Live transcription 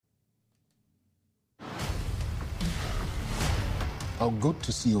How good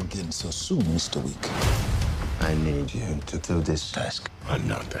to see you again so soon, Mr. Week. I need you to do this task. I'm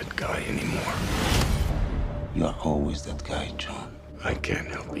not that guy anymore. You are always that guy, John. I can't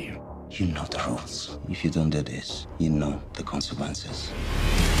help you. You know the rules. If you don't do this, you know the consequences.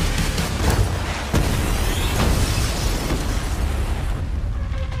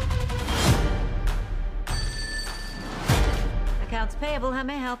 Accounts payable, how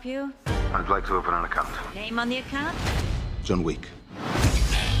may I help you? I'd like to open an account. Name on the account? John Wick.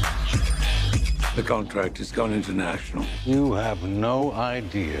 The contract has gone international. You have no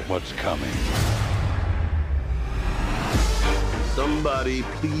idea what's coming. Somebody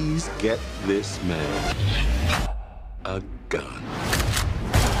please get this man a gun.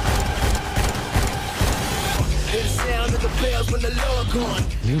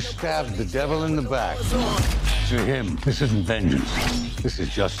 You stabbed the devil in the back. To him, this isn't vengeance. This is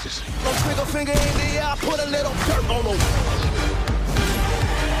justice.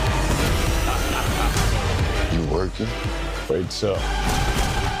 You working? Afraid so.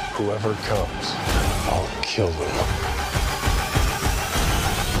 Whoever comes, I'll kill them.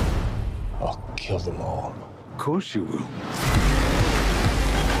 I'll kill them all. Of course you will.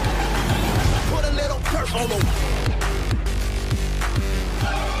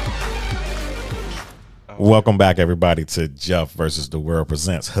 Welcome back, everybody, to Jeff versus the World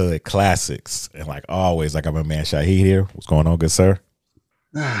presents Hood Classics. And like always, like I'm a man Shahid here. What's going on, good sir?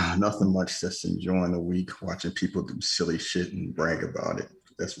 Nothing much. Just enjoying the week, watching people do silly shit and brag about it.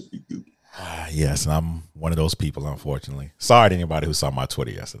 That's what we do. Yes, and I'm one of those people, unfortunately. Sorry to anybody who saw my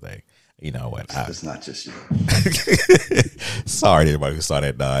Twitter yesterday. You know what? It's not just you. Sorry to anybody who saw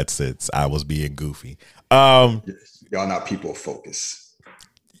that nonsense. I was being goofy. Y'all not people of focus.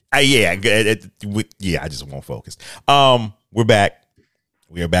 I just won't focus. We're back.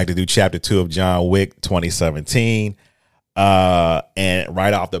 We are back to do chapter 2 of John Wick 2017. And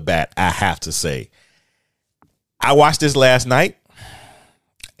right off the bat, I have to say, I watched this last night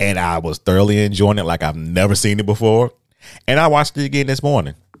and I was thoroughly enjoying it like I've never seen it before. And I watched it again this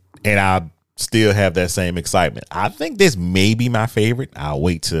morning and I still have that same excitement. I think this may be my favorite. I'll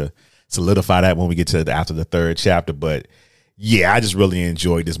wait to solidify that when we get to after the third chapter. But yeah, I just really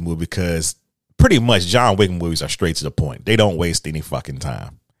enjoyed this movie because pretty much John Wick movies are straight to the point. They don't waste any fucking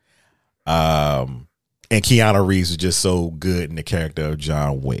time. And Keanu Reeves is just so good in the character of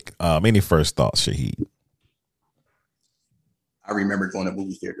John Wick. Any first thoughts, Shahid? I remember going to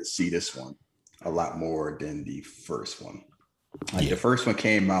movie theater to see this one a lot more than the first one. The first one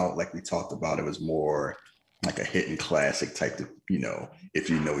came out, like we talked about, it was more like a hidden classic type of, if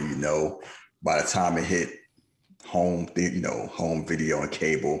you know, you know. By the time it hit home video and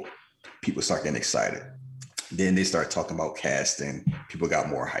cable, people start getting excited. Then they start talking about casting. People got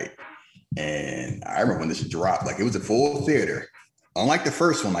more hype. And I remember when this dropped, like it was a full theater. Unlike the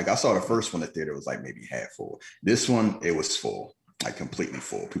first one, like I saw the first one, the theater was like maybe half full. This one, it was full, like completely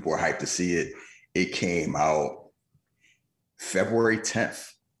full. People were hyped to see it. It came out February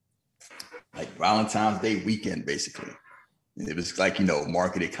 10th, like Valentine's Day weekend, basically. And it was like,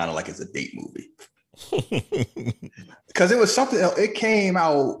 marketed kind of like it's a date movie. Because it was something else. It came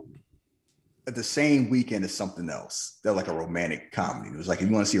out at the same weekend as something else. They're like a romantic comedy. It was like, if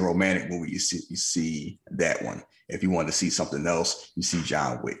you want to see a romantic movie, you see that one. If you want to see something else, you see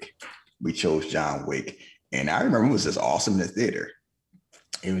John Wick. We chose John Wick. And I remember it was just awesome in the theater.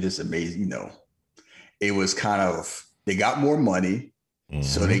 It was just amazing. It was kind of, they got more money. Mm-hmm.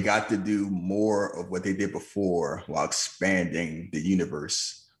 So they got to do more of what they did before while expanding the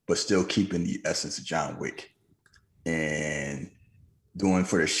universe, but still keeping the essence of John Wick. And doing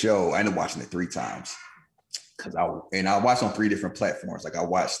for the show, I ended up watching it 3 times. I watched on 3 different platforms. Like I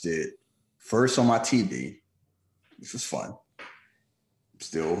watched it first on my TV, which was fun.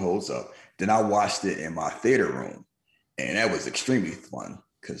 Still holds up. Then I watched it in my theater room. And that was extremely fun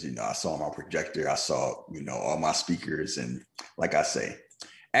because, I saw my projector. I saw, all my speakers. And like I say,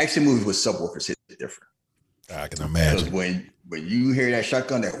 action movies with subwoofers hit different. I can imagine. Because when you hear that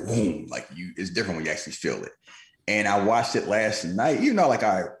shotgun, that boom, it's different when you actually feel it. And I watched it last night.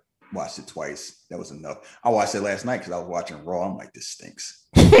 I watched it twice. That was enough. I watched it last night because I was watching Raw. I'm like, this stinks.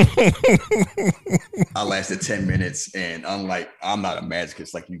 I lasted 10 minutes. And unlike, I'm not a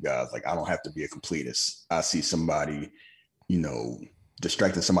masochist like you guys. Like, I don't have to be a completist. I see somebody,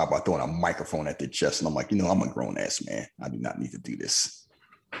 distracting somebody by throwing a microphone at their chest. And I'm like, I'm a grown ass man. I do not need to do this.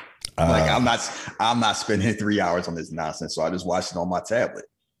 I'm not spending 3 hours on this nonsense. So I just watched it on my tablet.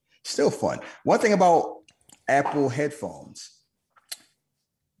 Still fun. One thing about Apple headphones,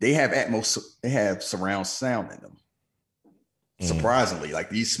 they have surround sound in them. Surprisingly, like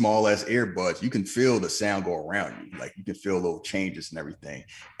these small ass earbuds, you can feel the sound go around you. Like you can feel little changes and everything.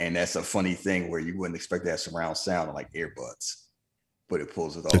 And that's a funny thing where you wouldn't expect that surround sound on like earbuds, but it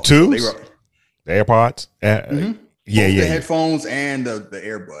pulls it off. The twos, the AirPods. Yeah, the headphones and the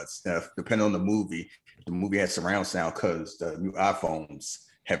earbuds. Depending on the movie had surround sound because the new iPhones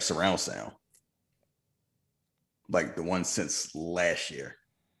have surround sound, like the one since last year.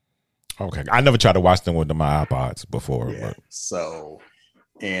 Okay, I never tried to watch them with my iPods before. Yeah. But. So,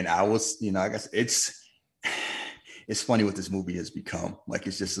 and I was, I guess it's funny what this movie has become. Like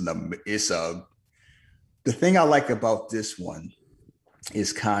it's just the thing I like about this one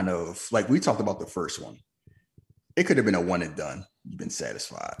is kind of like we talked about the first one. It could have been a one and done. You've been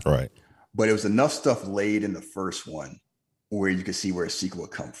satisfied, right? But it was enough stuff laid in the first one where you could see where a sequel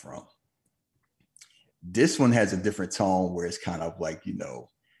would come from. This one has a different tone where it's kind of like,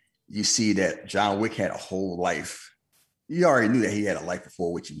 you see that John Wick had a whole life. You already knew that he had a life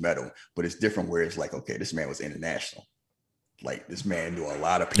before which you met him, but it's different where it's like, okay, this man was international. Like this man knew a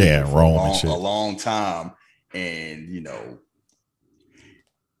lot of people for a long time. And,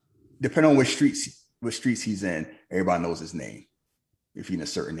 depending on which streets he's in, everybody knows his name. If you're in a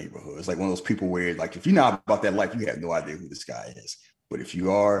certain neighborhood, it's like one of those people where like, if you're not about that life, you have no idea who this guy is. But if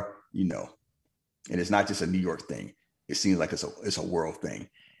you are, and it's not just a New York thing. It seems like it's a world thing.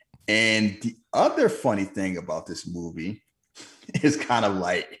 And the other funny thing about this movie is kind of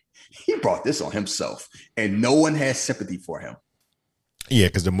like he brought this on himself and no one has sympathy for him. Yeah,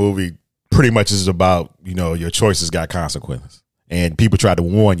 because the movie pretty much is about, your choices got consequences and people tried to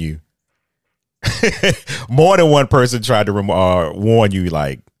warn you. More than one person tried to warn you,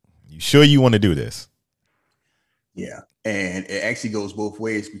 like, you sure you want to do this? Yeah. And it actually goes both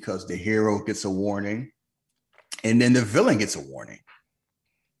ways because the hero gets a warning and then the villain gets a warning.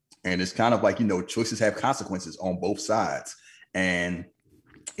 And it's kind of like, choices have consequences on both sides. And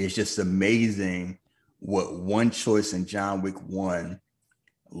it's just amazing what one choice in John Wick 1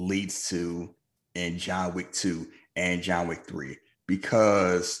 leads to in John Wick 2 and John Wick 3.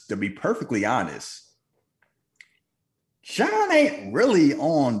 Because to be perfectly honest, John ain't really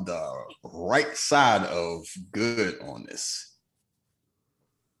on the right side of good on this.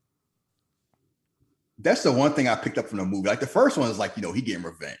 That's the one thing I picked up from the movie. Like the first one is like, he getting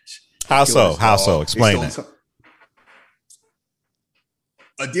revenge. How so? How so? Explain that.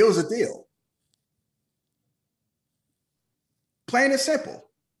 A deal is a deal. Plain and simple.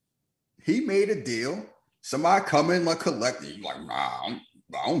 He made a deal. Somebody come in like collect you. Like, nah,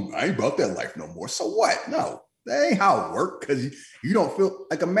 I ain't about that life no more. So what? No, that ain't how it works. Because you don't feel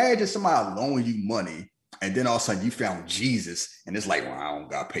like imagine somebody loaning you money. And then all of a sudden you found Jesus, and it's like, well, I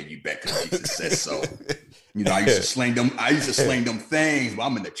don't gotta pay you back because Jesus says so. I used to sling them. I used to sling them things, but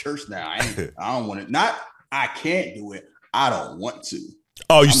I'm in the church now. I don't want to. Not I can't do it. I don't want to.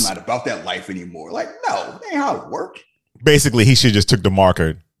 Oh, I'm not about that life anymore. Like, no, that ain't how it work. Basically, he should just took the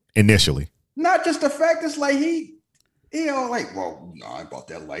marker initially. Not just the fact it's like like, well, no, I ain't about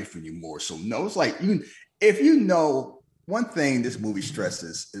that life anymore. So no, it's like even if one thing this movie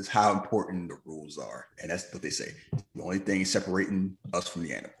stresses is how important the rules are. And that's what they say. The only thing separating us from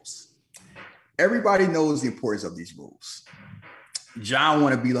the animals. Everybody knows the importance of these rules. John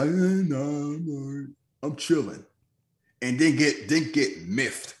want to be like, no, I'm chilling. And then get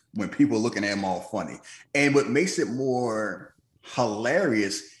miffed when people are looking at him all funny. And what makes it more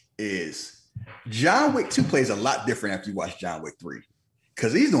hilarious is John Wick 2 plays a lot different after you watch John Wick 3.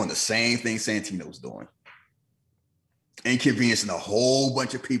 Because he's doing the same thing Santino's doing. Inconveniencing a whole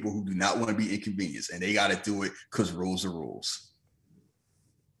bunch of people who do not want to be inconvenienced, and they got to do it because rules are rules.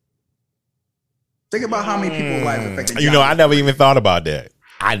 Think about how many people lives affected. I never even thought about that.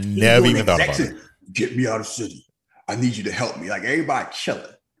 I never even thought about it. Get me out of the city. I need you to help me. Like everybody chilling,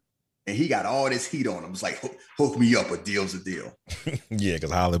 and he got all this heat on him. It's like hook me up. A deal's a deal. Yeah,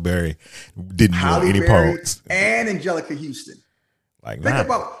 because Halle Berry didn't know any parts. And Angelica Houston. Think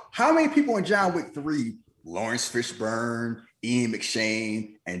about how many people in John Wick 3. Lawrence Fishburne, Ian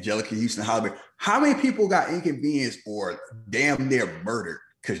McShane, Angelica Houston, Halle Berry. How many people got inconvenienced or damn near murdered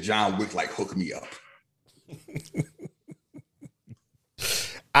because John Wick like hooked me up?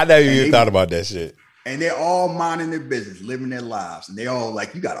 I never even thought about that shit. And they're all minding their business, living their lives. And they all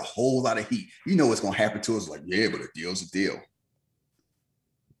like, you got a whole lot of heat. You know what's going to happen to us. Like, yeah, but a deal's a deal.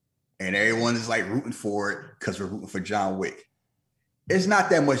 And everyone is like rooting for it because we're rooting for John Wick. It's not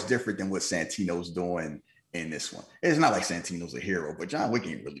that much different than what Santino's doing in this one. It's not like Santino's a hero, but John Wick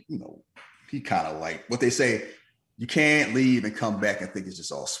ain't really, he kind of like what they say, you can't leave and come back and think it's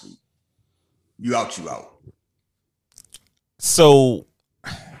just all sweet. You out. So,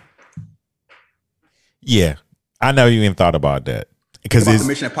 yeah, I never even thought about that because Think it's about the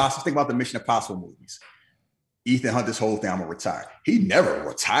Mission Impossible. Think about the Mission Impossible movies. Ethan Hunt, this whole thing, I'm gonna retire. He never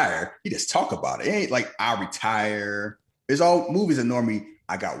retired. He just talk about it. It ain't like I retire. It's all movies that normally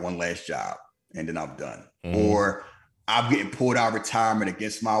I got one last job and then I'm done. Or I'm getting pulled out of retirement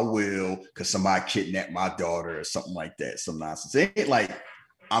against my will because somebody kidnapped my daughter or something like that. Some nonsense. It ain't like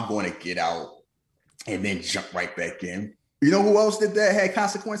I'm going to get out and then jump right back in. You know who else did that? Had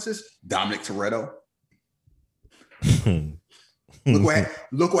consequences? Dominic Toretto.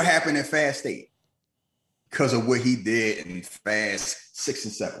 Look what happened in Fast 8 because of what he did in Fast 6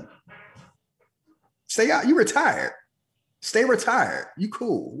 and 7. Stay out. You retired. Stay retired. You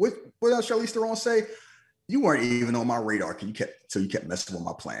cool. What else Charlize Theron say? You weren't even on my radar until you kept messing with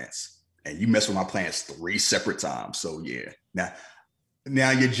my plans. And you messed with my plans 3 separate times. So yeah.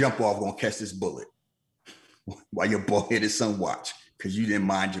 Now your jump off gonna catch this bullet while your bald-headed son watch because you didn't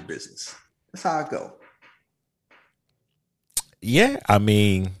mind your business. That's how I go. Yeah, I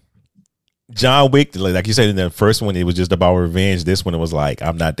mean, John Wick, like you said in the first one, it was just about revenge. This one, it was like,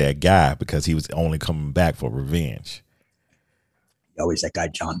 I'm not that guy because he was only coming back for revenge. Always that guy,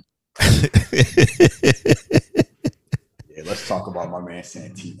 John. Yeah, let's talk about my man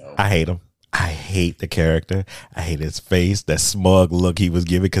Santino. I hate him. I hate the character. I hate his face, that smug look he was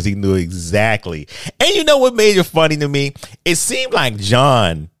giving because he knew exactly. And you know what made it funny to me? It seemed like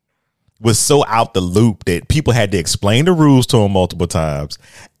John was so out the loop that people had to explain the rules to him multiple times.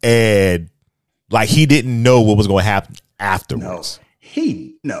 And like he didn't know what was going to happen afterwards.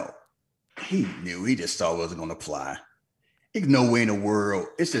 He knew. He just thought it wasn't going to apply. There's no way in the world.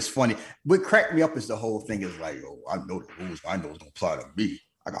 It's just funny. What cracked me up is the whole thing is like, oh, I know the rules. I know it's going to apply to me.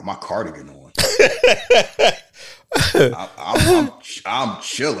 I got my cardigan on. I'm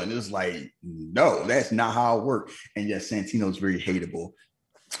chilling. It's like, no, that's not how it works. And yet Santino's very hateable.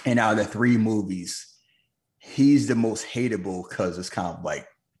 And out of the 3 movies, he's the most hateable because it's kind of like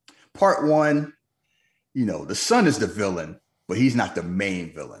part 1, the son is the villain, but he's not the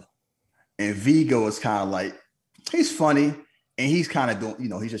main villain. And Vigo is kind of like, he's funny and he's kind of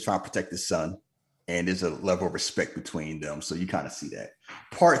doing, he's just trying to protect his son. And there's a level of respect between them. So you kind of see that.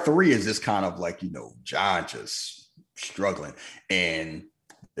 Part 3 is just kind of like, John just struggling and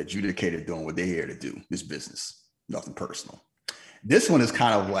the adjudicator doing what they're here to do, this business, nothing personal. This one is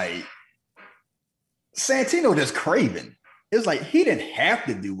kind of like Santino just craving. It's like he didn't have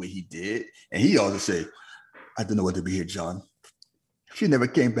to do what he did. And he always say, I don't know what to be here, John. If you never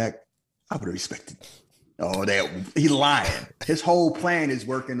came back, I would have respected. Oh, he lying. His whole plan is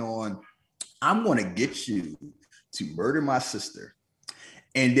working on, I'm going to get you to murder my sister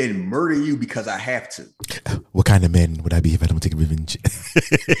and then murder you because I have to. What kind of man would I be if I don't take revenge?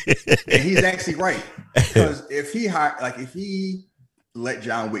 And he's actually right. Because if he let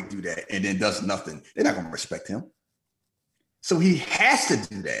John Wick do that and then does nothing, they're not going to respect him. So he has to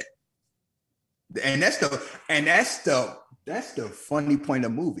do that. And that's the funny point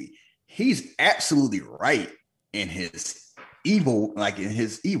of the movie. He's absolutely right in his evil, like in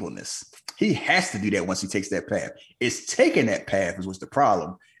his evilness. He has to do that once he takes that path. It's taking that path is what's the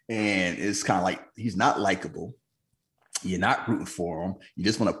problem. And it's kind of like he's not likable. You're not rooting for him. You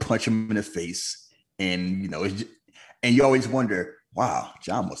just want to punch him in the face. And and you always wonder, wow,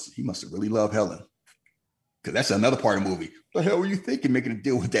 John must have really loved Helen. Because that's another part of the movie. What the hell were you thinking making a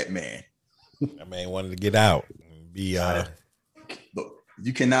deal with that man? That man wanted to get out. Look,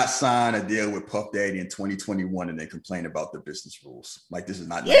 you cannot sign a deal with Puff Daddy in 2021 and then complain about the business rules. Like this is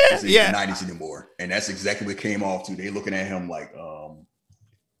not the 90s anymore. And that's exactly what came off to. They looking at him like,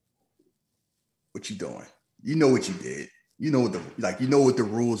 what you doing? You know what you did. You know what the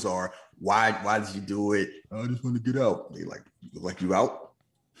rules are. Why did you do it? I just want to get out. They like you out.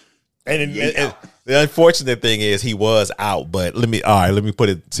 And the unfortunate thing is he was out, but let me put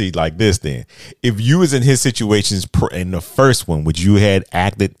it to you like this then. If you was in his situations in the first one, would you had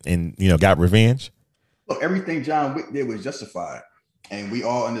acted and, got revenge? Look, everything John Wick did was justified. And we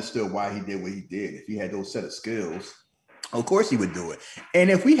all understood why he did what he did. If he had those set of skills, of course he would do it. And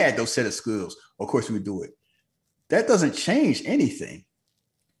if we had those set of skills, of course we would do it. That doesn't change anything.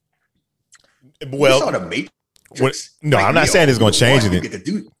 Well, we saw the Matrix. No, I'm not saying it's going to change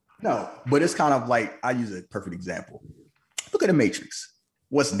anything. No, but it's kind of like, I use a perfect example. Look at the Matrix.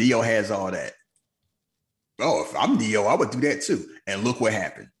 What's Neo has all that? Oh, if I'm Neo, I would do that too. And look what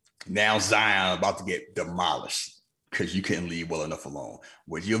happened. Now Zion about to get demolished because you couldn't leave well enough alone.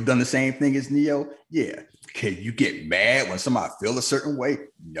 Would you have done the same thing as Neo? Yeah. Can you get mad when somebody feel a certain way?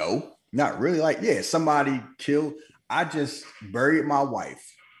 No, not really. Like, yeah, somebody killed. I just buried my wife.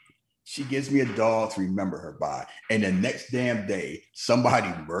 She gives me a dog to remember her by. And the next damn day, somebody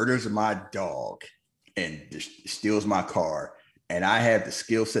murders my dog. and steals my car, and I have the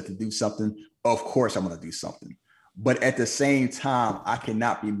skill set to do something, of course I'm going to do something. But at the same time, I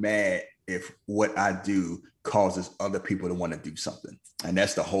cannot be mad if what I do causes other people to want to do something. And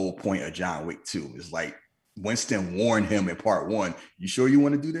that's the whole point of John Wick 2. It's like Winston warned him in part 1, you sure you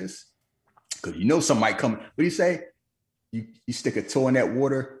want to do this? Because you know somebody come. What do you say? You stick a toe in that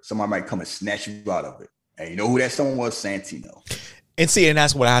water, somebody might come and snatch you out of it. And you know who that someone was? Santino. And see, and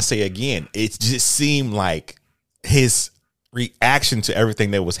that's what I say again. It just seemed like his reaction to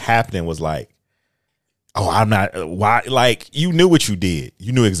everything that was happening was like, oh, I'm not, why? Like, you knew what you did.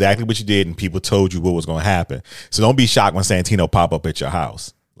 You knew exactly what you did, and people told you what was going to happen. So don't be shocked when Santino pop up at your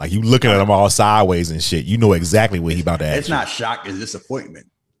house. Like, you looking at him all sideways and shit. You know exactly what he about to ask. It's not shock, it's disappointment.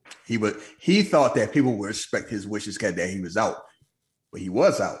 He thought that people would respect his wishes because that he was out. But he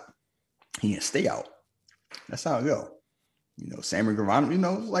was out. He didn't stay out. That's how it go. You know, Sammy Guevara, you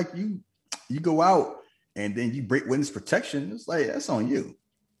know, like you go out and then you break witness protection. It's like, that's on you.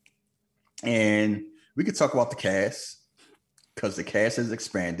 And we could talk about the cast because the cast has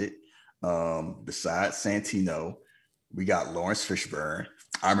expanded. Besides Santino, we got Lawrence Fishburne.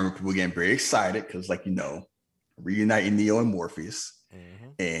 I remember people getting very excited because, like, you know, reuniting Neo and Morpheus. Mm-hmm.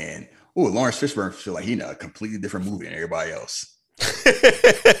 And Lawrence Fishburne feel like he in a completely different movie than everybody else.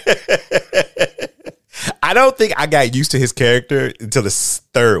 I don't think I got used to his character until the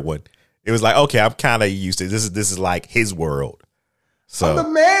third one. It was like, okay, I'm kind of used to this. This is like his world. So I'm the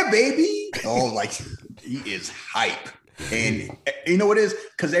man, baby. Oh, like he is hype. And you know what it is?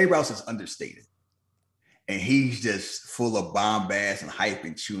 Because everybody else is understated. And he's just full of bombast and hype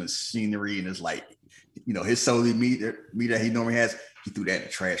and chewing scenery. And it's like, you know, his solely meter that he normally has, he threw that in the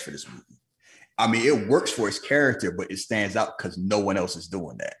trash for this movie. I mean, it works for his character, but it stands out because no one else is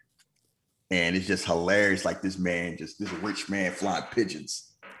doing that. And it's just hilarious. Like this man, just this rich man flying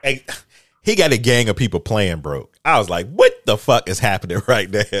pigeons. Hey, he got a gang of people playing broke. I was like, what the fuck is happening right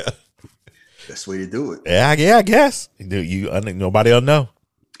now? That's the way to do it. Yeah, I guess. Nobody will know.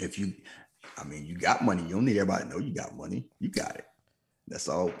 You got money. You don't need everybody to know you got money. You got it. That's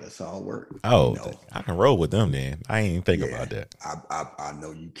all it works. Oh, you know? I can roll with them then. I ain't even think about that. I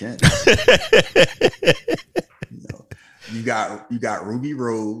know you can. You got Ruby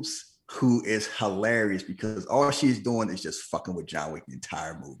Rose, who is hilarious because all she's doing is just fucking with John Wick the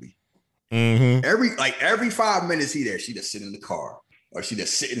entire movie. Mm-hmm. Every 5 minutes she just sitting in the car, or she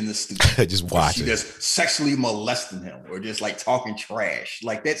just sitting in the studio, just watching. She just sexually molesting him, or just like talking trash.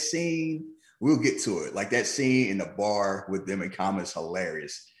 Like that scene, we'll get to it. Like that scene in the bar with them and Common is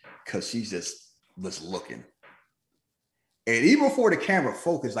hilarious because she's just looking. And even before the camera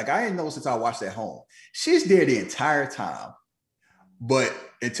focused, like I didn't know since I watched at home, she's there the entire time. But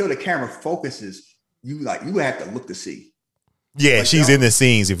until the camera focuses, you have to look to see. Yeah, like, she's in the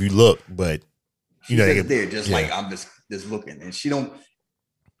scenes if you look, but you know there like I'm just looking, and she don't.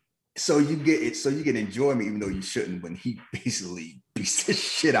 So you get it. So you get enjoyment, even though you shouldn't. When he basically beats the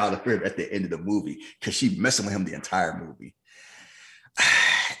shit out of her at the end of the movie because she messing with him the entire movie.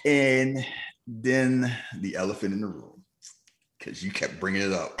 And then the elephant in the room, because you kept bringing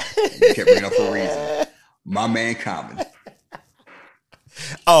it up. You kept bringing it up for a reason. My man Common.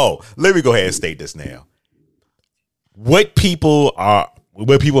 Oh, let me go ahead and state this now. What people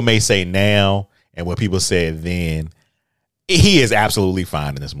may say now and what people said then, he is absolutely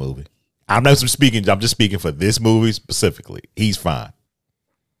fine in this movie. I'm just speaking for this movie specifically. He's fine.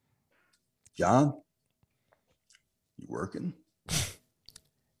 John, you working?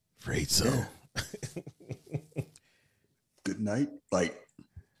 Afraid so. Yeah. Good night. Like,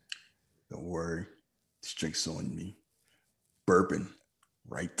 don't worry. This drink's on me. Bourbon.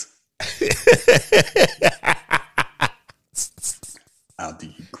 Right. I'll do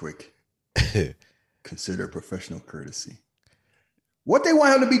you quick. Consider professional courtesy. What they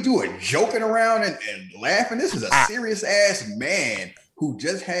want him to be doing? Joking around and laughing? This is a serious ass man who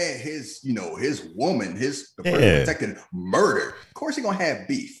just had his woman, the person protected, murdered. Of course he's gonna have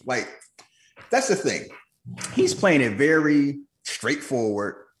beef. Like, that's the thing. He's playing it very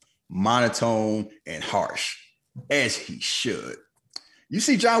straightforward, monotone, and harsh, as he should. You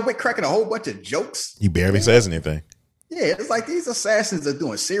see John Wick cracking a whole bunch of jokes. He barely says anything. Yeah, it's like these assassins are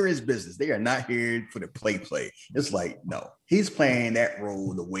doing serious business. They are not here for the play. It's like, no, he's playing that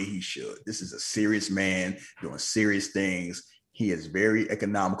role the way he should. This is a serious man doing serious things. He is very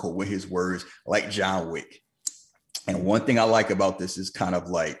economical with his words, like John Wick. And one thing I like about this is kind of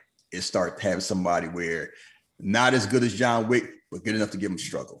like it starts having somebody where not as good as John Wick, but good enough to give him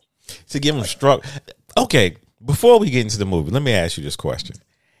struggle. To give him struggle. Okay, before we get into the movie, let me ask you this question.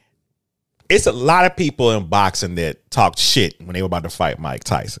 It's a lot of people in boxing that talked shit when they were about to fight Mike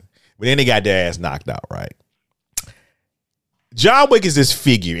Tyson. But then they got their ass knocked out, right? John Wick is this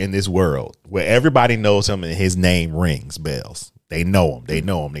figure in this world where everybody knows him and his name rings bells. They know him. They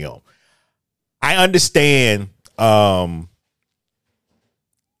know him. They know him. I understand. I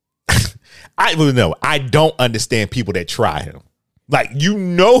don't understand people that try him. Like, you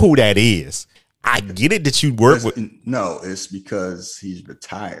know who that is. I get it that you work with. No, it's because he's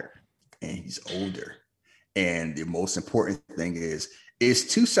retired and he's older. And the most important thing is, it's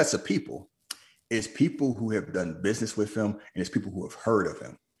two sets of people. It's people who have done business with him, and it's people who have heard of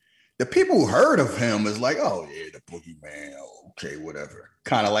him. The people who heard of him is like, oh yeah, the boogeyman, okay, whatever.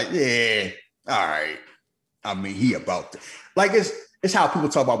 Kind of like, yeah, all right. I mean, he about to, like, it's how people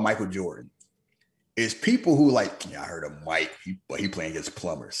talk about Michael Jordan. It's people who like, yeah, I heard of Mike, but he playing against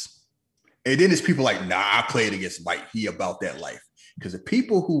plumbers. And then it's people like, nah, I played against Mike. He about that life. Because the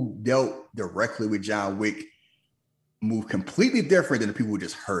people who dealt directly with John Wick move completely different than the people who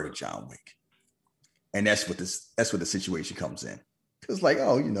just heard of John Wick. And that's what the situation comes in. It's like,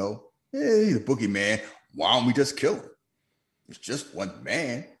 oh, you know, he's a boogeyman. Why don't we just kill him? It's just one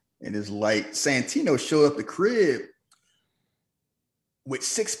man. And it's like Santino showed up the crib with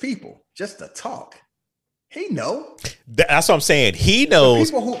 6 people just to talk. He know. That's what I'm saying. He knows.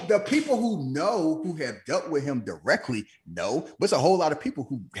 The people who know, who have dealt with him directly, know. But it's a whole lot of people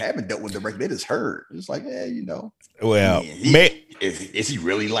who haven't dealt with him directly. They just heard. It's like, yeah, you know. Well, is he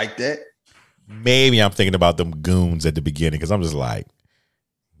really like that? Maybe I'm thinking about them goons at the beginning because I'm just like,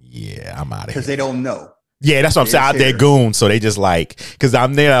 yeah, I'm out of here. Because they don't know. Yeah, that's what I'm saying. Out there goons. So they just like, because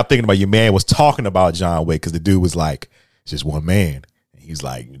I'm thinking about your man was talking about John Wick because the dude was like, it's just one man. And he's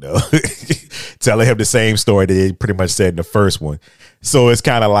like, you know, telling him the same story that they pretty much said in the first one. So it's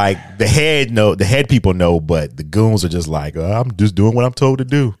kind of like the head people know, but the goons are just like, I'm just doing what I'm told to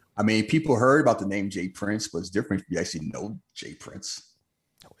do. I mean, people heard about the name Jay Prince, but it's different if you actually know Jay Prince.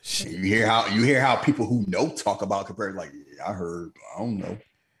 You hear how people who know talk about compared, like, yeah, I heard, I don't know.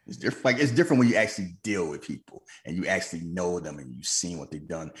 It's different. Like, it's different when you actually deal with people and you actually know them and you've seen what they've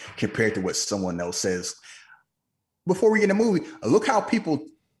done compared to what someone else says. Before we get in the movie, look how people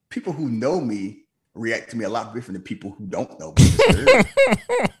who know me react to me a lot different than people who don't know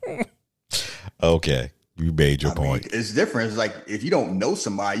me. Okay, you made your point. It's different. It's like if you don't know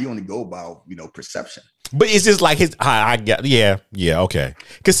somebody, you only go about, you know, perception. But it's just like I get, yeah, okay.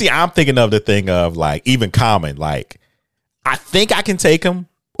 Because see, I'm thinking of the thing of like even Common. Like, I think I can take him,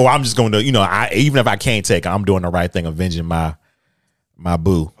 or I'm just going to, you know, even if I can't take him, I'm doing the right thing, avenging my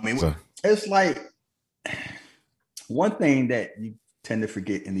boo. I mean, it's like one thing that you tend to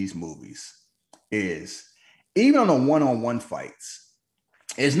forget in these movies is even on the one-on-one fights,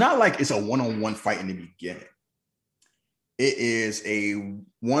 it's not like it's a one-on-one fight in the beginning. It is a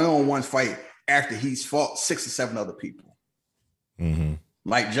one-on-one fight after he's fought 6 or 7 other people. Mm-hmm.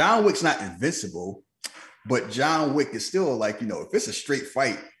 Like John Wick's not invincible, but John Wick is still like, you know, if it's a straight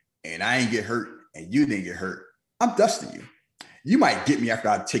fight and I ain't get hurt and you didn't get hurt, I'm dusting you. You might get me after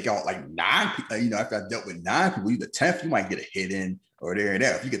I take out like 9 people, you know, after I dealt with 9 people, you the 10th, you might get a hit in or there and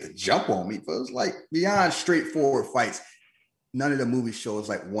there. If you get the jump on me, but it's like beyond straightforward fights, none of the movie shows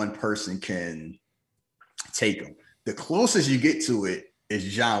like one person can take them. The closest you get to it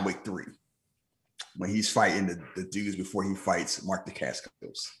is John Wick 3. When he's fighting the dudes before he fights Mark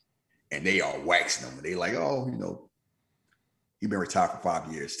Dacascos. And they are waxing him. And they like, oh, you know, he been retired for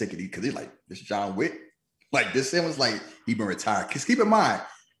 5 years. Take it easy. Because they're like, this John Wick? Like, this was like, he been retired. Because keep in mind,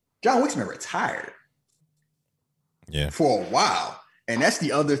 John Wick's been retired. Yeah. For a while. And that's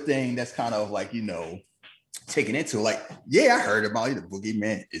the other thing that's kind of like, you know, taken into like, yeah, I heard about you, the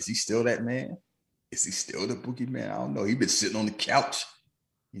boogeyman. Is he still that man? Is he still the boogeyman? I don't know. He's been sitting on the couch,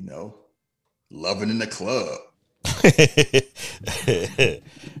 you know, loving in the club.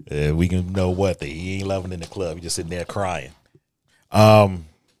 We can know what he ain't loving in the club. He just sitting there crying.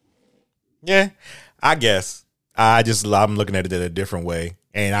 Yeah, I guess I'm looking at it in a different way,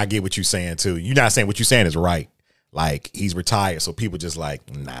 and I get what you're saying too. You're not saying what you're saying is right. Like, he's retired, so people just like,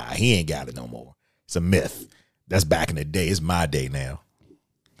 nah, he ain't got it no more. It's a myth. That's back in the day. It's my day now.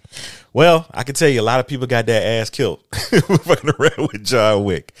 Well, I can tell you a lot of people got that ass killed fucking around with John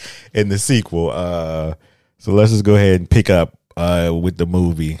Wick in the sequel. So let's just go ahead and pick up with the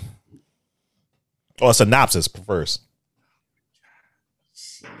movie. Or synopsis first.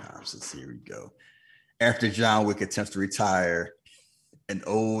 Synopsis, here we go. After John Wick attempts to retire, an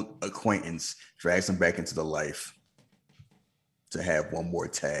old acquaintance drags him back into the life to have one more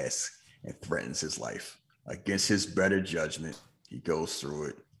task and threatens his life. Against his better judgment, he goes through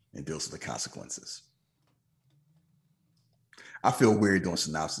it and deals with the consequences. I feel weird doing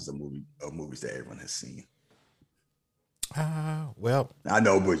synopsis of movies that everyone has seen. Well, I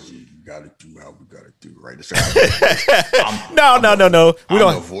know, but you gotta do how we gotta do, right? no. We I'm a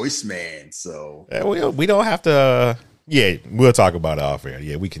don't. voice man, so We don't have to. Yeah, we'll talk about it off air.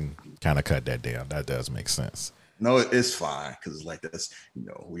 Yeah, we can kind of cut that down. That does make sense. no, it's fine because like that's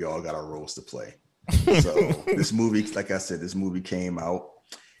we all got our roles to play. So this movie, like I said, this movie came out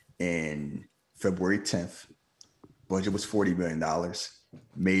in February 10th. Budget was $40 million,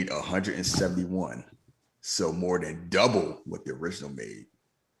 made 171, so more than double what the original made.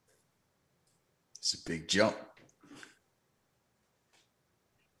 It's a big jump.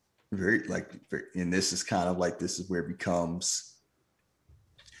 And this is kind of like this is where it becomes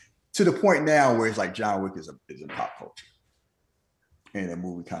to the point now where it's like John Wick is in pop culture. And the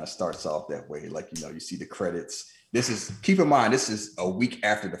movie kind of starts off that way. Like, you see the credits. Keep in mind, this is a week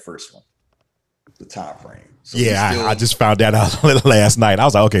after the first one, the time frame. So yeah, I just found that out last night. I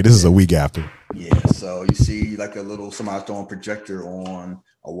was like, okay, this is a week after. Yeah, so you see like somebody throwing a projector on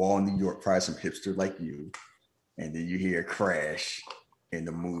a wall in New York, probably some hipster like you. And then you hear a crash in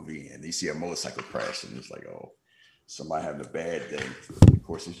the movie and you see a motorcycle crash and it's like, oh, somebody having a bad day. Of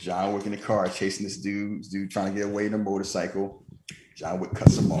course, it's John Wick in the car chasing this dude trying to get away in a motorcycle. John Wick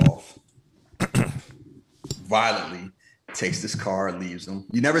cuts him off violently, takes this car and leaves him.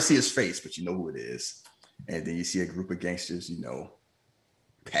 You never see his face, but you know who it is. And then you see a group of gangsters,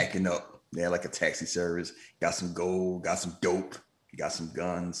 packing up. They had like a taxi service, got some gold, got some dope, got some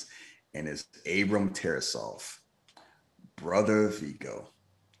guns. And it's Abram Tarasov, brother Vigo,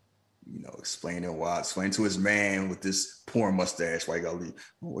 explaining to his man with this porn mustache why he got to leave.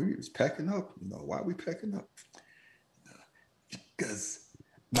 Oh, we just packing up. Why are we packing up? Because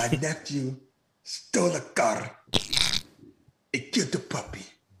my nephew stole a car and killed the puppy.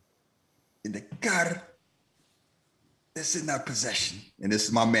 And the car is in our possession. And this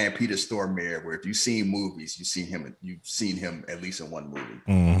is my man Peter Stormare, where if you've seen movies, you've seen him at least in one movie.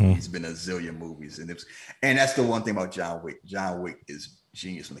 Mm-hmm. He's been in a zillion movies. And that's the one thing about John Wick. John Wick is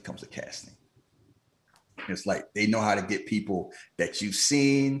genius when it comes to casting. It's like they know how to get people that you've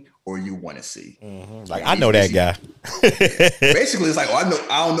seen or you want to see. Mm-hmm. Like I know that guy. Basically, it's like, I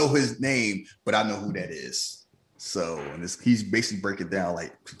don't know his name, but I know who that is. So, and he's basically breaking down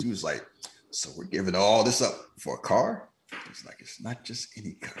like he was like, so we're giving all this up for a car? It's like it's not just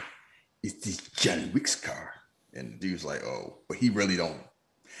any car. It's this John Wick's car. And the dude's like, oh, but he really don't.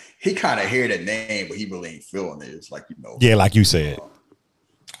 He kind of hear that name, but he really ain't feeling it. It's like, yeah, like you said.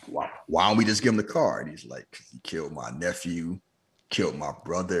 Why don't we just give him the car? And he's like, he killed my nephew, killed my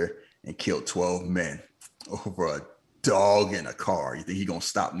brother, and killed 12 men over a dog in a car. You think he gonna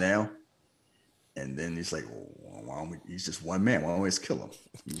stop now? And then he's like, well, why don't we? He's just one man. Why don't we just kill him?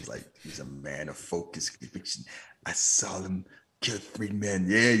 He's like, he's a man of focus, conviction. I saw him kill 3 men.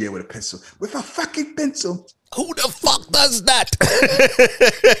 Yeah, with a pencil. With a fucking pencil. Who the fuck does that?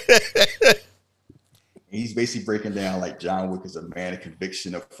 He's basically breaking down like John Wick is a man of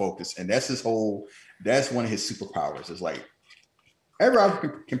conviction, of focus. And that's that's one of his superpowers. It's like everybody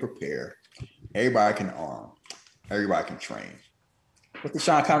can prepare. Everybody can arm. Everybody can train. What did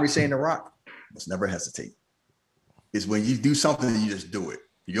Sean Connery say in The Rock? Must never hesitate. It's when you do something, you just do it.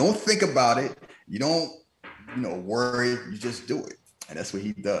 You don't think about it. You don't, worry. You just do it. And that's what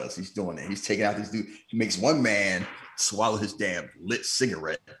he does. He's doing it. He's taking out this dude. He makes one man swallow his damn lit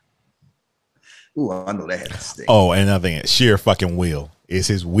cigarette. Ooh, I know that had to sting. Oh, and another thing, sheer fucking will. It's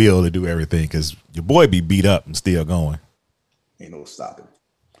his will to do everything because your boy be beat up and still going. Ain't no stopping.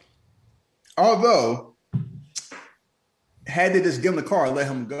 Although, had they just give him the car and let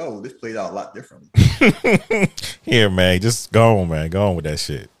him go, this played out a lot differently. Here, man, just go on, man. Go on with that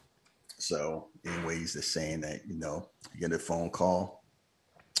shit. So, anyways, they're saying that, you get a phone call.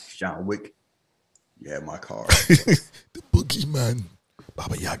 John Wick, you have my car. The boogeyman,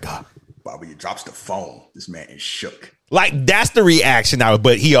 Baba Yaga. Bobby drops the phone. This man is shook. Like that's the reaction now,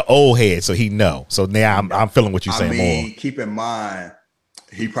 but he an old head, so he know. So now I'm feeling what you're saying more. Keep in mind,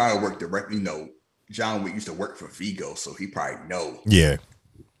 he probably worked directly. John Wick used to work for Vigo, so he probably know. Yeah.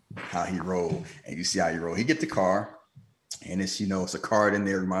 How he rolled, and you see how he rolled. He get the car, and it's it's a card in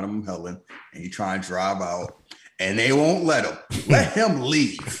there reminding him of Helen, and he try and drive out, and they won't let him. Let him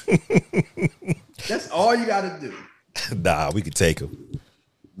leave. That's all you got to do. Nah, we could take him.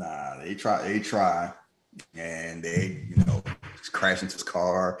 Nah, they try, and they, crash into his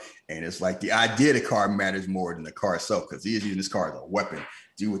car, and it's like the idea of the car matters more than the car itself because he is using this car as a weapon.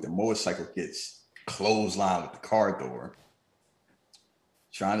 Dude with the motorcycle gets clotheslined with the car door,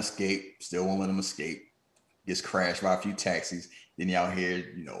 trying to escape, still won't let him escape. Gets crashed by a few taxis. Then you out here,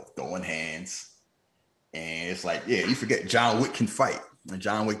 throwing hands, and it's like, yeah, you forget John Wick can fight. And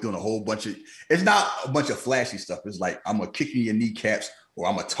John Wick doing a whole bunch of, it's not a bunch of flashy stuff. It's like, I'm going to kick you in your kneecaps or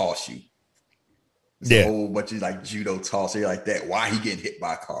I'm going to toss you. It's a whole bunch of like judo toss like that. Why he getting hit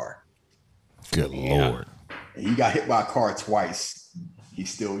by a car? Good Lord. And he got hit by a car twice. He's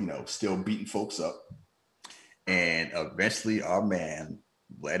still, still beating folks up. And eventually our man,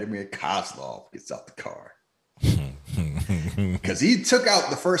 Vladimir Kozlov, gets out the car. Because he took out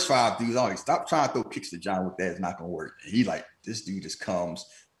the first 5 dudes on. He stopped trying to throw kicks to John Wick. That is not going to work. And he like, this dude just comes,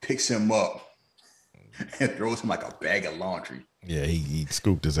 picks him up, and throws him like a bag of laundry. Yeah, he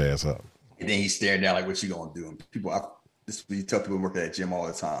scooped his ass up. And then he's staring down like, what you going to do? And people, this is what you tell people who work at that gym all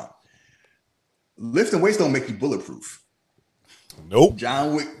the time. Lifting weights don't make you bulletproof. Nope.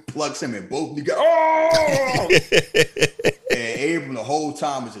 John Wick plugs him and both you go, oh! And Abram the whole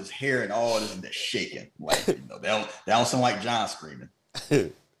time is just hearing all this and they're shaking. Like, that don't sound like John screaming.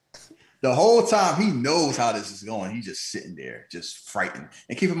 The whole time he knows how this is going. He's just sitting there, just frightened.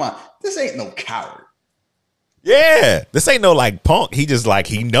 And keep in mind, this ain't no coward. Yeah. This ain't no like punk. He just like,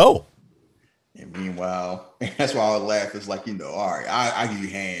 he know. And meanwhile, that's why I would laugh. It's like, all right, I give you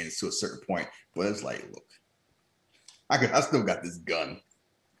hands to a certain point. But it's like, look, I still got this gun.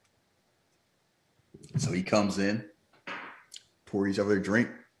 So he comes in, pour each other a drink,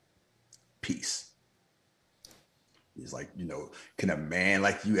 peace. He's like, can a man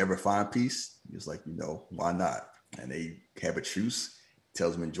like you ever find peace? He's like, why not? And they have a truce,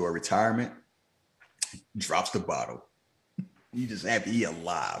 tells him enjoy retirement, drops the bottle. He just happy he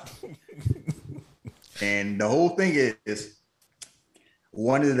alive. And the whole thing is,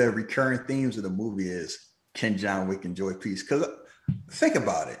 one of the recurring themes of the movie is, can John Wick enjoy peace? Because think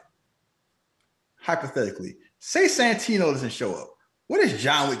about it. Hypothetically, say Santino doesn't show up. What is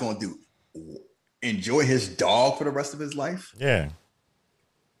John Wick going to do? Enjoy his dog for the rest of his life? Yeah.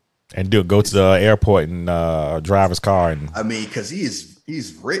 And go to the airport and drive his car. And because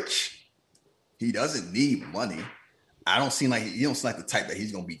he's rich. He doesn't need money. I don't seem like he don't seem like the type that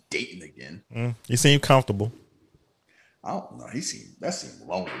he's going to be dating again. He seemed comfortable. I don't know. That seemed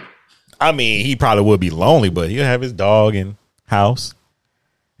lonely. I mean, he probably would be lonely, but he'll have his dog and house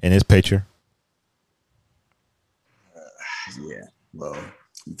and his picture. Yeah. Well,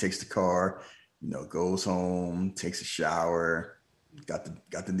 he takes the car, goes home, takes a shower, got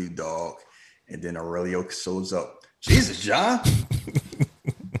the new dog, and then Aurelio shows up. Jesus, John.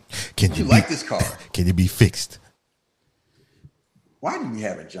 Can you like this car? Can it be fixed? Why do you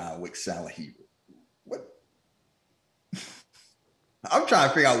have a John Wick sound like he? What? I'm trying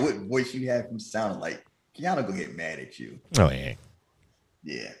to figure out what voice you have him sounding like. Keanu gonna get mad at you. Oh yeah.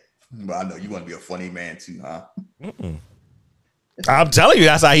 Yeah. But I know you want to be a funny man too, huh? I'm telling you,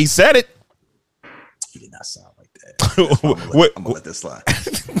 that's how he said it. He did not sound like that. I'm gonna let this slide.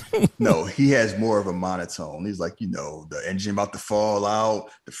 No, he has more of a monotone. He's like, the engine about to fall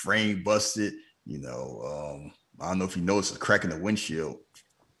out, the frame busted. I don't know if you noticed a crack in the windshield,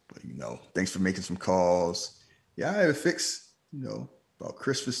 but thanks for making some calls. Yeah, I have it fixed. About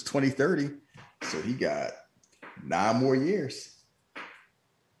Christmas 2030. So he got 9 more years.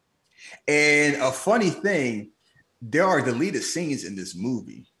 And a funny thing, there are deleted scenes in this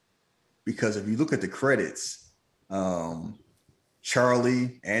movie because if you look at the credits,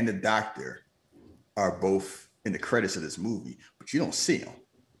 Charlie and the doctor are both in the credits of this movie, but you don't see them.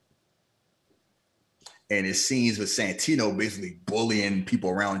 And it's scenes with Santino basically bullying people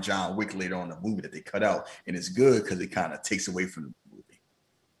around John Wick later on in the movie that they cut out. And it's good because it kind of takes away from the movie.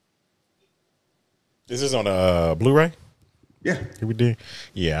 Is this on a Blu-ray? Yeah. We did.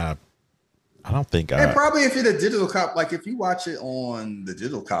 Yeah. I don't think and probably if you're the digital cop, like if you watch it on the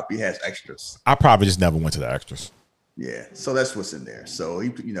digital copy, it has extras. I probably just never went to the extras. Yeah, so that's what's in there. So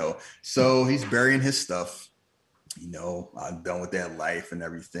so he's burying his stuff. I'm done with that life and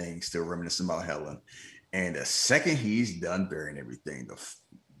everything. Still reminiscing about Helen. And the second he's done burying everything,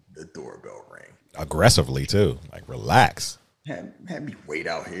 the doorbell rang aggressively too. Like relax. Had me wait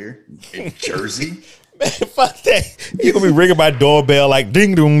out here in Jersey. Man, fuck that. You're gonna be ringing my doorbell like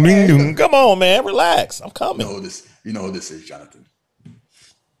ding dong ding dong. Come on, man, relax. I'm coming. You know who this is, Jonathan.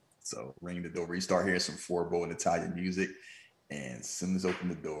 So ring the door. You start hearing some Forbo and Italian music, and as soon as open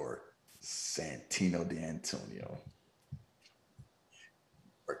the door, Santino D'Antonio,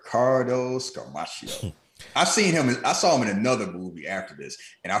 Ricardo Scarmaccio. I saw him in another movie after this,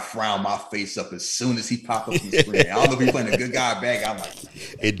 and I frowned my face up as soon as he popped up on the screen. I don't know if he's playing a good guy or bad guy. I'm like,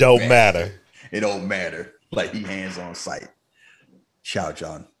 it don't matter. It don't matter. Like he hands on sight. Ciao,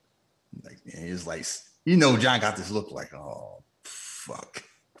 John. Like, and he's like, John got this look like, oh fuck.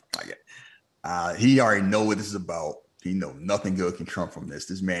 Like, he already know what this is about. He know nothing good can come from this.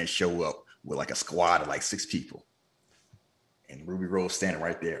 This man show up with like a squad of like 6 people. and Ruby Rose standing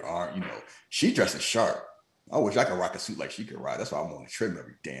right there. She dressing sharp. I wish I could rock a suit like she could ride. That's why I'm on the trim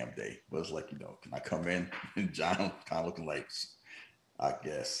every damn day. But it's like, can I come in? And John kind of looking like, I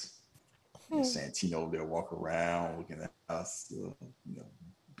guess. And Santino there walk around looking at us.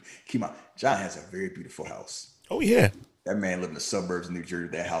 Keep on. John has a very beautiful house. Oh, yeah. That man live in the suburbs of New Jersey.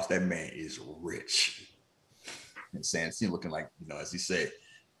 That house, that man is rich. And Santino looking like, as he said,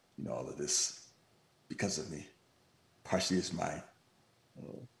 all of this because of me. Partially is mine.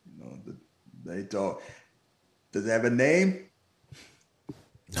 They dog. Does it have a name?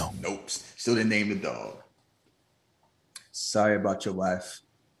 No. Nope. Still didn't name the dog. Sorry about your wife.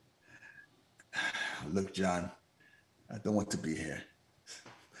 Look, John, I don't want to be here.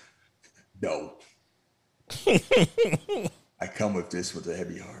 No. I come with this with a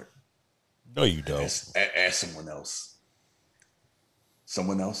heavy heart. No, you don't. Ask someone else.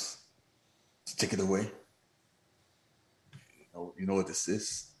 Someone else to take it away. You know what this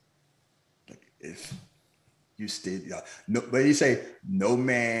is? Like if you stayed, no, but you say no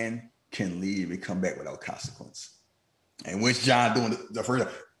man can leave and come back without consequence. And which John doing the first,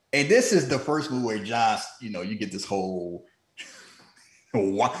 and this is the first movie where John, you get this whole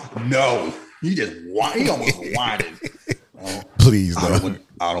no, he just he almost whining. Please, I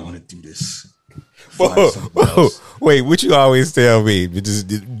don't want to do this. Whoa. Wait, what you always tell me?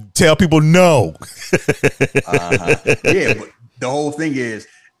 Just tell people no. Yeah, but the whole thing is,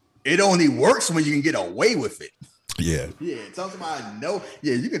 it only works when you can get away with it. Yeah. Yeah, tell somebody no.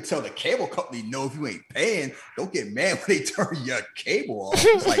 Yeah, you can tell the cable company no if you ain't paying. Don't get mad when they turn your cable off.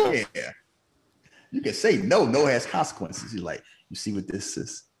 It's like, yeah. You can say no. No has consequences. You're like, you see what this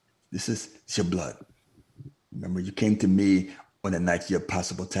is? This is your blood. Remember, you came to me on the night of your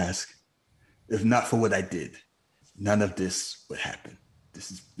possible task. If not for what I did, none of this would happen.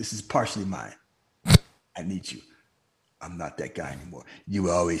 This is partially mine. I need you. I'm not that guy anymore. You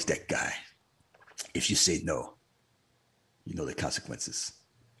were always that guy. If you say no, you know the consequences.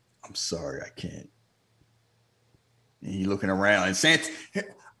 I'm sorry, I can't. And he looking around, and to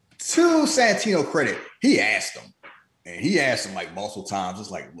Santino credit, he asked him. And he asked him like multiple times. It's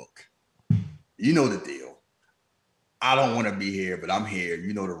like, look, you know the deal. I don't want to be here, but I'm here.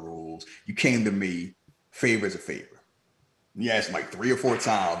 You know the rules. You came to me. Favor is a favor. He asked him like 3 or 4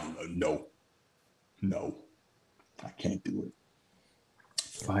 times. No, I can't do it.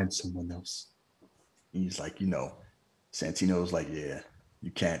 Find someone else. He's like, Santino's like, yeah,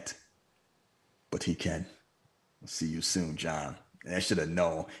 you can't, but he can. I'll see you soon, John. And I should have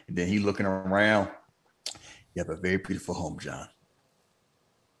known. And then he looking around. You have a very beautiful home, John.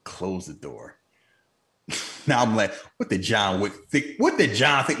 Close the door. Now I'm like, what did John think? What did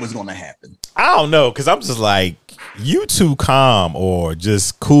John think was going to happen? I don't know, because I'm just like, you too calm or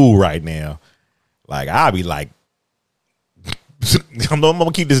just cool right now. Like, I'll be like, I'm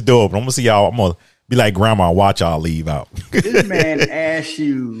gonna keep this door open. I'm gonna see y'all. I'm gonna be like grandma and watch y'all leave out. This man asks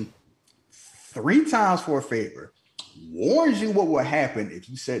you 3 times for a favor, warns you what will happen if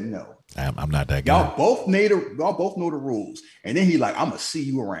you said no. I'm not that guy. Y'all both know the rules. And then he like, I'm gonna see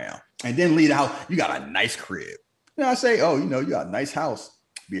you around. And then leave the house. You got a nice crib. I say, you got a nice house.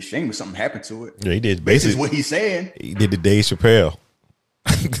 Be ashamed if something happened to it. Yeah, he did. This Basically, is what he's saying. He did the Dave Chappelle.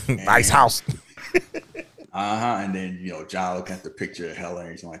 Nice house. And then John looking at the picture of Helen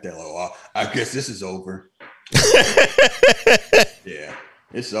or something like that. Like, I guess this is over. Yeah,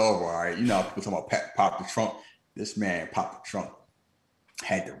 it's over. All right. People talking about pop the trunk. This man popped the trunk.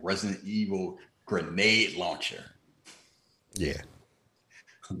 Had the Resident Evil grenade launcher. Yeah.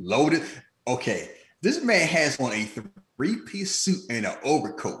 Loaded. Okay. This man has on a 3-piece suit and an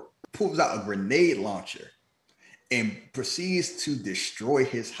overcoat. Pulls out a grenade launcher and proceeds to destroy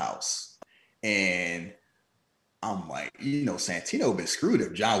his house. And I'm like, Santino been screwed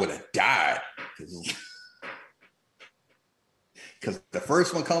if John would have died. Because the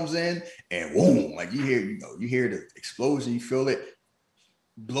first one comes in and boom, like you hear the explosion, you feel it,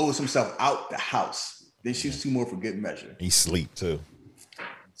 blows himself out the house. Then shoots 2 more for good measure. He sleep too.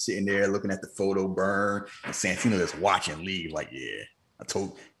 Sitting there looking at the photo burn, and Santino just watching leave like,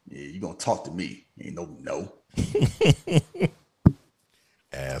 you gonna talk to me. Ain't no.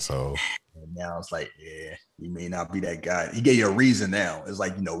 Asshole. And now it's like, he may not be that guy. He gave you a reason now. It's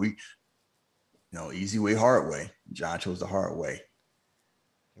like, easy way, hard way. John chose the hard way.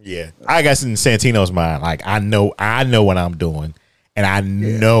 Yeah. I guess in Santino's mind, like I know what I'm doing, and I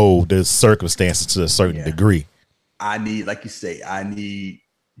know the circumstances to a certain degree. I need, like you say,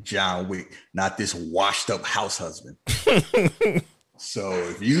 John Wick, not this washed up house husband. So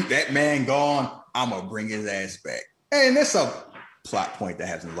if that man gone, I'm gonna bring his ass back. And plot point that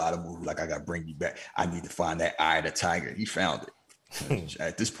happens in a lot of movies. Like, I got to bring you back. I need to find that eye of the tiger. He found it.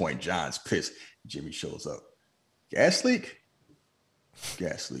 At this point, John's pissed. Jimmy shows up. Gas leak?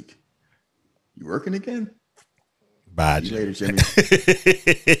 Gas leak. You working again? Bye, See you later, Jimmy.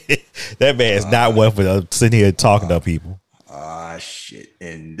 That man's not one for sitting here talking to people. Shit.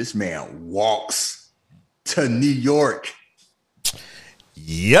 And this man walks to New York.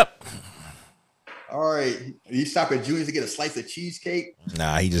 Yep. All right. He stopped at Junior's to get a slice of cheesecake.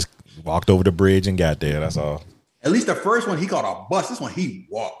 Nah, he just walked over the bridge and got there. That's all. At least the first one, he caught a bus. This one, he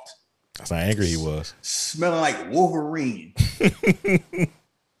walked. That's how angry he was. Smelling like Wolverine.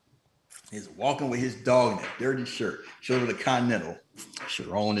 He's walking with his dog in a dirty shirt. Showed the Continental.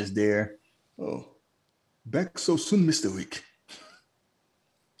 Sharon is there. Oh, back so soon, Mr. Wick.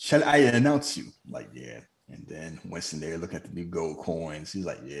 Shall I announce you? I'm like, yeah. And then Winston there looking at the new gold coins. He's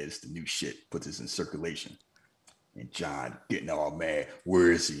like, yeah, it's the new shit. Put this in circulation. And John getting all mad.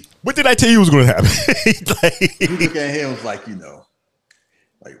 Where is he? What did I tell you was going to happen? He look at him like,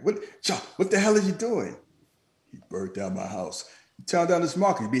 like, what, John, what the hell are you doing? He burned down my house. You tear down this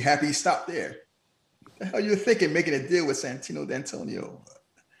market. You'd be happy he stopped there. What the hell you thinking, making a deal with Santino D'Antonio?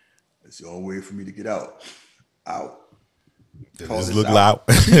 It's the only way for me to get out. Out. Just look loud.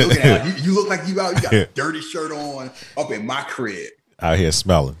 You look like you out. You got a dirty shirt on up in my crib. Out here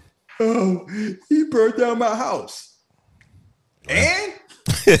smelling. Oh, he burned down my house. And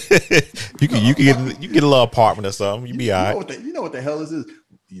you can get a little apartment or something. You be all right. You know what the hell is this?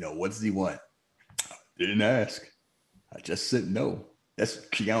 What does he want? Didn't ask. I just said no. That's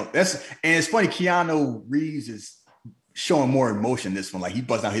Keanu. And it's funny. Keanu Reeves is showing more emotion in this one. Like, he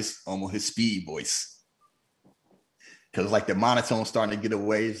buzzed out almost his speed voice. Because like the monotone starting to get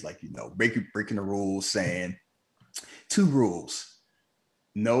away. It's like, breaking the rules, saying 2 rules.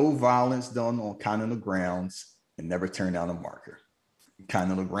 No violence done on continental grounds and never turn down a marker.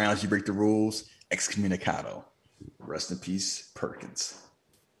 Continental grounds, you break the rules, excommunicado. Rest in peace, Perkins.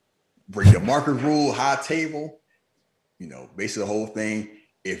 Break the marker rule, high table. Basically the whole thing.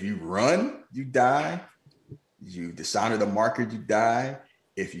 If you run, you die. You dishonor the marker, you die.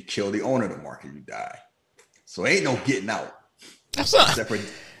 If you kill the owner of the marker, you die. So ain't no getting out. That's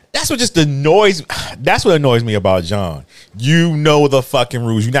what just annoys. That's what annoys me about John. You know the fucking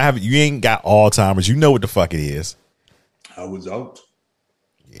rules. You ain't got Alzheimer's. You know what the fuck it is. I was out.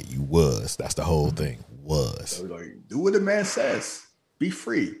 Yeah, you was. That's the whole thing. Was. So like, do what the man says. Be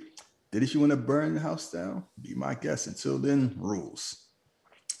free. Didn't you want to burn the house down? Be my guest. Until then, rules.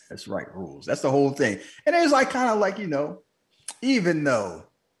 That's right, rules. That's the whole thing. And it's like kind of like, even though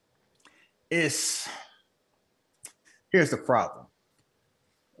here's the problem.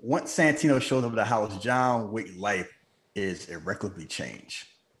 Once Santino shows up at the house, John Wick's life is irreparably changed.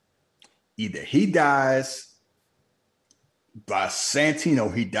 Either he dies by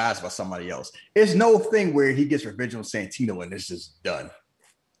Santino, he dies by somebody else. There's no thing where he gets revenge on Santino and it's just done.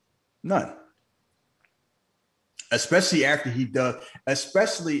 None. Especially after he does,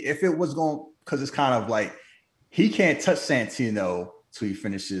 especially if it was going, because it's kind of like he can't touch Santino till he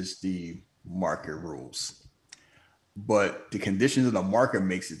finishes the market rules. But the conditions of the market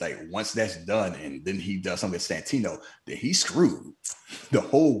makes it like once that's done and then he does something with Santino, then he's screwed. The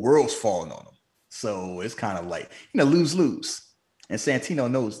whole world's falling on him. So it's kind of like, lose-lose. And Santino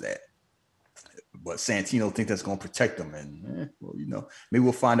knows that. But Santino thinks that's going to protect him. And, maybe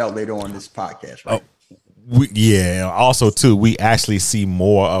we'll find out later on in this podcast, right? Oh, also, too, we actually see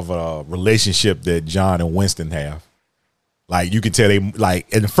more of a relationship that John and Winston have. Like, you can tell and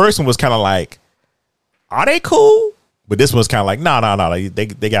the first one was kind of like, are they cool? But this one's kind of like, no.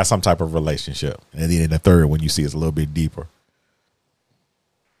 They got some type of relationship. And then in the third one, you see it's a little bit deeper.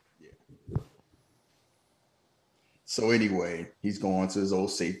 Yeah. So anyway, he's going to his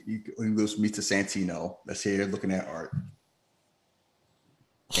old safe. He goes to meet to Santino. That's here looking at art.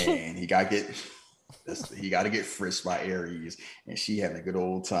 And he got to get frisked by Aries. And she having a good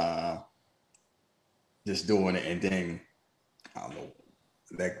old time just doing it. And then, I don't know.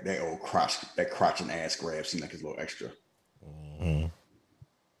 That old crotch and ass grab seemed like it's a little extra. Mm-hmm.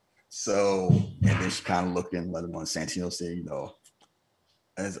 So, and then she kind of looking, let him on. Santino say,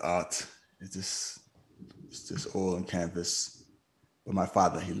 as art, it's just oil and canvas. But my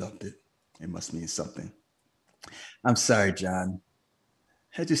father, he loved it. It must mean something. I'm sorry, John.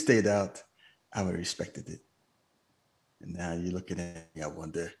 Had you stayed out, I would have respected it. And now you're looking at me,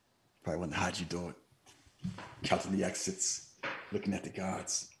 probably wonder how'd you do it? Counting the exits. Looking at the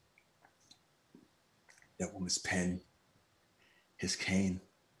gods, that woman's pen, his cane,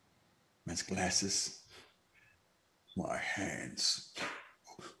 man's glasses, my hands.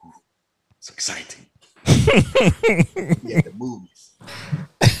 It's exciting. Yeah, the movies.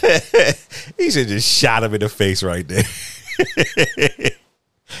 He should just shot him in the face right there.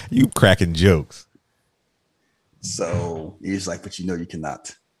 You cracking jokes. So he's like, but you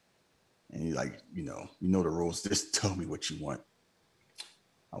cannot. And he's like, you know the rules. Just tell me what you want.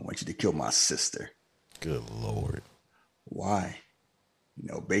 I want you to kill my sister. Good Lord. Why?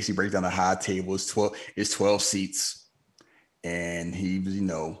 Basically breaks down the high table. It's 12 seats. And he was,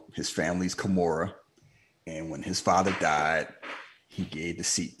 his family's Kimura. And when his father died, he gave the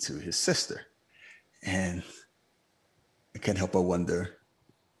seat to his sister. And I can't help but wonder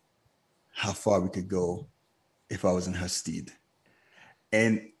how far we could go if I was in her stead.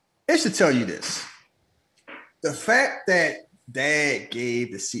 And it should tell you this. The fact that Dad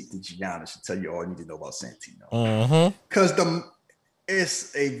gave the seat to Gianna should tell you all you need to know about Santino. Because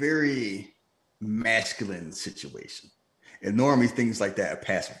it's a very masculine situation. And normally things like that are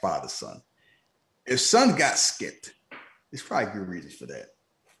passed from father to son. If son got skipped, there's probably good reasons for that.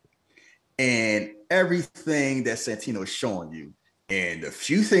 And everything that Santino is showing you, and the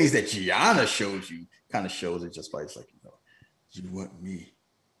few things that Gianna showed you, kind of shows it just by it's like, you want me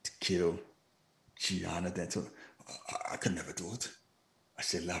to kill Gianna D'Antoni? I could never do it. I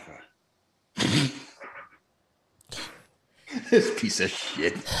said, love her. This piece of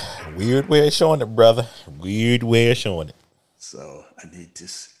shit. Weird way of showing it, brother. Weird way of showing it. So I need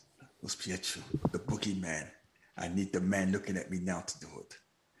this. Los Pietro, the boogeyman. I need the man looking at me now to do it.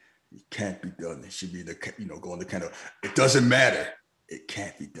 It can't be done. It should be going to kind of, it doesn't matter. It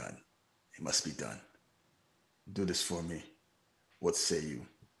can't be done. It must be done. Do this for me. What say you?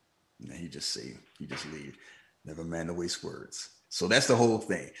 And he just leave. Never man to waste words. So that's the whole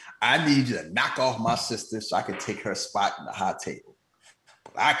thing. I need you to knock off my sister so I can take her spot in the high table.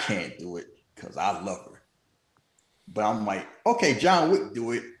 But I can't do it because I love her. But I'm like, okay, John Wick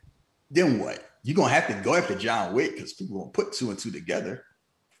do it. Then what? You're going to have to go after John Wick because people won't put two and two together.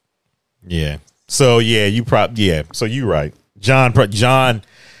 Yeah. So, yeah, so you're right. John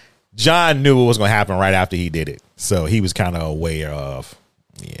knew what was going to happen right after he did it. So he was kind of aware of,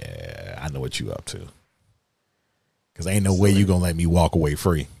 yeah, I know what you up to. Because ain't no way you going to let me walk away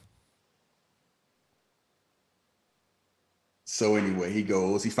free. So anyway, he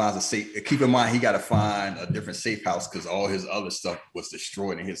goes, he finds a safe. Keep in mind, he got to find a different safe house because all his other stuff was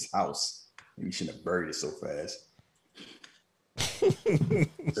destroyed in his house. And he shouldn't have buried it so fast.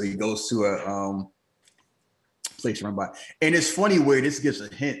 So he goes to a place run by. And it's funny where this gives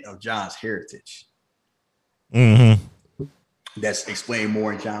a hint of John's heritage. Mm-hmm. That's explained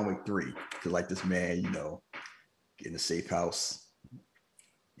more in John Wick 3. Because like this man, get in a safe house.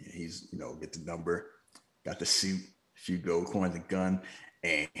 And he's, get the number, got the suit. Few gold coins, a gun,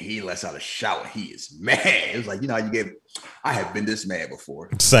 and he lets out a shout. He is mad. It was like, I have been this mad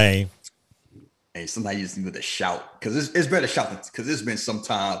before. Same. And sometimes you just need to shout because it's better shouting because there's been some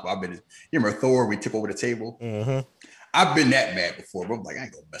times where I've been, you remember Thor, we tip over the table? Mm-hmm. I've been that mad before, but I'm like, I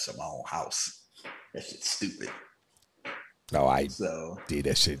ain't gonna mess up my own house. That shit's stupid. No, I did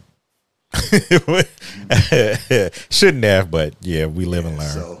that shit. Shouldn't have, but yeah, we live and learn.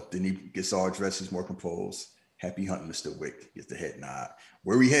 So then he gets all dressed, he's more composed. Happy hunting, Mr. Wick. Gets the head nod.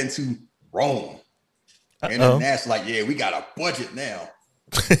 Where we heading to? Rome. And then that's like, yeah, we got a budget now.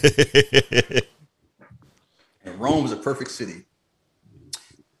 And Rome is a perfect city.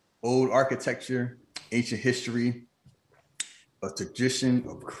 Old architecture, ancient history, a tradition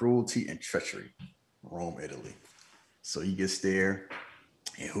of cruelty and treachery. Rome, Italy. So he gets there,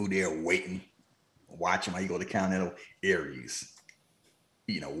 and who there waiting, watching how you go to Continental? Ares.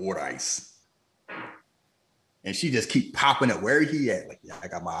 Eating a water ice. And she just keep popping up. Where he at? Like, yeah, I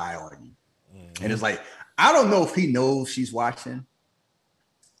got my eye on you. Mm-hmm. And it's like, I don't know if he knows she's watching.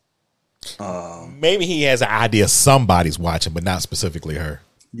 Maybe he has an idea somebody's watching, but not specifically her.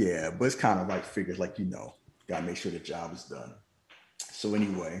 Yeah, but it's kind of like figures like, gotta make sure the job is done. So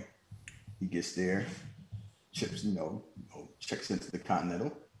anyway, he gets there, checks into the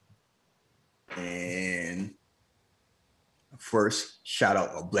Continental. And first, shout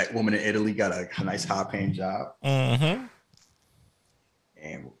out a black woman in Italy, got a nice high-paying job. Mm-hmm.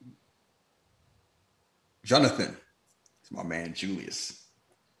 And Jonathan, it's my man Julius.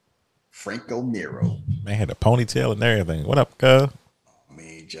 Franco Nero. Man had a ponytail and everything. What up, cuz?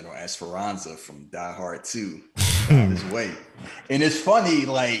 General Esperanza from Die Hard 2. On his way. And it's funny,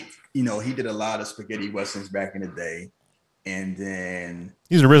 like, he did a lot of spaghetti westerns back in the day. And then...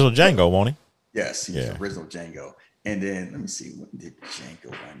 He's the original Django, won't he? Yes, he's the original Django. And then, let me see, when did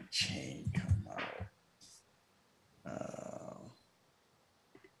Django Unchained come out?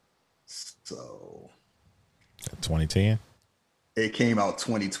 So... 2010? It came out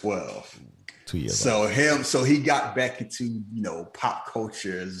 2012. 2 years So he got back into, pop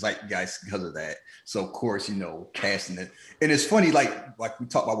culture zeitgeist because of that. So of course, casting it. And it's funny, like we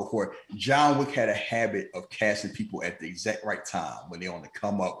talked about before, John Wick had a habit of casting people at the exact right time when they're on the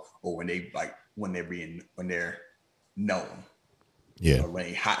come up or when they're known. Yeah. Or when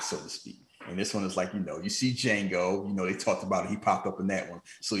they hot, so to speak. And this one is like, you see Django, they talked about it. He popped up in that one.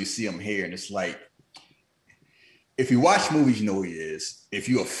 So you see him here, and it's like, if you watch movies, you know who he is. If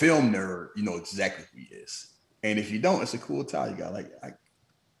you're a film nerd, you know exactly who he is. And if you don't, it's a cool tie you got. Like, I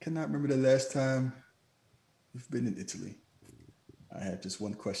cannot remember the last time we've been in Italy. I have just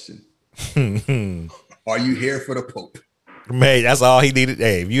one question. Are you here for the Pope? Man, that's all he needed.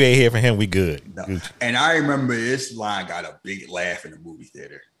 Hey, if you ain't here for him, we good. No. And I remember this line got a big laugh in the movie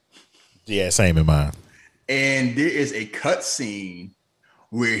theater. Yeah, same in mine. And there is a cut scene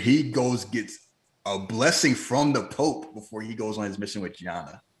where he gets a blessing from the Pope before he goes on his mission with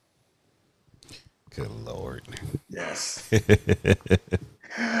Gianna. Good Lord. Yes.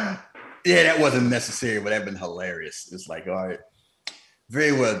 Yeah, that wasn't necessary, but that'd been hilarious. It's like, all right,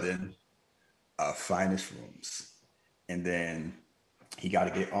 very well then. Finest rooms. And then he got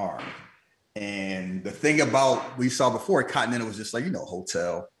to get armed. And the thing about we saw before, Continental was just like,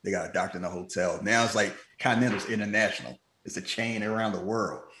 hotel. They got a doctor in a hotel. Now it's like Continental's international. It's a chain around the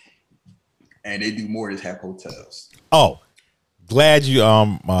world. And they do more than have hotels. Oh, glad you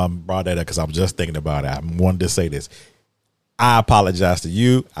brought that up because I was just thinking about it. I wanted to say this. I apologize to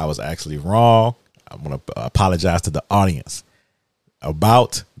you. I was actually wrong. I want to apologize to the audience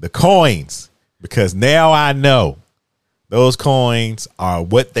about the coins because now I know those coins are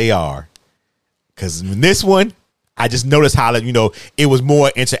what they are. Because in this one, I just noticed how it was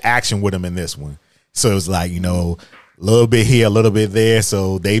more interaction with them in this one. So it was like, a little bit here, a little bit there.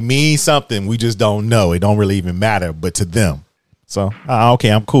 So they mean something. We just don't know. It don't really even matter, but to them. So, okay,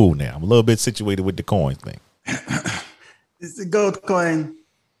 I'm cool now. I'm a little bit situated with the coin thing. It's the gold coin.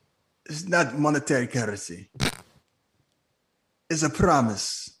 It's not monetary currency. It's a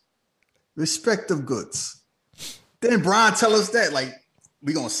promise. Respect of goods. Then Brian tell us that, like,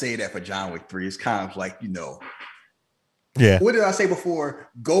 we're going to say that for John Wick 3. It's kind of like, Yeah. What did I say before?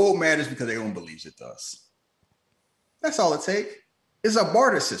 Gold matters because everyone believes it does. That's all it takes. It's a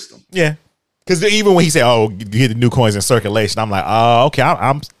barter system. Yeah. Because even when he said, "Oh, you get the new coins in circulation," I'm like, "Oh, okay,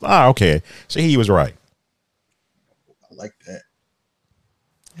 I'm okay." So he was right. I like that.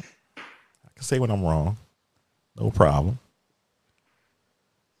 I can say when I'm wrong, no problem.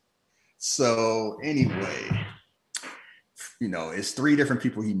 So anyway, it's 3 different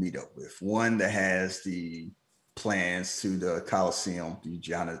people he meet up with. One that has the plans to the Coliseum,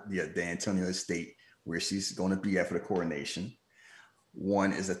 the Antonio estate, where she's going to be at for the coronation.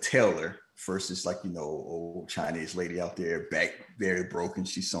 One is a tailor versus old Chinese lady out there, back very broken.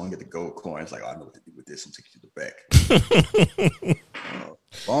 She's sewing at the gold coins. Like, I know what to do with this. I'm taking you to the back.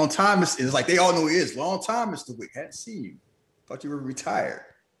 Long time. It's like they all know he is. Long time, Mr. Wick. Hadn't seen you. Thought you were retired.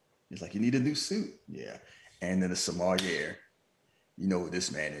 He's like, you need a new suit. Yeah. And then the sommelier. You know what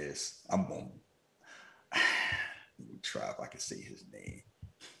this man is. I'm going to let me try if I can say his name.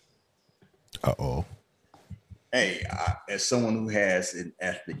 Uh-oh. Hey, as someone who has an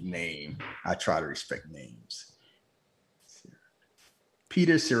ethnic name, I try to respect names.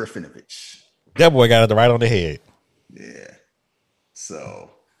 Peter Serafinovich. That boy got it right on the head. Yeah. So,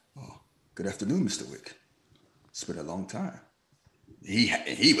 good afternoon, Mr. Wick. It's been a long time.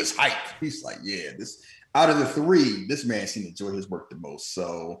 He was hyped. He's like, yeah, this out of the 3, this man seemed to enjoy his work the most.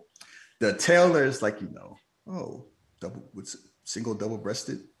 So the tailor is like, single,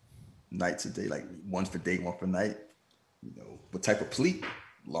 double-breasted. Nights a day, like one for day, one for night. What type of pleat?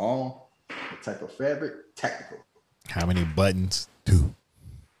 Long. What type of fabric? Tactical. How many buttons? 2.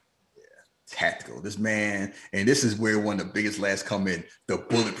 Yeah, tactical. This man, and this is where one of the biggest laughs come in, the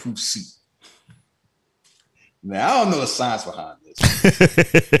bulletproof suit. Now, I don't know the science behind this.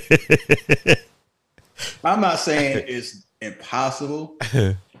 I'm not saying it's impossible.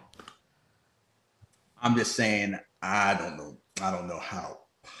 I'm just saying I don't know. I don't know how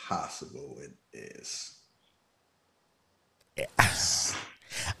possible it is. It's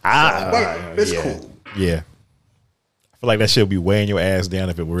cool. Yeah. I feel like that should be weighing your ass down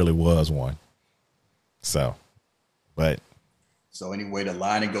if it really was one. So anyway, the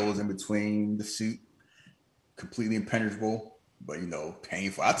lining goes in between the suit, completely impenetrable, but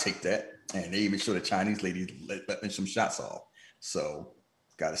painful. I take that. And they even show the Chinese lady letting some shots off. So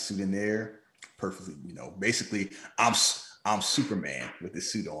got a suit in there, perfectly, basically I'm Superman with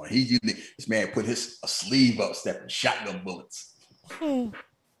this suit on. This man put a sleeve up, stepping shotgun bullets.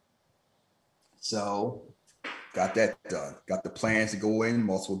 So got that done. Got the plans to go in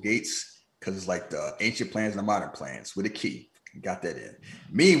multiple gates. because it's like the ancient plans and the modern plans with a key. Got that in.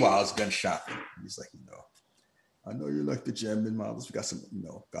 Meanwhile, it's gun shopping. He's like, I know you like the German models. We got some,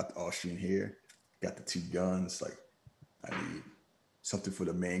 got the Austrian here, got the 2 guns. Like, I need something for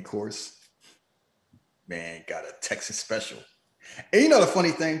the main course. Man, got a Texas special. And the funny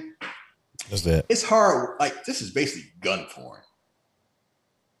thing? What's that? It's hard. Like, this is basically gun porn.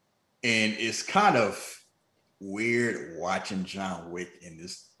 And it's kind of weird watching John Wick in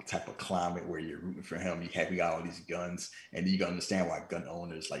this type of climate where you're rooting for him. You got all these guns, and you can understand why gun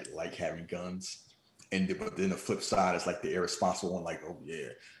owners like having guns. But then the flip side is like the irresponsible one, like, oh yeah,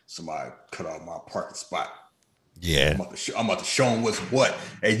 somebody cut off my parking spot. Yeah, I'm about to show them what's what.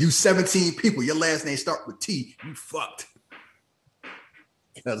 Hey, you 17 people, your last name start with T. You fucked.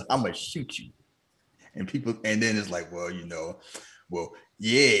 Because I'm gonna shoot you. And then it's like, well,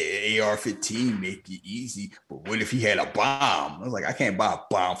 yeah, AR-15 make it easy, but what if he had a bomb? I was like, I can't buy a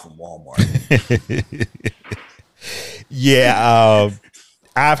bomb from Walmart. Yeah,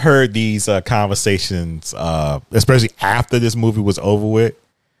 I've heard these conversations, especially after this movie was over with,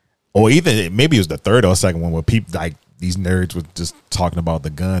 or even maybe it was the third or second one where people like these nerds were just talking about the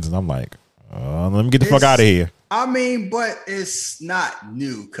guns, and I'm like, let me get the fuck out of here. I mean, but it's not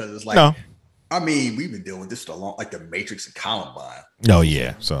new because it's like, no. I mean, we've been dealing with this for a long, like the Matrix and Columbine. Oh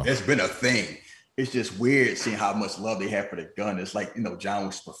yeah, so it's been a thing. It's just weird seeing how much love they have for the gun. It's like, John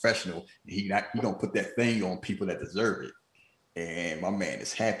Wick's professional. He don't put that thing on people that deserve it. And my man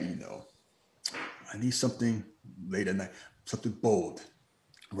is happy, I need something late at night, something bold,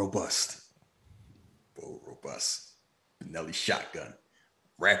 robust. Benelli shotgun,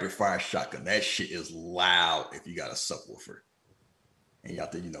 rapid fire shotgun. That shit is loud if you got a subwoofer. And you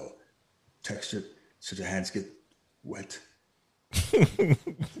have to, texture so your hands get wet.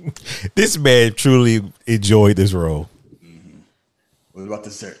 This man truly enjoyed this role. Mm-hmm. What about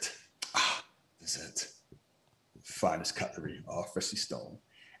dessert? Dessert. Finest cutlery, all freshly stoned.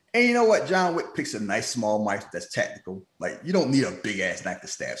 And you know what? John Wick picks a nice small knife that's tactical. Like, you don't need a big ass knife to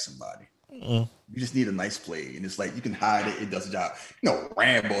stab somebody. You just need a nice blade. And it's like, you can hide it. It does the job.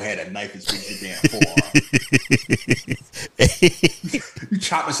 Rambo had a knife as big as your damn forearm. You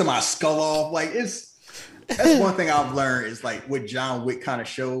chopping somebody's skull off. Like, that's one thing I've learned is like what John Wick kind of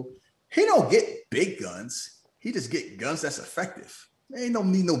showed. He don't get big guns. He just get guns that's effective. They ain't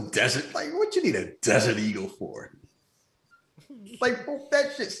need no desert. Like, what you need a Desert Eagle for? Like,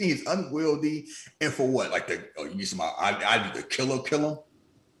 that shit seems unwieldy. And for what? Like, you need somebody, I need to kill him.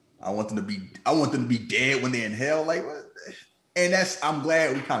 I want them to be dead when they're in hell. Like, what? And I'm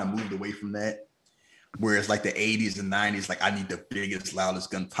glad we kind of moved away from that. Whereas like the 80s and 90s, like, I need the biggest,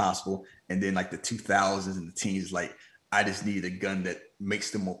 loudest gun possible. And then like the 2000s and the teens, like, I just need a gun that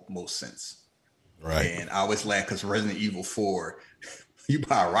makes the most sense. Right. And I always laugh because Resident Evil 4, you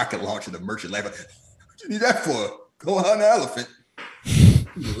buy a rocket launcher, the merchant laughing, what you need that for? Go hunt an elephant.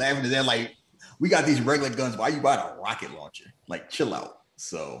 You're laughing at that, like, we got these regular guns. Why you buying a rocket launcher? Like, chill out.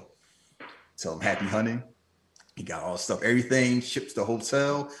 So tell him happy hunting. He got all the stuff, everything ships to the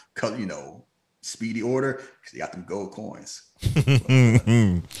hotel, speedy order, because they got them gold coins. He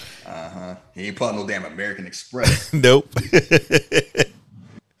ain't pulling no damn American Express. Nope.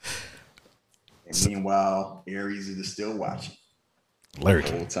 And meanwhile, Ares is still watching.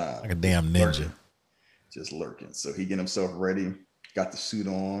 Lurking. The whole time. Like a damn ninja. Just lurking. So he getting himself ready, got the suit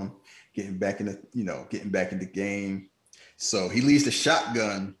on, getting back in the game. So he leaves the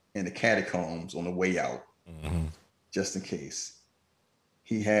shotgun in the catacombs on the way out, just in case.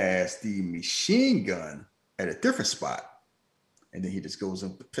 He has the machine gun at a different spot, and then he just goes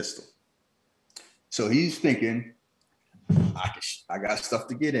up with the pistol. So he's thinking, I got stuff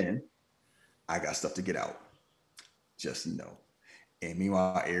to get in, I got stuff to get out. Just And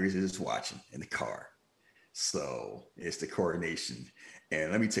meanwhile, Ares is watching in the car. So it's the coronation.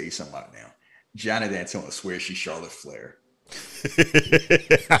 And let me tell you something right now. Johnny D'Antona swears she's Charlotte Flair.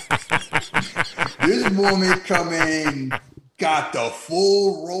 This woman coming, got the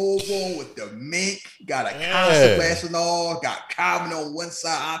full robe on with the mink, got a concert glass and all, got Calvin on one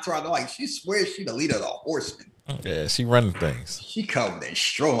side, entourage. Like, she swears she the leader of the Horsemen. Yeah, she running things. She coming and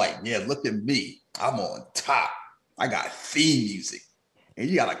strolling like, yeah, look at me. I'm on top. I got theme music. And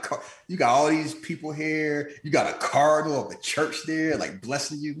you got all these people here. You got a cardinal of the church there, like,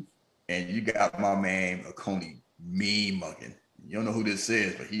 blessing you. And you got my man, Okonie, mean mugging. You don't know who this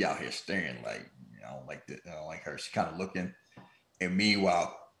is, but he out here staring like, I don't like that. I don't like her. She kind of looking. And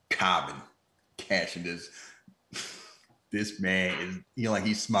meanwhile, Cobbin cashing this man is, like,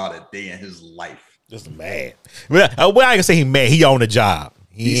 he smiled a day in his life. Just mad. Well, I can say he mad. He on the job.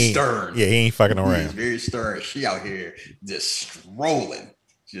 He's stern. Yeah, he ain't fucking around. He's very stern. She out here just strolling.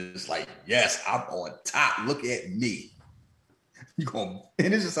 just like, yes, I'm on top. Look at me. And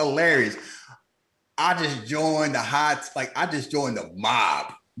it's just hilarious. I just joined I just joined the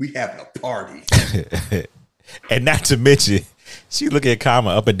mob. We having a party. And not to mention, she look at Kama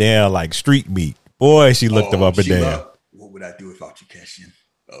up and down like street meat. Boy, she looked him up and down. What would I do without you, Cashin?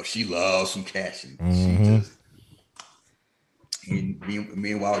 Oh, she loves some Cashin. Mm-hmm.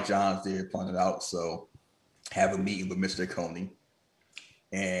 Meanwhile, John's there pointed out. So have a meeting with Mr. Coney.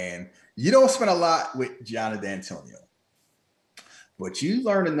 And you don't spend a lot with Gianna D'Antonio. But you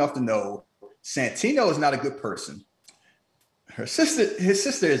learn enough to know Santino is not a good person. His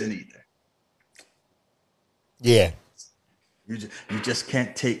sister isn't either. Yeah. You just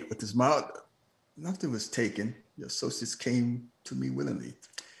can't take with his mouth. Nothing was taken. Your associates came to me willingly.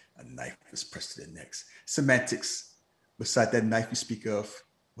 A knife was pressed to their necks. Semantics. Beside that knife you speak of,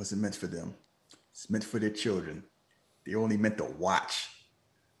 wasn't meant for them. It's meant for their children. They only meant to watch.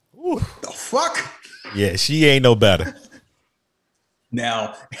 Ooh. The fuck? Yeah, she ain't no better.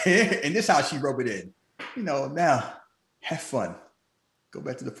 Now, and this is how she rub it in. Now, have fun. Go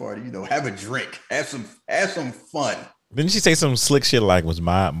back to the party. Have a drink. Have some fun. Didn't she say some slick shit like, what's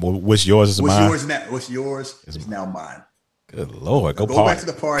yours is mine? What's yours is now mine. Good Lord. Go back to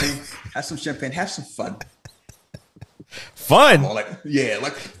the party. Have some champagne. Have some fun. Fun?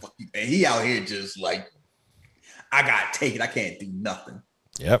 And he out here just like, I got to take it. I can't do nothing.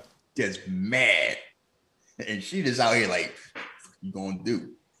 Yep. Just mad. And she just out here like, what you gonna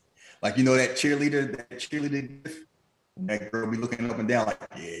do? Like, that cheerleader, that girl be looking up and down like,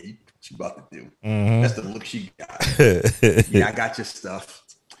 yeah, what you about to do? Mm-hmm. That's the look she got. Yeah, I got your stuff.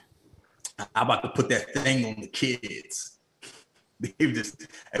 I'm about to put that thing on the kids. It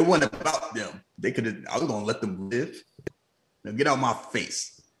wasn't about them. I was gonna let them live. Now get out my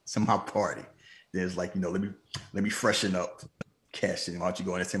face. It's my party. There's like, let me freshen up. Cash in. Why don't you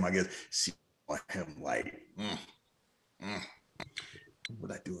go in and say my guess? See him like, what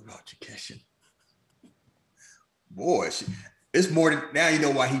I do about you, Cashin? Boy, it's more than now. You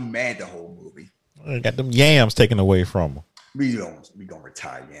know why he mad the whole movie. Got them yams taken away from him. We gonna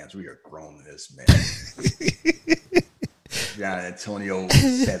retire yams. We are grown in this, man. John Antonio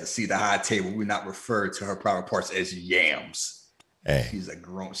had to see the high table. We're not referred to her private parts as yams. Hey, she's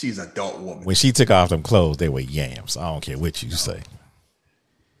an adult woman. When she took off them clothes, they were yams. I don't care what you say.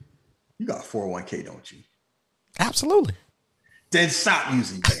 You got 401k, don't you? Absolutely. Then stop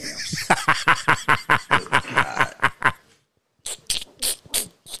using yams. Oh, God.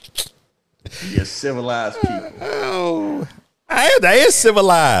 You're civilized people. Oh, that is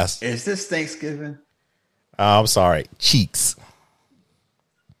civilized. Is this Thanksgiving? I'm sorry. Cheeks.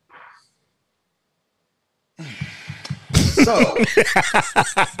 So,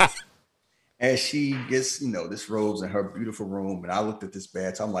 as she gets, this robe's in her beautiful room, and I looked at this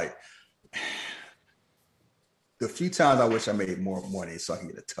bed, so I'm like, the few times I wish I made more money so I can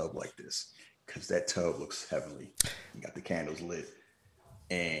get a tub like this, because that tub looks heavenly. You got the candles lit,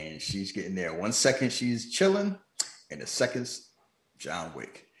 and she's getting there. 1 second she's chilling, and the second's John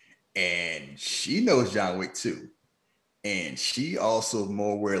Wick, and she knows John Wick too, and she also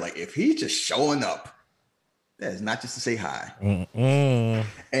more aware, like, if he's just showing up, that is not just to say hi. Mm-mm.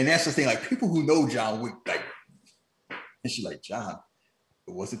 And that's the thing, like, people who know John Wick, like, and she's like, John,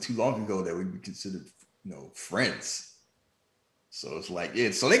 it wasn't too long ago that we'd be considered, friends. So it's like,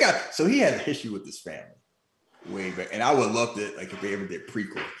 yeah, so he has a history with this family way back. And I would love to, like, if they ever did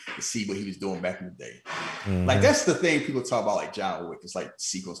prequel to see what he was doing back in the day. Mm-hmm. Like, that's the thing people talk about, like John Wick. It's like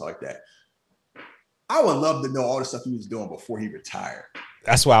sequels like that. I would love to know all the stuff he was doing before he retired.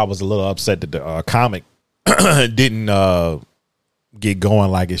 That's why I was a little upset that the comic didn't get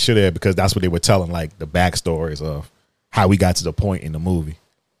going like it should have, because that's what they were telling, like the backstories of how we got to the point in the movie.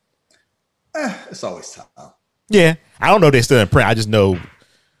 It's always tough. Yeah, I don't know if they're still in print. I just know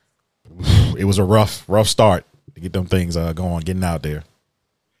it was a rough start to get them things going, getting out there.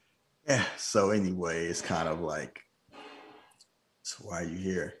 Yeah. So anyway, it's kind of like, so why are you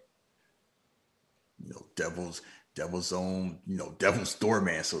here? Devil's own, Devil's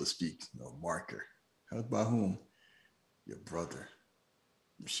doorman, so to speak. Marker. How about whom? Your brother.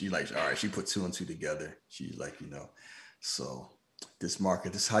 She like, all right, she put 2 and 2 together. She's like, so this marker,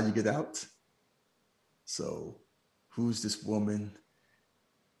 this is how you get out. So who's this woman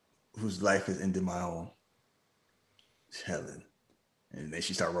whose life has ended my own? It's Helen. And then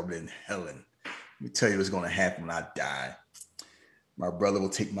she started rubbing in Helen. Let me tell you what's going to happen when I die. My brother will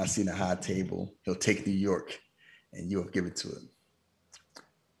take my seat at the high table. He'll take New York, and you'll give it to him.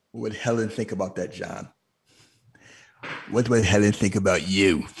 What would Helen think about that, John? What would Helen think about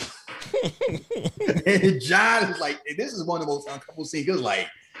you? And John is like, and this is one of the most uncomfortable scenes. He was like,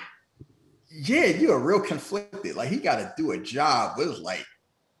 yeah, you're real conflicted. Like he got to do a job, but it's like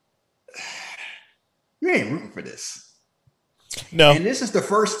you ain't rooting for this. No. And this is the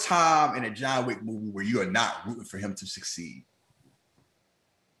first time in a John Wick movie where you are not rooting for him to succeed.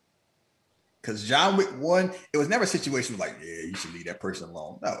 Because John Wick 1, it was never a situation like, yeah, you should leave that person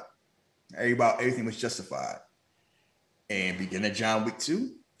alone. No. Everything was justified. And beginning of John Wick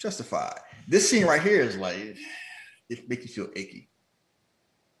 2, justified. This scene right here is like, it makes you feel icky.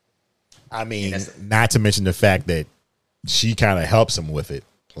 I mean, not to mention the fact that she kind of helps him with it.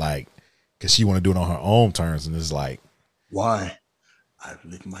 Like, because she want to do it on her own terms. And it's like, why? I've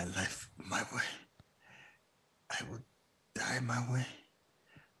lived my life my way. I will die my way.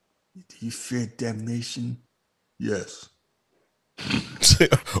 Do you fear damnation? Yes.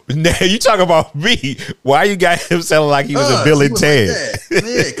 Now you talk about me. Why you got him sounding like he was a Bill and Ted? Like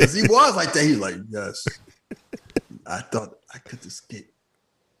yeah, because he was like that. He's like, yes. I thought I could escape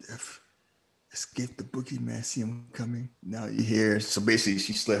the boogeyman. See him coming. Now you hear. So basically,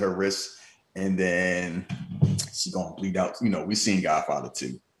 she slit her wrist, and then she's gonna bleed out. You know, we seen Godfather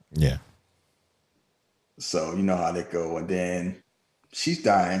 2. Yeah. So you know how they go, and then she's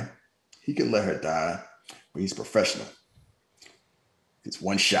dying. He could let her die, but he's professional. It's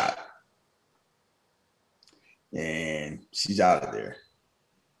one shot. And she's out of there.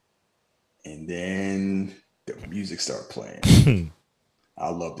 And then the music started playing. I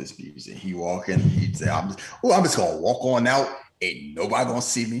love this music. He walking, he'd say, I'm just gonna walk on out. Ain't nobody gonna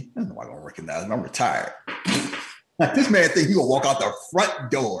see me. Ain't nobody gonna recognize me. I'm retired. Like this man think he gonna walk out the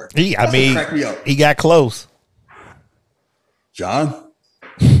front door. Crack me up. He got close. John,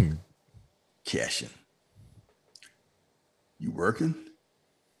 Cashin, you working?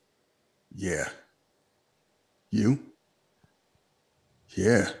 Yeah. You?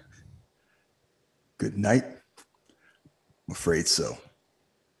 Yeah. Good night. I'm afraid so.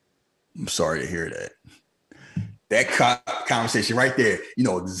 I'm sorry to hear that. That conversation right there, you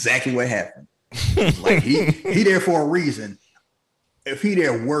know exactly what happened. Like he there for a reason. If he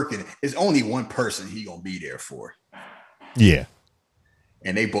there working, it's only one person he gonna be there for. Yeah.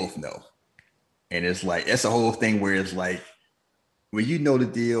 And they both know. And it's like, that's the whole thing where it's like, when you know the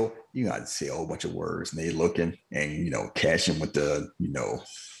deal, you got to say a whole bunch of words, and they looking and, you know, cashing with the, you know,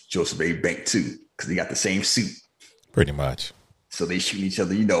 Joseph A. Bank too, because they got the same suit. Pretty much. So they shooting each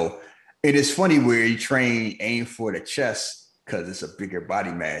other, you know. And it's funny where you aim for the chest because it's a bigger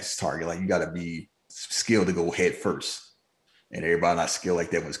body mass target. Like you got to be skilled to go head first. And everybody not skilled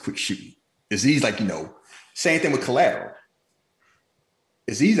like that was quick shooting. It's easy, like, you know, same thing with Collateral.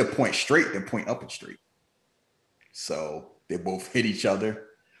 It's easier to point straight than point up and straight. So they both hit each other.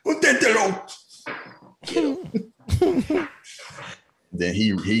 Then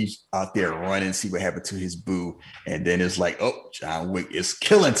he's out there running, see what happened to his boo. And then it's like, oh, John Wick is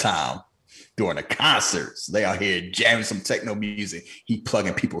killing time during the concerts. They out here jamming some techno music. He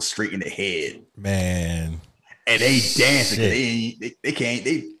plugging people straight in the head. Man. And they dancing. They can't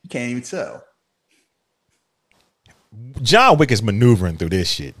even tell. John Wick is maneuvering through this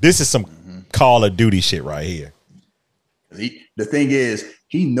shit. This is some Call of Duty shit right here. The thing is,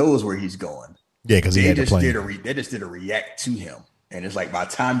 he knows where he's going. Yeah, because he had to play. They just did a react to him. And it's like, by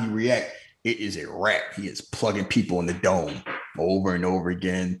the time you react, it is a wrap. He is plugging people in the dome over and over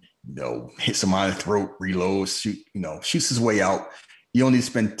again. You know, hit somebody in the throat, reloads, shoots his way out. You only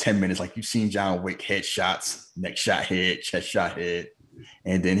spend 10 minutes. Like you've seen John Wick headshots, neck shot head, chest shot head.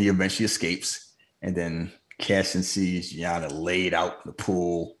 And then he eventually escapes. And then Cashin sees Gianna laid out in the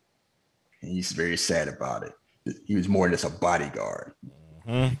pool. And he's very sad about it. He was more than just a bodyguard.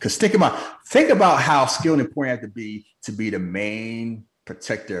 Because think about how skilled and important you have to be the main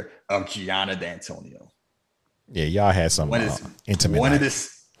protector of Gianna D'Antonio. Yeah, y'all had some intimate. One of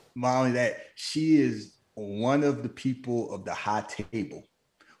this, not only that, she is one of the people of the high table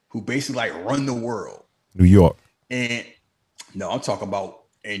who basically like run the world. New York. And no, I'm talking about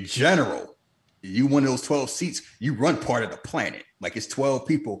in general. You one of those 12 seats, you run part of the planet. Like it's 12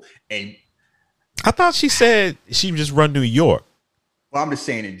 people. And I thought she said she just run New York. Well, I'm just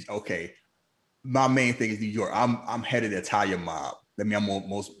saying, okay, my main thing is New York. I'm head of the Italian mob. I mean, I'm one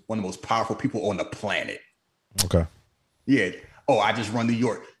of the most powerful people on the planet. Okay. Yeah. Oh, I just run New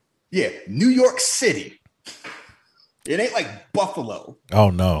York. Yeah, New York City. It ain't like Buffalo. Oh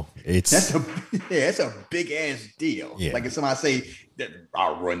no, that's a big ass deal. Yeah. Like if somebody say that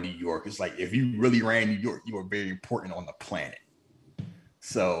I run New York, it's like if you really ran New York, you were very important on the planet.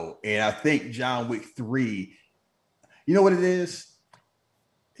 So, and I think John Wick 3, you know what it is?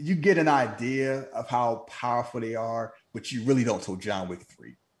 You get an idea of how powerful they are, but you really don't till John Wick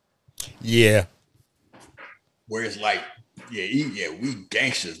 3. Yeah. Where it's like, Yeah, we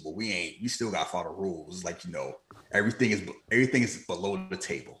gangsters, but we ain't. We still got to follow the rules. Like, everything is below the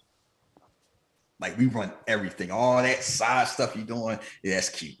table. Like, we run everything. All that side stuff you doing, yeah, that's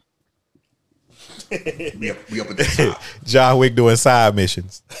cute. we up at the top. John Wick doing side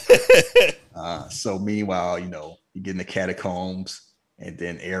missions. So meanwhile, you get in the catacombs, and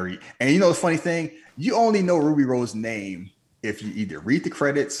then Ari. And the funny thing, you only know Ruby Rose's name if you either read the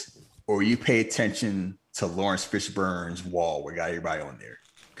credits or you pay attention to Lawrence Fishburne's wall where got everybody on there,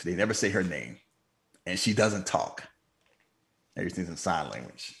 because they never say her name, and she doesn't talk. Everything's in sign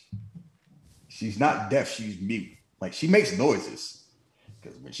language. She's not deaf; she's mute. Like, she makes noises,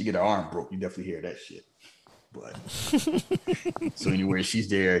 because when she get her arm broke, you definitely hear that shit. But so anyway, she's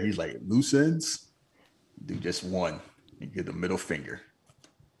there. He's like, loose ends, do just one, and give the middle finger,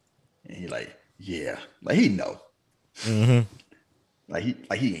 and he like, yeah, like he know, like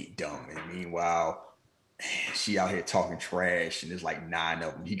he ain't dumb. And meanwhile, she out here talking trash, and there's like 9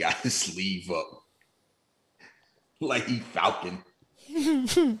 of them. He got his sleeve up like he Falcon.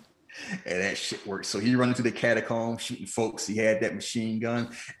 And that shit works. So he running through the catacombs, shooting folks. He had that machine gun.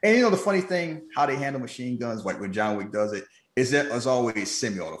 And the funny thing, how they handle machine guns, like when John Wick does it, is that it's always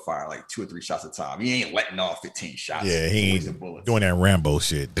semi-auto fire, like 2 or 3 shots at a time. He ain't letting off 15 shots. Yeah, he ain't doing that Rambo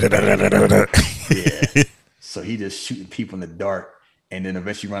shit. Yeah. So he just shooting people in the dark, and then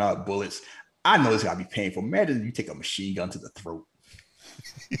eventually run out of bullets. I know it's gotta be painful. Imagine if you take a machine gun to the throat.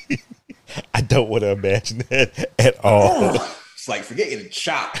 I don't want to imagine that at all. It's like, forget getting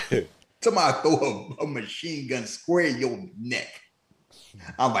shot. Somebody throw a machine gun square in your neck.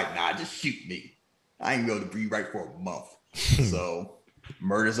 I'm like, nah, just shoot me. I ain't going to breathe right for a month. So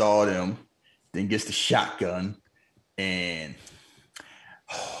murders all of them, then gets the shotgun. And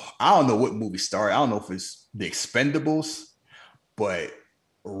I don't know what movie started. I don't know if it's The Expendables, but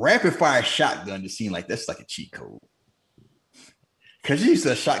rapid fire shotgun just seemed like that's like a cheat code. Because you use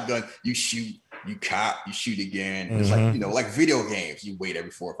a shotgun, you shoot, you cop, you shoot again. It's like, like video games. You wait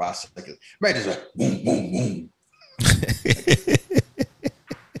every 4 or 5 seconds. Man, it's like boom, boom, boom.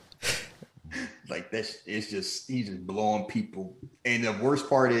 Like that's, it's just, he's just blowing people. And the worst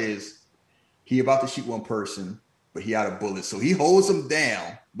part is he about to shoot one person, but he out of bullets. So he holds him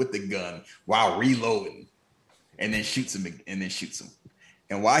down with the gun while reloading, and then shoots him.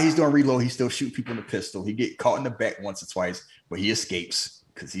 And while he's doing reload, he's still shooting people in the pistol. He get caught in the back once or twice, but he escapes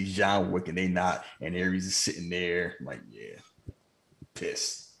because he's John Wick and they not. And Ares is sitting there like, yeah,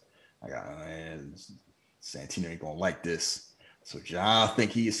 pissed. Like, man, Santino ain't gonna like this. So John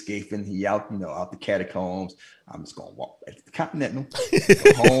think he escaping. He out, out the catacombs. I'm just gonna walk back to the Continental,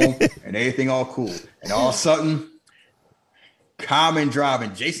 go home, and everything all cool. And all of a sudden, Common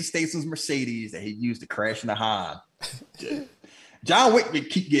driving Jason Statham's Mercedes that he used to crash in the Han. John Wick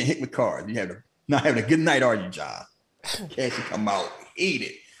keep getting hit with cars. You have not having a good night, are you, John? Catch you come out, eat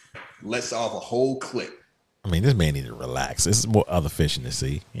it, lets off a whole clip. I mean, this man need to relax. This is more other fishing to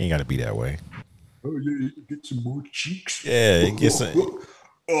see. He ain't got to be that way. Oh, yeah, get some more cheeks. Yeah, get some.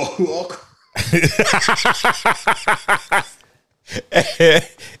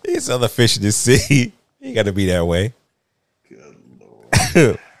 It's other fishing to see. He ain't got to be that way. Good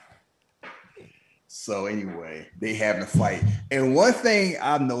Lord. So anyway, they having a fight. And one thing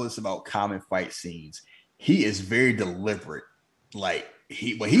I've noticed about Common fight scenes, he is very deliberate. Like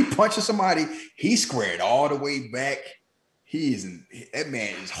when he punches somebody, he squared all the way back. That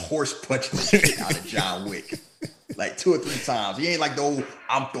man is horse punching the shit out of John Wick. Like 2 or 3 times. He ain't like the old,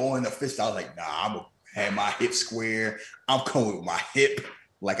 I'm throwing the fist. I was like, nah, I'm gonna have my hip square. I'm coming with my hip.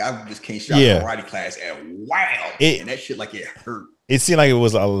 Like I just came straight out of karate class and wow. And that shit like it hurt. It seemed like it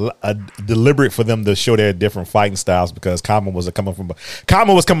was a deliberate for them to show their different fighting styles because Common was coming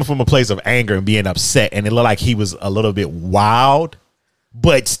from a place of anger and being upset, and it looked like he was a little bit wild,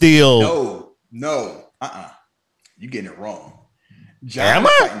 but still. No. You getting it wrong. Am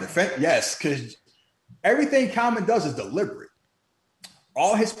I? Yes, because everything Common does is deliberate.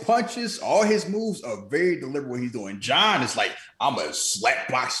 All his punches, all his moves are very deliberate what he's doing. John is like, I'm going to slap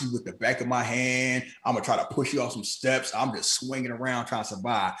box you with the back of my hand. I'm going to try to push you off some steps. I'm just swinging around trying to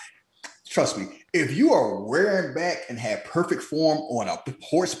survive. Trust me, if you are rearing back and have perfect form on a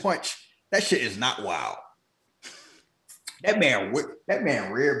horse punch, that shit is not wild. That man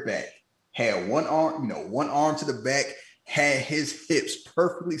reared back, had one arm to the back, had his hips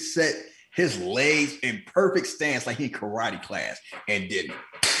perfectly set, his legs in perfect stance like he in karate class, and did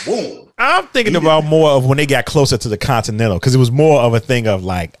boom. I'm thinking about more of when they got closer to the Continental, because it was more of a thing of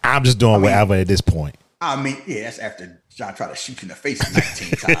like, I'm just doing whatever at this point. I mean, yeah, that's after John tried to shoot you in the face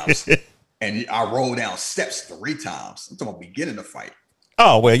 19 times. And I rolled down steps 3 times. I'm talking about beginning the fight.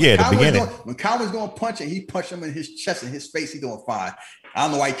 Oh well, yeah, the beginning. When Conway's going to punch and he punched him in his chest and his face, he's doing fine. I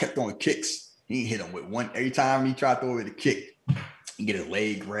don't know why he kept throwing kicks. He hit him with one every time he tried to throw it a kick. He get his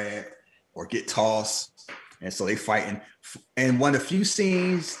leg grabbed or get tossed, and so they fighting. And one of the few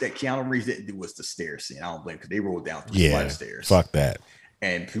scenes that Keanu Reeves didn't do was the stairs scene. I don't blame because they rolled down 3 flight of stairs. Fuck that.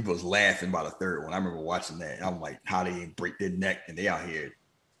 And people was laughing about the third one. I remember watching that. And I'm like, how they break their neck and they out here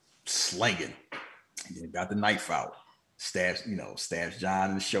slinging. And then got the knife out. Stabs John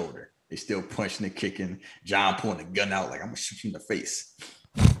in the shoulder. They still punching and kicking. John pulling the gun out like, I'm gonna shoot you in the face.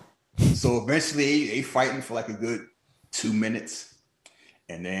 So eventually they fighting for like a good 2 minutes.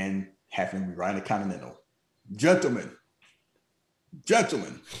 And then having to be riding the Continental. Gentlemen.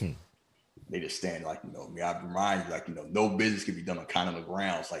 They just stand like, I remind you, like, no business can be done on continental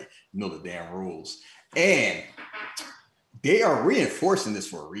grounds. Like, the damn rules. And they are reinforcing this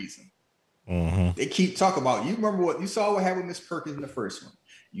for a reason. Mm-hmm. They keep talking about, you remember what you saw what happened with Miss Perkins in the first one.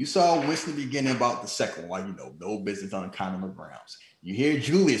 You saw Winston beginning about the second one, like, no business done on continental grounds. You hear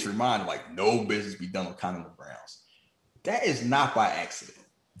Julius remind, like, no business be done on continental grounds. That is not by accident.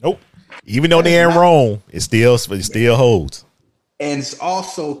 Nope. Even though they're in Rome, it still holds. And it's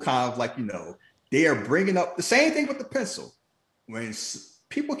also kind of like, they are bringing up the same thing with the pencil. When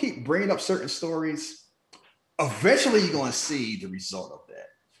people keep bringing up certain stories, eventually you're going to see the result of that.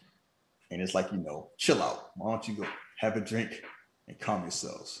 And it's like, chill out. Why don't you go have a drink and calm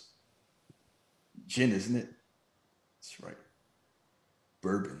yourselves? Gin, isn't it? That's right.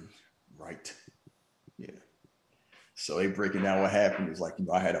 Bourbon, right? Yeah. So they breaking down what happened. It's like,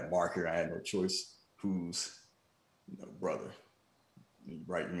 I had a marker. I had no choice. Who's, brother?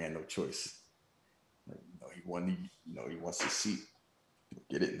 Right, you had no choice. He wants his seat.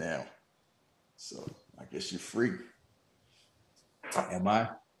 Get it now. So I guess you're free. Am I?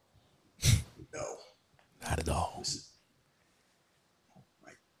 No, not at all.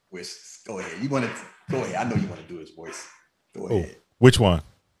 Right. Go ahead. You want to go ahead? I know you want to do his voice. Go ahead. Which one?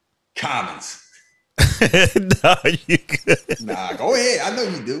 Commons. No, you could. Nah, go ahead. I know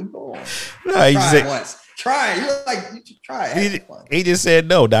you do. Go on. No, try it once. Try it. You should try it. He just said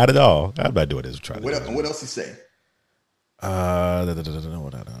no, not at all. I'm not doing this. What else he say?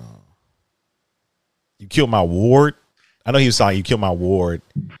 You killed my ward. I know he was saying you killed my ward.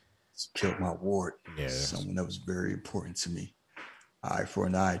 Killed my ward. Yeah. Someone that was very important to me. Eye for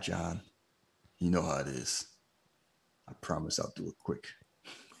an eye, John. You know how it is. I promise I'll do it quick.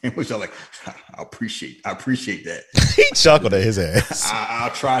 And which I'm like, I appreciate that. He chuckled at his ass.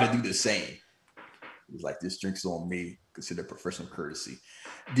 I'll try to do the same. He's like, this drink's on me. Consider professional courtesy.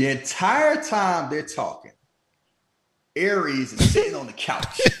 The entire time they're talking, Ares is sitting on the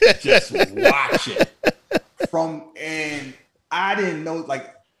couch, just watching. And I didn't know,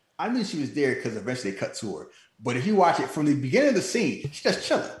 like, I knew she was there because eventually they cut to her. But if you watch it from the beginning of the scene, she's just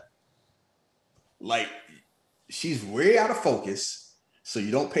chilling. Like, she's way out of focus, so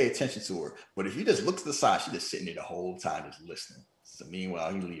you don't pay attention to her. But if you just look to the side, she's just sitting there the whole time, just listening. So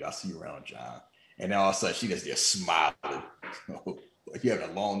meanwhile, you leave, I'll see you around, John. And then all of a sudden, she just there smiling. Like, you having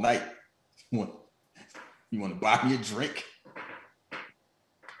a long night. You want to buy me a drink?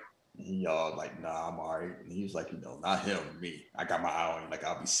 And y'all like, nah, I'm all right. And he was like, not him, me. I got my eye on you. Like,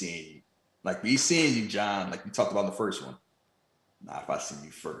 I'll be seeing you. Like, be seeing you, John. Like we talked about in the first one. Nah, if I see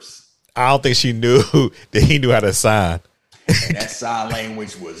you first. I don't think she knew that he knew how to sign. And that sign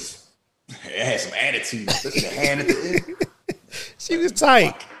language it had some attitude. Listen, the hand at the end. She was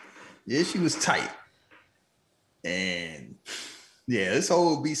tight. Fuck. Yeah, she was tight. And yeah, this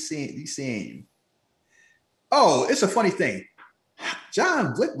whole be seeing you. Oh, it's a funny thing.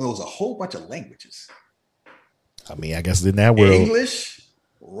 John Wick knows a whole bunch of languages. I mean, I guess in that world, English,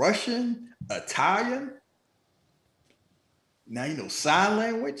 Russian, Italian. Now sign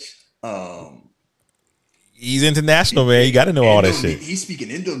language. He's international, man. You got to know all that shit. He's speaking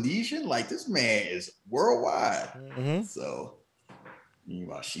Indonesian. Like, this man is worldwide. Mm-hmm. So,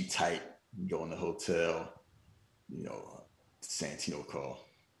 meanwhile, she tight. You go in the hotel. Santino call.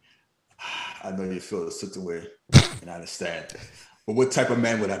 I know you feel a certain way, and I understand. But what type of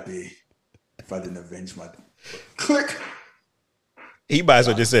man would I be if I didn't avenge my click? He might as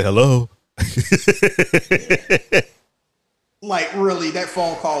well just say hello. Yeah. Like, really, that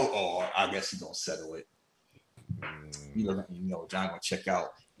phone call, I guess he's gonna settle it. John gonna check out,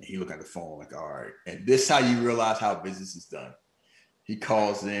 and he look at the phone like, all right. And this is how you realize how business is done. He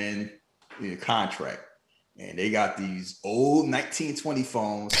calls in the contract, and they got these old 1920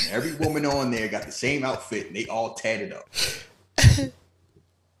 phones, and every woman on there got the same outfit, and they all tatted up.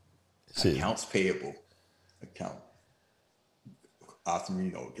 Accounts payable account. After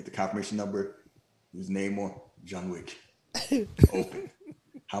get the confirmation number, his name on John Wick. Open.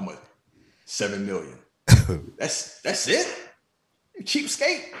 How much? $7 million. That's it. You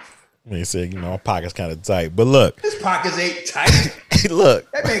cheapskate. He said, my pocket's kind of tight. But look. His pockets ain't tight. Look.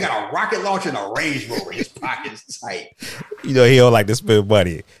 That man got a rocket launcher and a Range Rover. His pocket's tight. He don't like to spend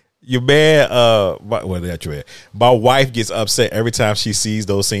money. Your man, my wife gets upset every time she sees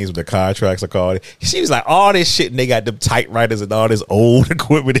those scenes with the contracts are called. She was like, all this shit, and they got them typewriters and all this old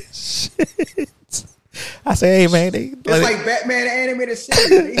equipment and shit. I say, hey man, it's like Batman the animated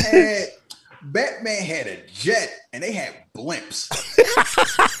series. Batman had a jet and they had blimps.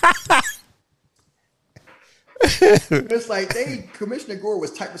 It's like Commissioner Gore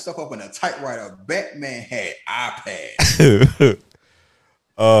was typing stuff up on a typewriter. Batman had iPads.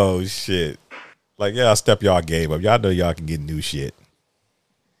 Oh shit! Like y'all step y'all game up. Y'all know y'all can get new shit.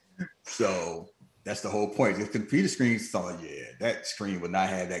 So that's the whole point. The computer screens thought, that screen would not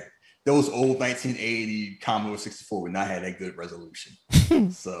have that. Those old 1980 Commodore 64 would not have that good resolution.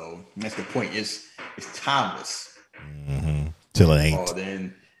 So that's the point. It's timeless. Mm-hmm. Till it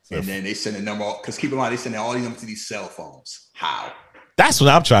ain't. And then they send a number, because keep in mind, they send all these numbers to these cell phones. How? That's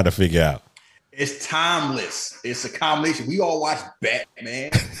what I'm trying to figure out. It's timeless. It's a combination. We all watch Batman.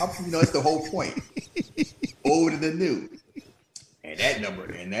 It's the whole point. Old and the new. And that number,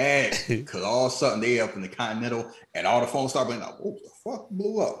 because all of a sudden they up in the Continental and all the phones start being like, what the fuck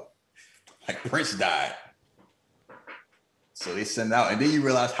blew up? Like Prince died. So they send out, and then you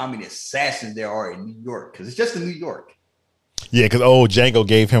realize how many assassins there are in New York, because it's just in New York. Yeah, because old Django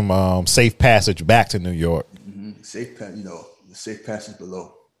gave him safe passage back to New York. Mm-hmm. The safe passage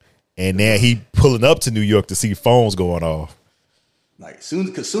below. And now he pulling up to New York to see phones going off. Like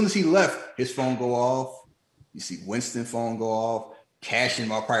soon as he left, his phone go off. You see Winston's phone go off.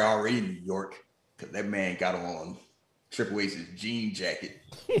 Cashin are probably already in New York because that man got on Triple H's jean jacket.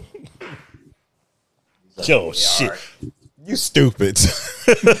 Yo, shit. Right. You stupid.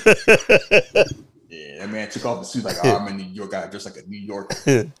 Yeah, that man took off the suit like, I'm in New York. I dressed like a New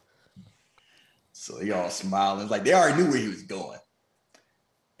Yorker. So they all smiling. It's like they already knew where he was going.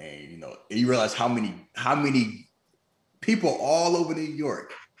 And you realize how many people all over New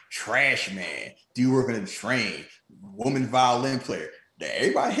York, trash man, dude working in the train, woman violin player,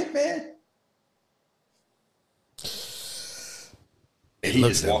 everybody hit man. And he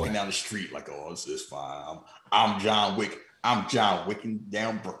just walking down the street like, oh, this is fine. I'm John Wick. I'm John Wicking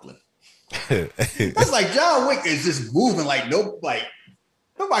down Brooklyn. That's like John Wick is just moving like nobody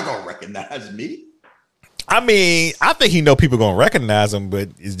gonna recognize me. I mean, I think he know people gonna recognize him, but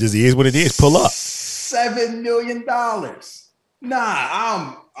it just is what it is. Pull up. $7 million.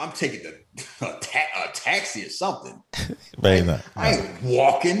 Nah, I'm taking a taxi or something. I ain't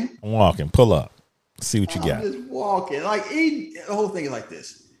walking. I'm walking. Pull up. See what you got. I'm just walking. Like the whole thing is like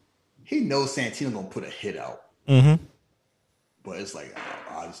this. He knows Santino gonna put a hit out. Mm-hmm. But it's like,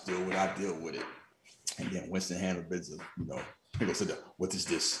 I'll just deal with it. I deal with it. And then Winston handled business. He goes, what is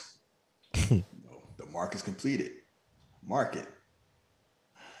this? The market's completed. Market.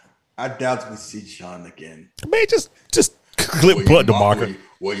 I doubt we see John again. Man, just clip the marker.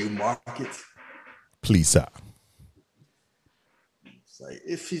 Will you mark it? Please, sir. It's like,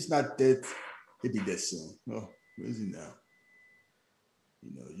 if he's not dead, he'll be dead soon. Oh, where is he now?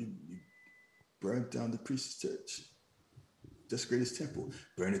 You burned down the priest's church. Desecrated his temple.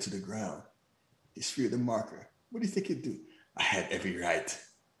 Burn it to the ground. He feared the marker. What do you think he'd do? I had every right.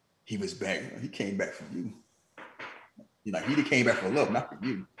 He was back. He came back for you. He came back for love, not for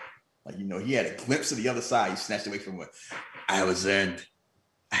you. He had a glimpse of the other side. He snatched away from what I was earned.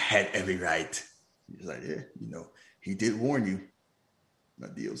 I had every right. He's like, yeah, he did warn you.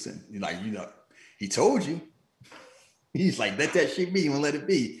 Adios, and he told you. He's like, let that shit be and let it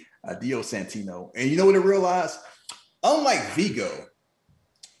be. Adios, Santino. And you know what I realized? Unlike Vigo,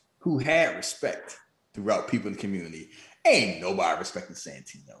 who had respect throughout people in the community, ain't nobody respecting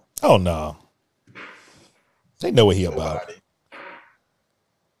Santino. Oh no. They know what he about.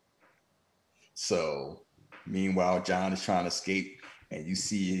 So, meanwhile, John is trying to escape, and you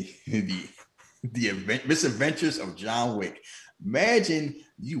see the misadventures of John Wick. Imagine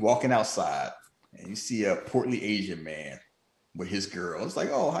you walking outside and you see a portly Asian man with his girl. It's like,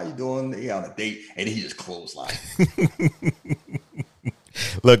 oh, how you doing? They on a date, and then he just clothesline.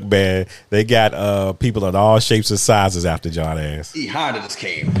 Look, man, they got people in all shapes and sizes after John ass. E Honda just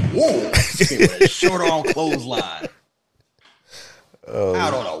came. Whoa, came with a short on clothesline.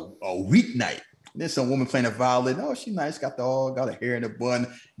 Out on a weeknight. There's some woman playing a violin. Oh, she nice. Got her hair in a bun.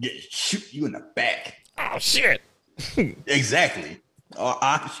 Shoot you in the back. Oh shit. Exactly.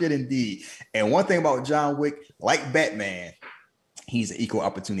 Oh shit indeed. And one thing about John Wick, like Batman, he's an equal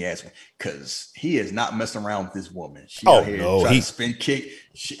opportunity aspect because he is not messing around with this woman. She out here trying to spin kick.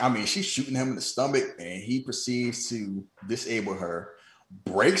 She's shooting him in the stomach, and he proceeds to disable her,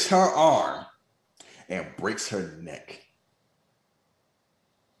 breaks her arm, and breaks her neck.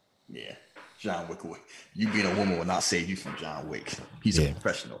 Yeah. John Wick, you being a woman will not save you from John Wick. He's a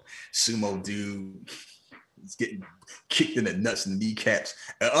professional sumo dude. He's getting kicked in the nuts and the kneecaps.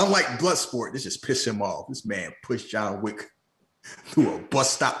 And unlike Bloodsport, this just pissed him off. This man pushed John Wick through a bus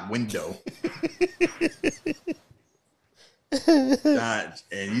stop window. And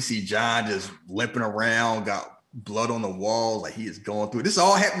you see John just limping around, got blood on the walls, like he is going through it. This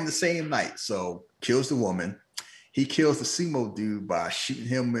all happened the same night. So kills the woman. He kills the sumo dude by shooting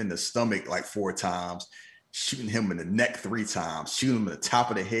him in the stomach like 4 times, shooting him in the neck 3 times, shooting him in the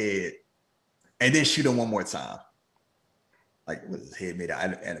top of the head, and then shoot him one more time. Like, was his head made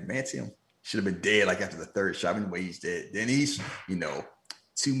out of adamantium? Should have been dead like after the 3rd shot. Anyway, he's dead. Then he's,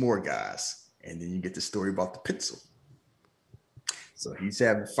 2 more guys. And then you get the story about the pencil. So he's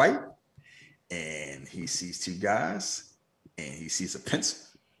having a fight, and he sees 2 guys, and he sees a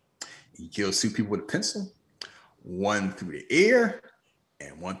pencil. He kills 2 people with a pencil. One through the ear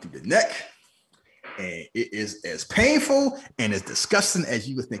and one through the neck. And it is as painful and as disgusting as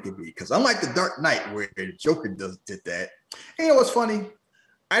you would think it'd be. Because unlike the Dark Knight, where the Joker did that, and you know what's funny?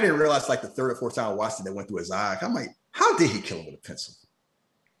 I didn't realize like the 3rd or 4th time I watched it that went through his eye. I'm like, how did he kill him with a pencil?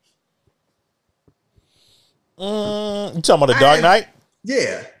 You talking about the Dark Knight?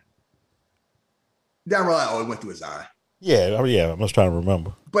 Yeah. Then I realized, it went through his eye. Yeah, I was trying to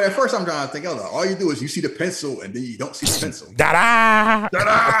remember. But at first I'm trying to think, all you do is you see the pencil and then you don't see the pencil. Da-da!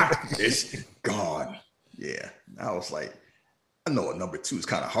 Da-da! It's gone. Yeah. I was like, I know a number 2 is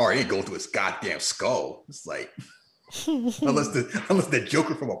kind of hard. It ain't go through his goddamn skull. It's like, unless the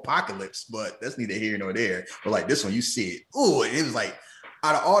Joker from Apocalypse, but that's neither here nor there. But like this one, you see it. Ooh, it was like,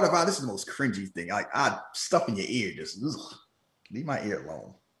 out of all the violence, this is the most cringy thing. Like, stuff in your ear, just leave my ear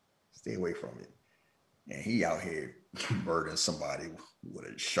alone. Stay away from it. And he out here murdering somebody with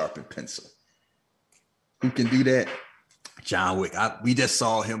a sharpened pencil. Who can do that? John Wick. We just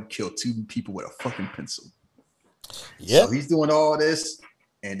saw him kill 2 people with a fucking pencil. Yeah. So he's doing all this,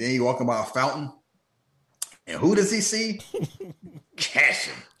 and then he walking by a fountain. And who does he see?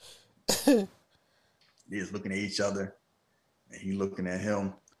 Cashin. They're just looking at each other, and he looking at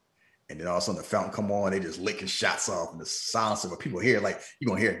him. And then all of a sudden the fountain come on, they just licking shots off in the silence of what people hear. Like, you're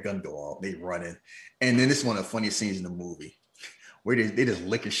going to hear a gun go off. They running. And then this is one of the funniest scenes in the movie where they just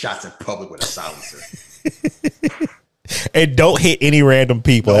licking shots in public with a silencer. And don't hit any random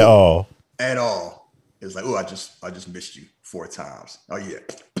people at all. At all. It's like, I just missed you 4 times. Oh, yeah.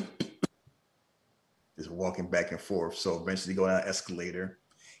 Just walking back and forth. So eventually go down an escalator.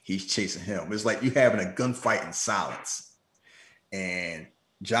 He's chasing him. It's like you having a gunfight in silence. And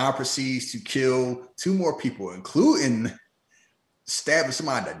John proceeds to kill 2 more people, including stabbing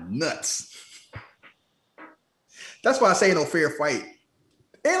somebody in the nuts. That's why I say no fair fight.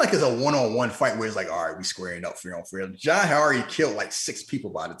 It ain't like it's a one-on-one fight where it's like, all right, we squaring up fair on fair. John had already killed like 6 people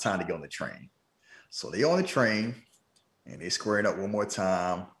by the time they get on the train. So they on the train and they squaring up one more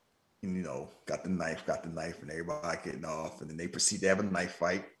time. And, got the knife, and everybody getting off. And then they proceed to have a knife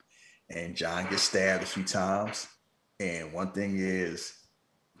fight. And John gets stabbed a few times. And one thing is,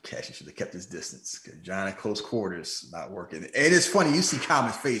 Cashin should have kept his distance because John at close quarters not working. And it's funny, you see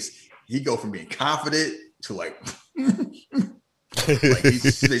Common's face. He go from being confident to like, like they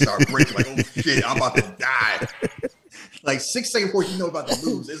start breaking. Like, oh shit, I'm about to die. Like 6 seconds before you know about to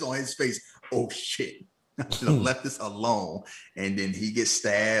lose, it's on his face. Oh shit, I should have left this alone. And then he gets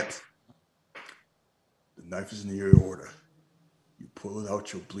stabbed. The knife is in your order. You pull it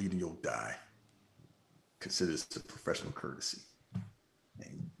out, you'll bleed and you'll die. Consider this a professional courtesy.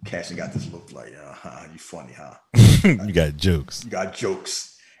 And Cashin got this look like, you funny, huh? You got jokes. You got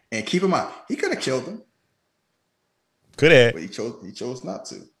jokes. And keep in mind, he could have killed him. Could have. But he chose not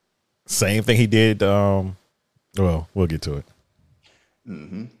to. Same thing he did. Well, we'll get to it.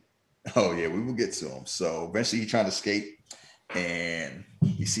 Mm-hmm. Oh, yeah, we will get to him. So eventually he's trying to escape. And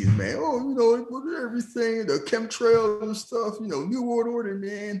he sees the man, everything, the chemtrail and stuff, New World Order,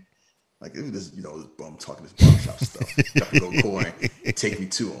 man. Like, this bum talking this barbershop stuff. Got to go coin, take me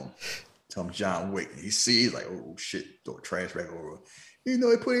to him. Tell him John Wick. And he sees, like, oh, shit, throw a trash bag over. They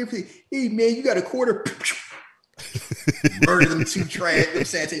put everything. Hey, man, you got a quarter. Murder them 2 trash. Them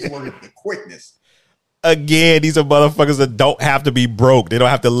sanitation workers with the quickness. Again, these are motherfuckers that don't have to be broke. They don't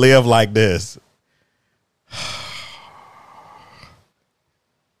have to live like this.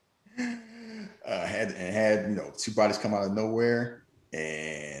 Had 2 bodies come out of nowhere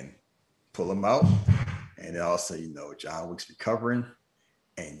and pull them out. And then also, John Wick's recovering,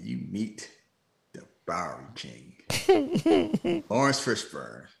 and you meet the Bowery King, Lawrence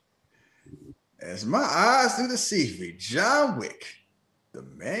Fishburne. As my eyes do deceive me, John Wick, the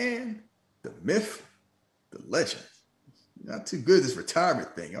man, the myth, the legend. You're not too good at this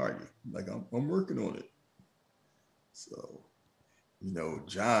retirement thing, are you? Like, I'm working on it. So,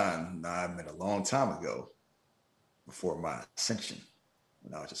 John and I met a long time ago before my ascension,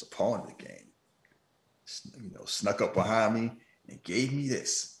 when I was just a pawn in the game. Snuck up behind me and gave me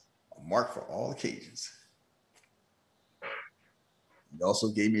this, a mark for all occasions. He also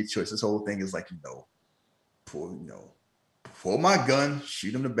gave me a choice. This whole thing is like, pull my gun,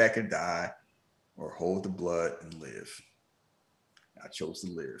 shoot him in the back and die, or hold the blood and live. I chose to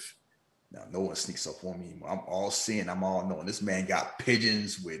live. Now, no one sneaks up on me. I'm all seeing, I'm all knowing. This man got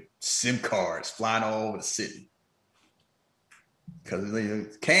pigeons with SIM cards flying all over the city. Because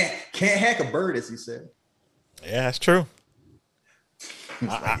can't hack a bird, as he said. Yeah, that's true.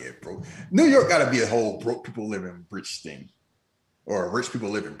 Bro. New York got to be a whole broke people living rich thing, or rich people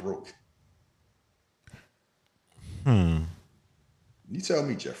living broke. You tell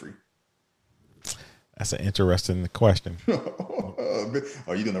me, Jeffrey. That's an interesting question.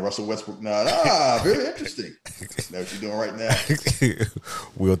 Are you doing the Russell Westbrook? Very interesting. That's what you're doing right now.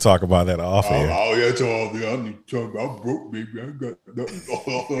 We'll talk about that off air. Oh, yeah, I need to talk about broke, baby. I got nothing.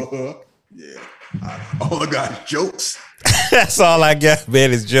 Yeah. All I got is jokes. That's all I got,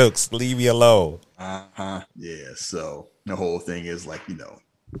 man, is jokes. Leave me alone. Yeah, so the whole thing is like,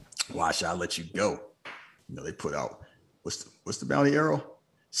 why should I let you go? They put out, what's the bounty arrow?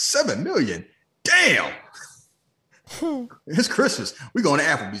 7 million. Damn. It's Christmas. We're going to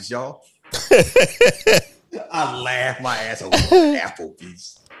Applebee's, y'all. I laughed my ass off at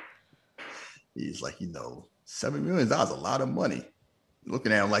Applebee's. He's like, $7 million is a lot of money.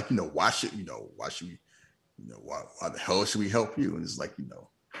 Looking at him like, why the hell should we help you? And it's like,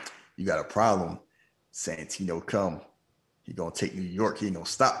 you got a problem. Santino come. He gonna take New York. He ain't gonna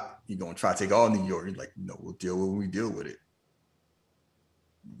stop. He gonna try to take all New York. He's like, we'll deal with it when we deal with it.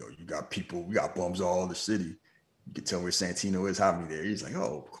 You got people, we got bums all over the city. You can tell where Santino is, have me there. He's like,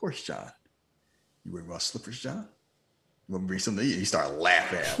 oh, of course, John. You wearing my slippers, John? You want me to bring something to you? He started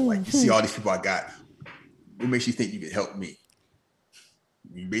laughing at him. Like, you see all these people I got. What makes you think you can help me?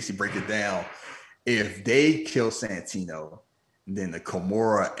 You basically break it down. If they kill Santino, then the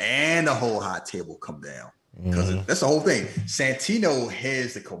Kimura and the whole hot table come down. Because that's the whole thing. Santino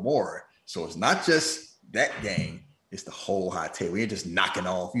heads the Kimura. So it's not just that gang. It's the whole hot table. You're just knocking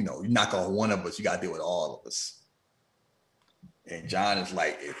off, you knock off one of us, you got to deal with all of us. And John is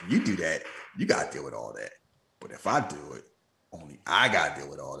like, if you do that, you got to deal with all that. But if I do it, only I got to deal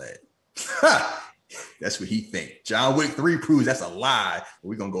with all that. That's what he think. John Wick 3 proves that's a lie. But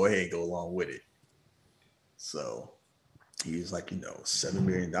we're going to go ahead and go along with it. So he's like, $7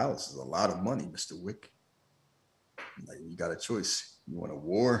 million is a lot of money, Mr. Wick. Like, you got a choice. You want a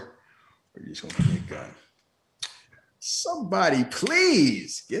war or you just going to give me a gun? Somebody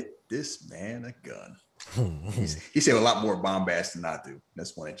please get this man a gun. He said a lot more bombast than I do.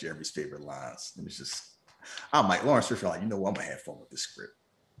 That's one of Jeremy's favorite lines. It was just, I'm like, Lawrence Fishburne, like, I'm going to have fun with this script.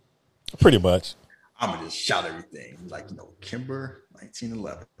 Pretty much. I'm going to just shout everything. Like, Kimber,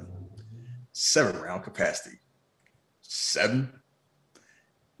 1911, 7-round capacity. $7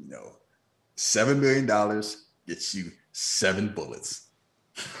 million gets you 7 bullets.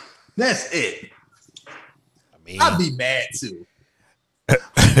 That's it. I'd be mad too.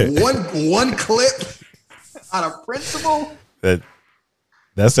 one clip out of principle. That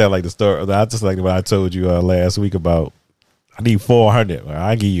sounds like the story. I just like what I told you last week about. I need 400.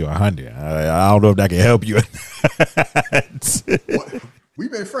 I give you 100. I don't know if that can help you.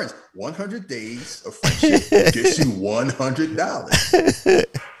 We've been friends. 100 days of friendship gets you $100.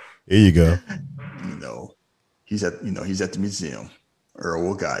 Here you go. He's at the museum. Earl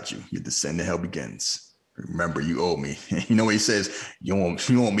will guide you. Your descent to hell begins. Remember, you owe me. You know what he says? You want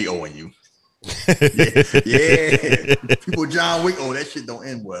me owing you. Yeah. People John Wick, that shit don't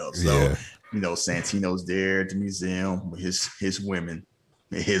end well. So, Santino's there at the museum with his women,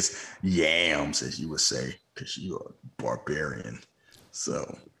 his yams, as you would say, because you're a barbarian.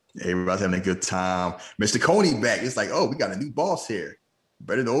 So everybody's having a good time. Mr. Coney back. It's like, oh, we got a new boss here.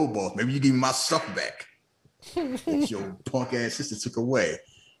 Better than the old boss. Maybe you give me my stuff back. That your punk ass sister took away.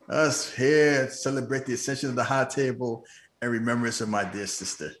 Us here to celebrate the ascension of the high table and remembrance of my dear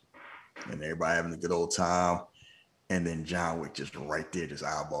sister. And everybody having a good old time. And then John Wick just right there, just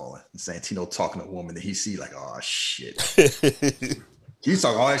eyeballing. And Santino talking to a woman that he see like, oh, shit. He's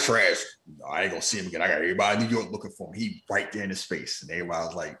talking all that trash. I ain't going to see him again. I got everybody in New York looking for him. He right there in his face. And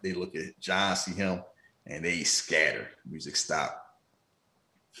everybody's like, they look at John, see him, and they scatter. Music stop.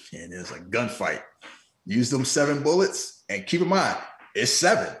 And there's a gunfight. Use them 7 bullets, and keep in mind, it's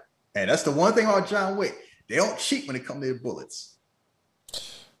 7. And that's the one thing about John Wick. They don't cheat when it comes to their bullets.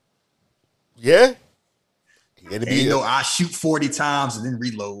 Yeah. I shoot 40 times and then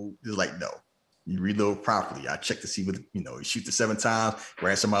reload. It's like, no. You reload properly. I check to see what, you shoot the 7 times,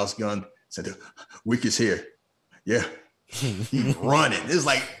 grab somebody else's gun, said, Wick is here. Yeah. He's running. It's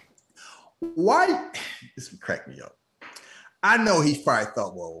like, why? This would crack me up. I know he probably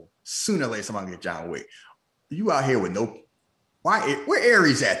thought, well, sooner or later somebody get John Wick. You out here with no. Why? Where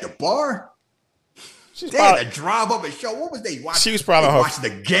Aries at? The bar? They had to drive up and show. What was they watching? She was probably watching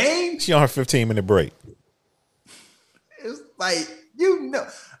the game. She on her 15-minute break. It's like,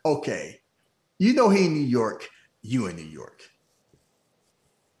 okay. He in New York. You in New York.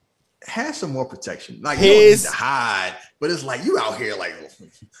 Have some more protection. Like, you don't need to hide, but it's like you out here like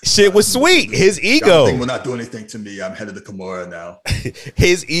shit was sweet. His ego will not do anything to me. I'm head of the Kimura now.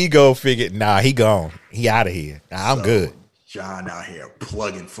 His ego figured, nah, he gone. He out of here. Nah, I'm good. John out here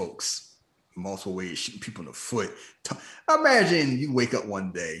plugging folks multiple ways, shooting people in the foot. Imagine you wake up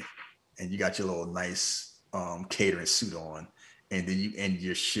one day and you got your little nice catering suit on, and then you end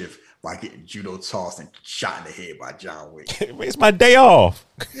your shift by getting judo tossed and shot in the head by John Wick. It's my day off.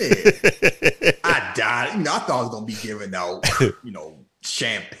 Yeah. I died. I thought I was gonna be giving out,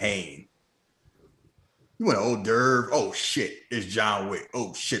 champagne. You want an hors d'oeuvre? Oh shit, it's John Wick.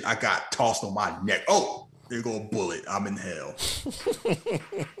 Oh shit, I got tossed on my neck. Oh, there go a bullet. I'm in hell.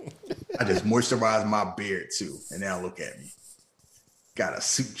 I just moisturized my beard too, and now look at me. Got a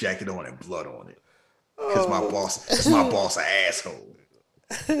suit jacket on and blood on it. Because my boss an asshole.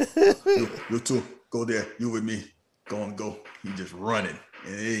 You two, go there. You with me. Go. He just running.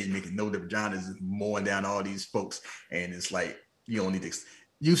 And it ain't making no difference. John is mowing down all these folks. And it's like, you don't need to.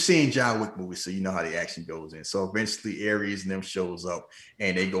 You've seen John Wick movies, so you know how the action goes in. So eventually Ares and them shows up,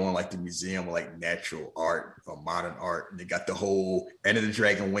 and they go in like the museum of like natural art or modern art. And they got the whole Enter the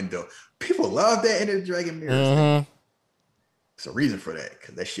Dragon window. People love that Enter the Dragon mirror. Mm-hmm. There's a reason for that,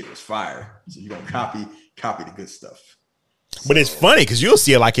 because that shit was fire. So you're going to copy the good stuff. But it's funny because you'll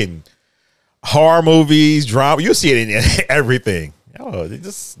see it like in horror movies, drama. You'll see it in everything. Oh,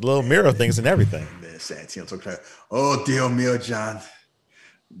 just little mirror things and everything. And then Santino talks like, oh, Dio mio, John.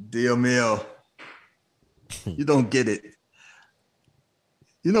 Dio mio. You don't get it.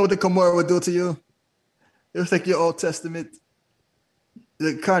 You know what the Kimura would do to you? It was like your Old Testament.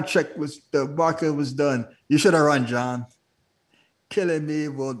 The contract the bargain was done. You should have run, John. Killing me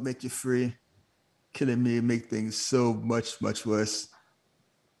won't make you free. Killing me make things so much, much worse.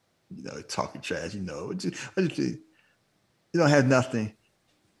 Talking trash, you don't have nothing.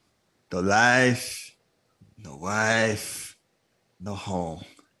 No life, no wife, no home.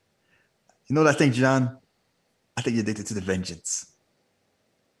 You know what I think, John? I think you're addicted to the vengeance.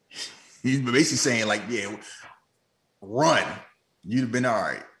 He's basically saying, like, yeah, run. You'd have been all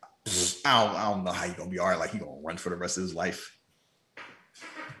right. I don't know how you're going to be all right. Like, he's going to run for the rest of his life.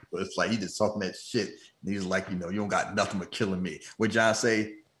 But it's like he just talking that shit. And he's like, you don't got nothing but killing me. What John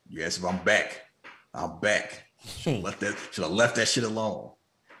say? Yes, if I'm back, I'm back. Should have left that shit alone.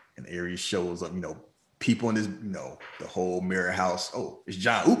 And Ares shows up, people in this, the whole mirror house. Oh, it's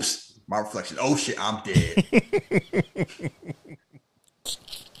John. Oops, my reflection. Oh shit, I'm dead.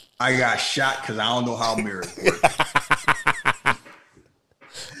 I got shot because I don't know how mirrors work.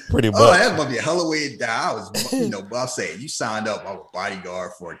 Pretty much. Oh, that's gonna be a hell of a way to die. I was, but I'll say you signed up as a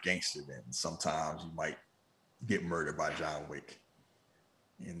bodyguard for a gangster, then sometimes you might get murdered by John Wick.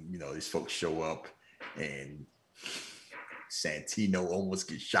 And these folks show up, and Santino almost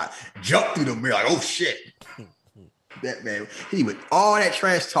gets shot, jump through the mirror like, oh shit. That man, he was all that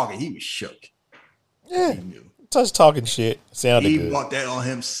trash talking, he was shook. Yeah. He knew. Touch talking shit. Sounded good. He brought that on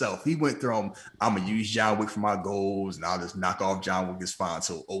himself. He went through I'm gonna use John Wick for my goals, and I'll just knock off John Wick is fine.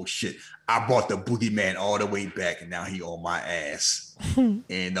 So, oh shit, I brought the boogeyman all the way back, and now he on my ass. And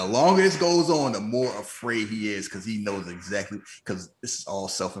the longer this goes on, the more afraid he is, because he knows exactly, because this is all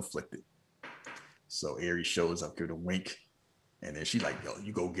self-inflicted. So Ares shows up, give it a wink, and then she's like, yo,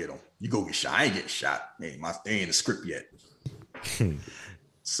 you go get him. You go get shot. I ain't getting shot. They ain't the script yet.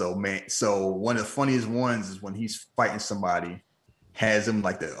 So one of the funniest ones is when he's fighting somebody, has him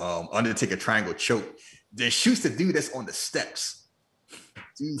like the Undertaker triangle choke, then shoots the dude that's on the steps.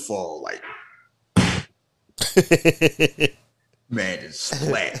 Dude fall like, man, just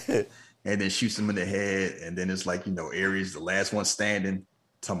splat, and then shoots him in the head, and then it's like, Ares, the last one standing,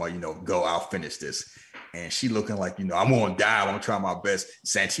 talking about, go, I'll finish this, and she looking like, I'm gonna die, I'm gonna try my best.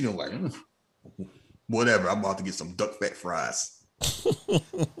 Santino like, whatever, I'm about to get some duck fat fries.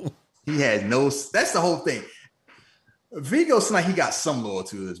 He had no. That's the whole thing. Vigo seemed like he got some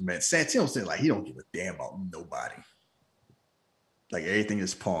loyalty to this man. Santino seemed like he don't give a damn about nobody. Like everything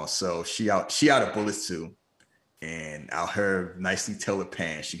is pawn. So she out of bullets too, and out her nicely tailored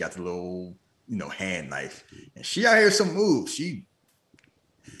pants. She got the little hand knife, and she out here some moves.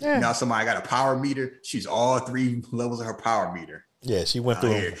 Now somebody got a power meter. She's all 3 levels of her power meter. Yeah, she went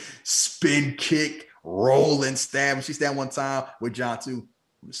through here. Spin kick, roll and stab. She stabbed one time with John too.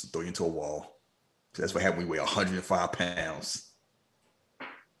 Just throw you into a wall. That's what happened when we weigh 105 pounds.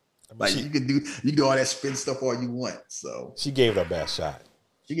 Like you can do all that spin stuff all you want. So she gave her best shot.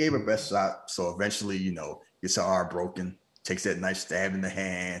 She gave her best shot. So eventually, gets her arm broken, takes that knife stab in the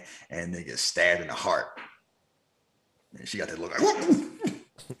hand, and then gets stabbed in the heart. And she got that look like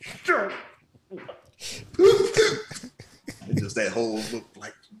just that whole look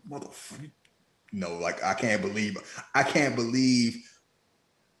like motherfucker. Like I can't believe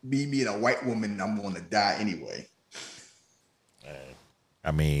me being a white woman, I'm going to die anyway.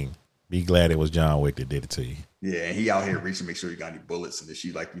 I mean, be glad it was John Wick that did it to you. Yeah, and he out here reaching to make sure you got any bullets, and then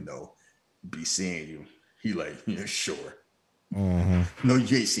she be seeing you. He sure. Mm-hmm. No,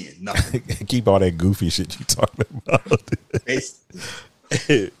 you ain't seeing nothing. Keep all that goofy shit you talking about.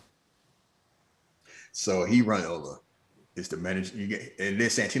 So he run over. It's the manager. And then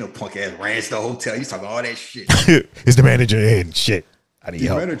Santino punk ass ran to the hotel. He's talking all that shit. It's the manager and shit. I need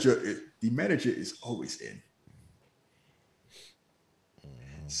help. The manager is always in.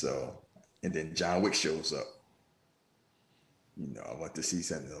 So, and then John Wick shows up. I want to see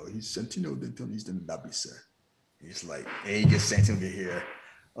Santino. He's Santino. He's the lobby, sir. He's like, and he gets Santino to hear.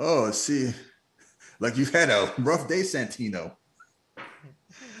 Oh, see, like you've had a rough day, Santino.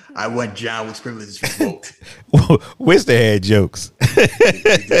 I want John Wick's privileges revoked. Winston had jokes.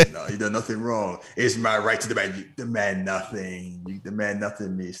 He done nothing wrong. It's my right to demand. You demand nothing. You demand nothing,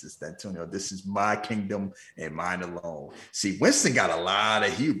 Mr. Antonio. This is my kingdom and mine alone. See, Winston got a lot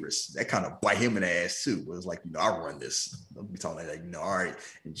of hubris. That kind of bite him in the ass too. But it's like, I run this. Don't be talking like, all right,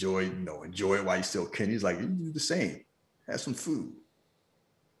 enjoy it while you still can. He's like, you do the same. Have some food.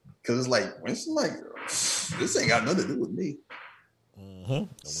 Because it's like, Winston, like, this ain't got nothing to do with me. Mm-hmm.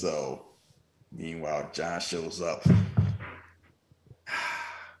 So, meanwhile, John shows up.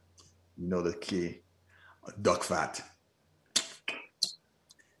 The key, duck fat. It's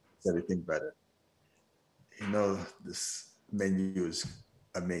everything better. This menu is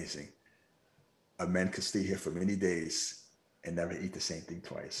amazing. A man could stay here for many days and never eat the same thing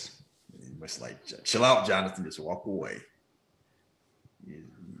twice. He was like, chill out, Jonathan, just walk away.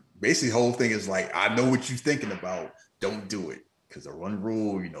 Basically, the whole thing is like, I know what you're thinking about. Don't do it. Because the one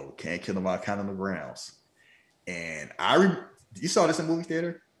rule, can't kill them out kind of the grounds. And you saw this in movie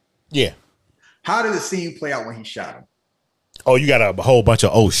theater? Yeah. How did the scene play out when he shot him? Oh, you got a whole bunch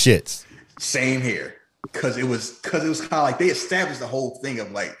of shits. Same here. Because it was kind of like they established the whole thing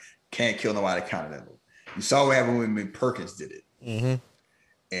of like, can't kill nobody continental. You saw what happened when Perkins did it. Mm-hmm.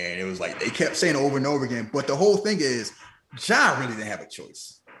 And it was like, they kept saying over and over again. But the whole thing is, John really didn't have a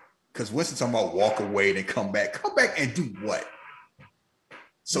choice. Because Winston talking about walk away, then come back. Come back and do what?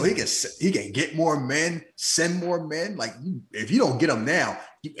 So he can get more men, send more men. Like if you don't get them now,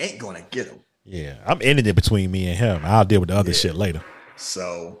 you ain't gonna get them. Yeah, I'm ending it between me and him. I'll deal with the other shit later.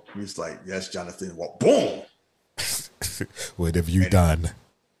 So he's like, yes, Jonathan. Well, boom. What have you done?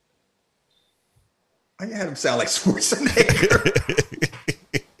 I had him sound like Schwarzenegger.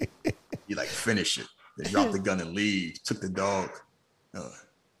 You like finish it. They dropped the gun and leave. Took the dog.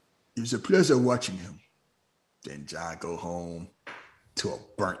 It was a pleasure watching him. Then John go home to a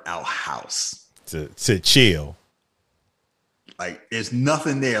burnt out house to chill. Like there's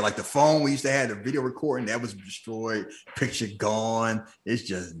nothing there. Like the phone we used to have, the video recording that was destroyed, picture gone. It's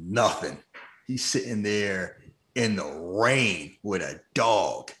just nothing. He's sitting there in the rain with a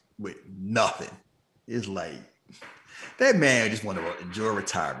dog with nothing. It's like that man just want to enjoy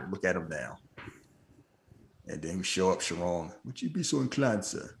retirement. Look at him now. And then we show up, Sharon. Would you be so inclined,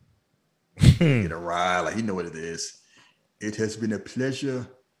 sir? Get a ride, like you know what it is. It has been a pleasure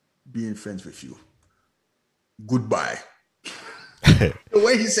being friends with you. Goodbye. The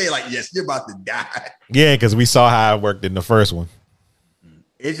way he say, like, yes, you're about to die. Yeah, because we saw how it worked in the first one.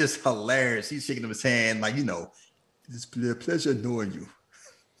 It's just hilarious. He's shaking his hand, like, it's been a pleasure knowing you.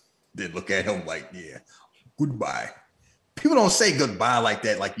 Then look at him like, yeah, goodbye. People don't say goodbye like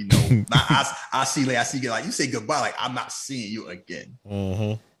that, like, I see like you say goodbye, like I'm not seeing you again.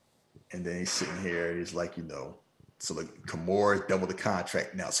 Mm-hmm. And then he's sitting here, he's like, so the Kimura doubled the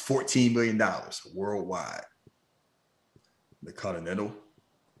contract. Now it's $14 million worldwide. The Continental,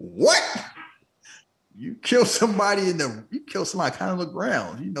 what? You kill somebody you kill somebody kind of on the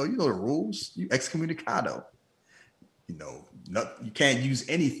ground. You know the rules. You excommunicado. You know, you can't use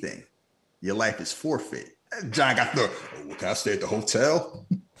anything. Your life is forfeit. John got the, can I stay at the hotel?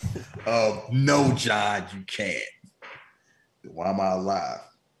 No, John, you can't. Why am I alive?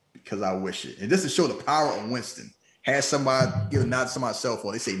 Because I wish it. And this to show the power of Winston. Has somebody give a nod to somebody's cell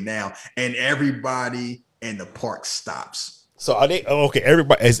phone. They say now, and everybody in the park stops. So are they okay?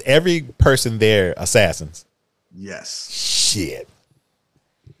 Is every person there assassins? Yes. Shit.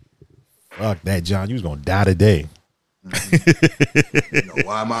 Fuck that, John. You was gonna die today. You know,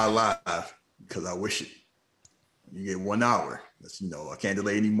 why am I alive? Because I wish it. You get 1 hour. That's, I can't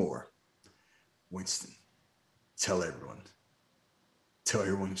delay anymore. Winston, tell everyone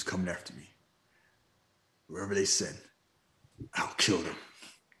who's coming after me. Wherever they send, I'll kill them.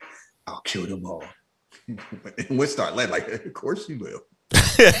 I'll kill them all. And Winston started laughing, like, of course you will.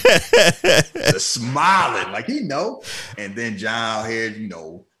 Just smiling, like he know. And then John here,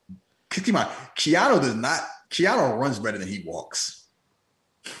 keep on. Keanu runs better than he walks.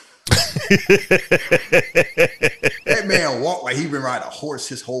 That man walked like he been riding a horse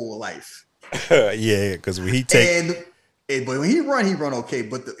his whole life. Yeah, because when he take but when he run okay.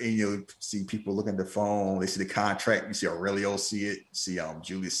 But you see people looking at the phone, they see the contract. You see Aurelio see it, see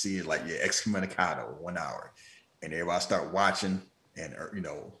Julius see it, like excommunicado 1 hour, and everybody start watching, and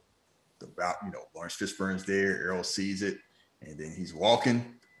Lawrence Fishburne's there. Earl sees it, and then he's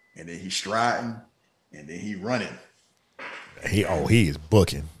walking, and then he's striding, and then he running. He is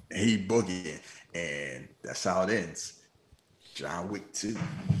booking. He boogieing, and that's how it ends. John Wick 2.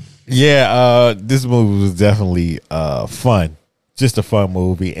 Yeah, this movie was definitely fun. Just a fun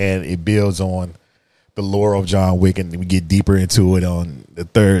movie, and it builds on the lore of John Wick, and we get deeper into it on the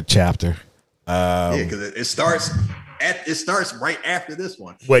third chapter. Because it starts right after this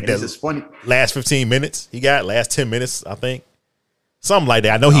one. What, that is funny. Last 15 minutes he got, last 10 minutes, I think. Something like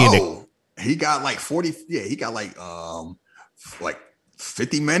that. I know he got like 40. Yeah, he got like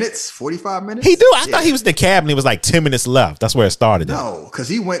 50 minutes, 45 minutes. He do. I thought he was in the cab and it was like 10 minutes left. That's where it started. No, because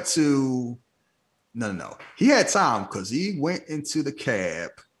he went to no. He had time because he went into the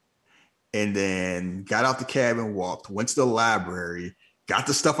cab and then got out the cab and went to the library, got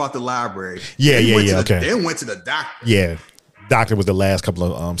the stuff out the library. Yeah. Okay. Then went to the doctor. Yeah. Doctor was the last couple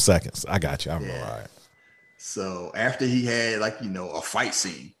of seconds. I got you. I'm all right. So after he had a fight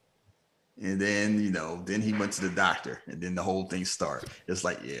scene. And then, then he went to the doctor and then the whole thing started. It's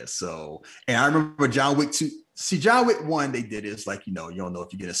like, yeah. So, and I remember John Wick 2. See, John Wick 1, they did it. It's like, you don't know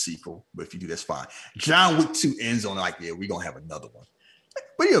if you get a sequel, but if you do, that's fine. John Wick 2 ends on like, yeah, we're going to have another one.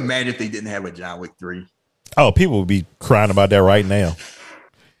 But you imagine if they didn't have a John Wick 3? Oh, people would be crying about that right now.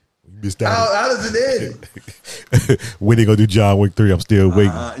 How does it end? When they going to do John Wick 3? I'm still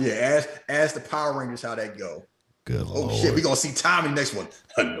waiting. Yeah, ask the Power Rangers how that go. Good Lord. Shit, we're going to see Tommy next one.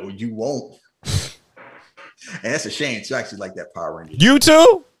 No, you won't. And that's a shame too. I actually like that Power Ranger. You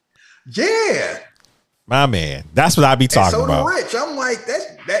too? Yeah. My man. That's what I be talking about. Rich. I'm like,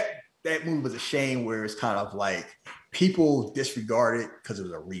 that movie was a shame where it's kind of like people disregarded it because it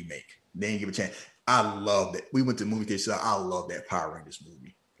was a remake. They didn't give a chance. I loved it. We went to the movie theater. I love that Power Rangers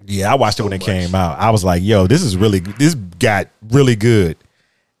movie. Yeah, I watched it when it came out. I was like, yo, this got really good.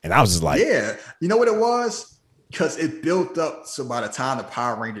 And I was just like, yeah. You know what it was? Because it built up, so by the time the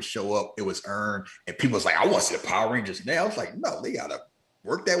Power Rangers show up, it was earned, and people was like, "I want to see the Power Rangers now." I was like, "No, they gotta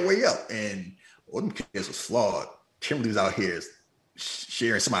work that way up." And them kids was flawed. Kimberly was out here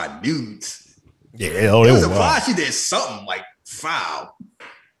sharing some of my nudes. Yeah, it was implied she did something like foul.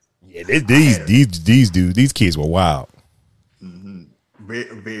 Yeah, these kids were wild. Mm-hmm.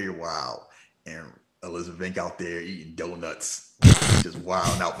 Very, very wild. And Elizabeth Banks out there eating donuts, just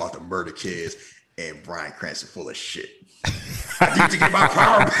wild out about to murder kids. And Bryan Cranston full of shit. I need to get my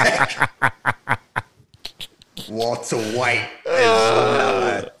power back. Walter White.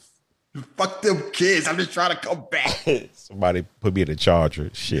 Fuck them kids. I'm just trying to come back. Somebody put me in the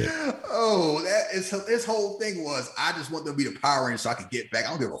charger. Shit. Oh, his whole thing was, I just want them to be the Power Rangers so I can get back. I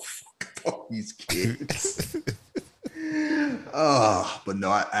don't give a fuck about these kids. But no,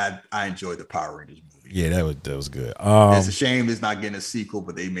 I enjoyed the Power Rangers movie. Yeah, that was good. It's a shame it's not getting a sequel,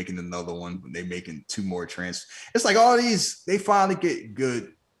 but they making another one. They making 2 more It's like all these, they finally get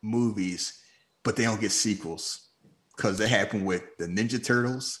good movies, but they don't get sequels because it happened with the Ninja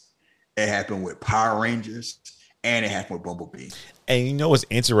Turtles, it happened with Power Rangers, and it happened with Bumblebee. And you know what's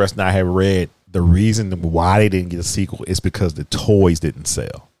interesting? I have read the reason why they didn't get a sequel is because the toys didn't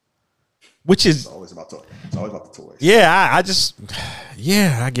sell. Which is it's always about toys. It's always about the toys. Yeah,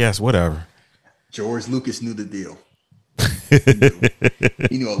 I guess whatever. George Lucas knew the deal.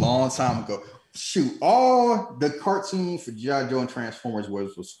 He knew a long time ago. shoot, all the cartoons for G.I. Joe and Transformers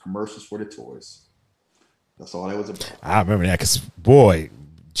was commercials for the toys. That's all that was about. I remember that because, boy,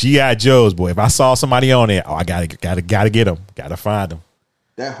 G.I. Joe's, boy, if I saw somebody on there, I gotta get them. Gotta find them.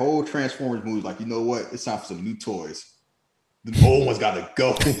 That whole Transformers movie, like, you know what? It's time for some new toys. The old ones got to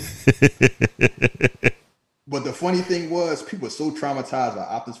go. But the funny thing was, people were so traumatized by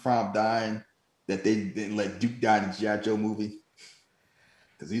Optimus Prime dying that they didn't let Duke die in the G.I. Joe movie.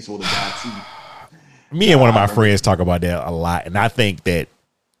 Because he's supposed to die too. Me and one of my friends talk about that a lot. And I think that,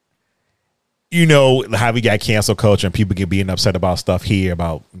 you know, how we got cancel culture and people get being upset about stuff here,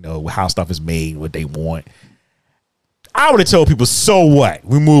 about, you know, how stuff is made, what they want. I would have told people, so what?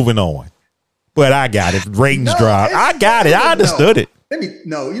 We're moving on. But I got it. Ratings dropped. I got it. I understood it. You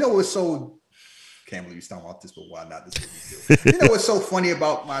know what's so, can't believe you're talking about this, but why not this? You know what's so funny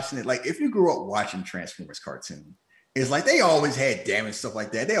about watching it? Like, if you grew up watching Transformers cartoon, it's like they always had damage, stuff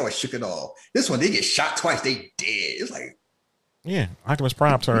like that. They always shook it off. This one, they get shot twice, they dead. It's like, yeah, Optimus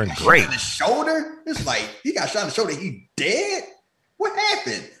Prime turned great. On the shoulder? It's like, he got shot in the shoulder, he dead? What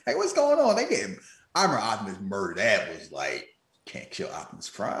happened? Like, what's going on? They get him. I remember Optimus murder. That was like, can't kill Optimus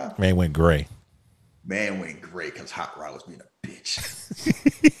Prime. Man went gray. Man went great because Hot Rod was being a bitch.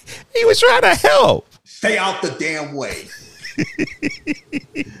 He was trying to help. Stay out the damn way.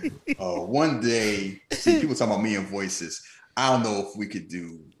 One day, see, people talking about me and voices. I don't know if we could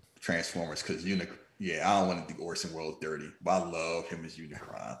do Transformers because I don't want to do Orson Welles dirty, but I love him as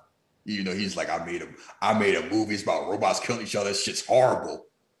Unicron. You know, he's like, I made a movie. It's about robots killing each other. This shit's horrible.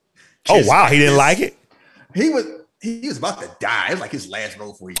 Oh wow, he didn't like it. He was about to die. It was like his last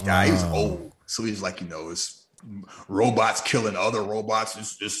role before he died. He was old. So he's like, you know, it's robots killing other robots.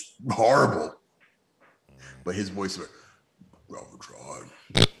 It's horrible. But his voice was,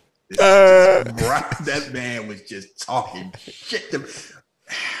 that man was just talking shit.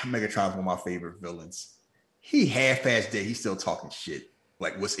 Megatron's one of my favorite villains. He half-assed dead. He's still talking shit.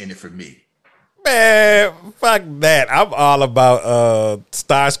 Like, what's in it for me? Man, fuck that. I'm all about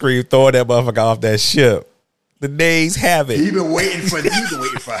Starscream throwing that motherfucker off that ship. The days have it. He's been waiting for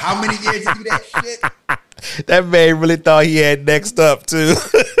how many years to do that shit? That man really thought he had next up too.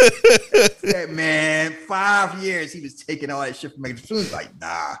 That man, 5 years he was taking all that shit from Megatron. He was like,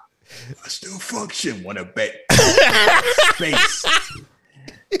 nah, I still function. Want to bet space.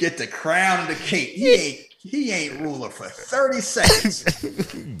 Get the crown and the cape. He ain't ruler for 30 seconds.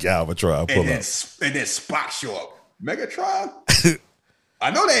 Galvatron pull up. And then Spock show up. Megatron? I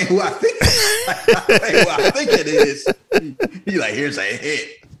know that ain't who I think. I think it is. He like, here's a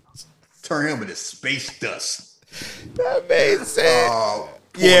hit. Turn him into space dust. That made sense.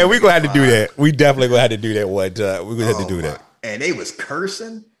 Yeah, we're gonna have to do that. We definitely gonna have to do that one time. We're gonna have to do that. And they was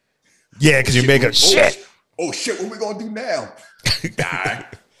cursing. Yeah, because you make a shit. Oh shit, what we gonna do now? Die.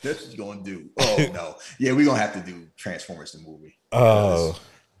 That's what you gonna do. Oh no. Yeah, we're gonna have to do Transformers the movie. Oh.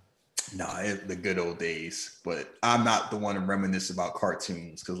 The good old days. But I'm not the one to reminisce about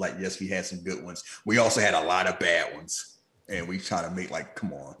cartoons because, like, yes, we had some good ones. We also had a lot of bad ones. And we try to make, like,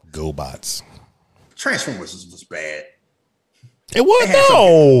 come on. GoBots. Transformers was bad. It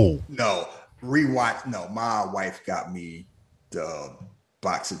was no. Rewatch. No, my wife got me the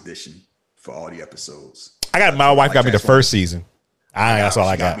box edition for all the episodes. My wife got me the first season. That's all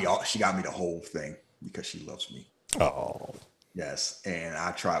I got. She got me the whole thing because she loves me. Oh. Yes, and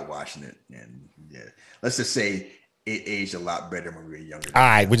I tried watching it, and yeah, let's just say it aged a lot better when we were younger. All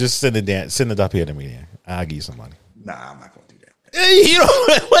right, we're just send it up here to me then. I'll give you some money. Nah, I'm not gonna do that. You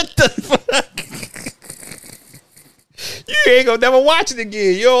know what the fuck? You ain't gonna never watch it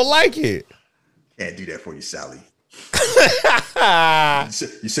again. You don't like it. Can't do that for you, Sally.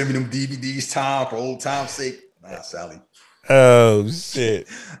 You send me them DVDs, Tom, for old time's sake. Nah, Sally. Oh shit.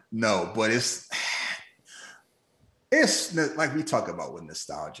 No, but it's like we talk about with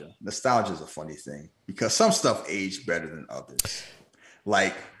nostalgia. Nostalgia is a funny thing because some stuff aged better than others.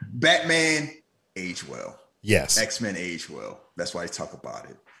 Like Batman aged well. Yes. X-Men aged well. That's why I talk about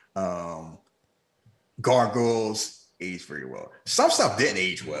it. Gargoyles aged very well. Some stuff didn't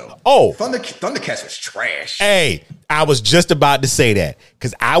age well. Oh, Thundercats was trash. Hey, I was just about to say that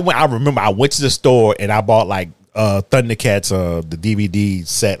because I remember I went to the store and I bought like Thundercats, the DVD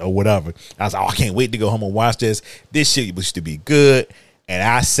set or whatever. I was like, I can't wait to go home and watch this. This shit used to be good. And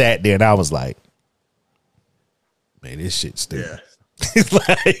I sat there and I was like, man, this shit's stupid. Yeah.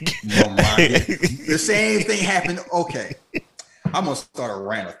 Like, the same thing happened. Okay. I'm going to start a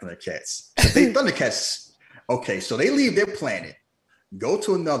rant of Thundercats. Thundercats, okay, so they leave their planet, go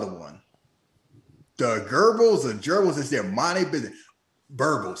to another one. The Gerbils or Gerbils is their money business.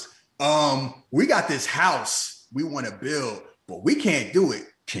 Burbles. We got this house we want to build, but we can't do it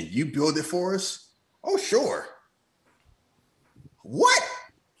Can you build it for us? Oh, sure. What?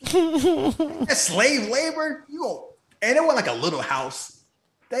 That's slave labor? And it was like a little house.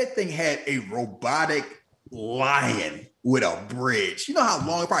 That thing had a robotic lion with a bridge. You know how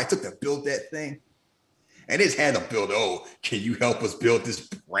long it probably took to build that thing? And it's had to build, can you help us build this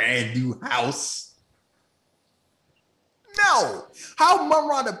brand new house? No. How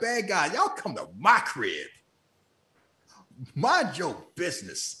Mumra the bad guy? Y'all come to my crib. Mind your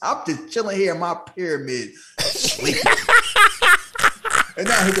business. I'm just chilling here in my pyramid, sleeping. And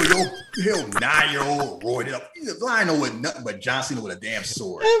now here go your 9-year-old roided up. I know what nothing but John Cena with a damn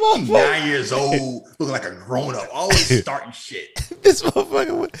sword. 9 years old, looking like a grown up, always starting shit. This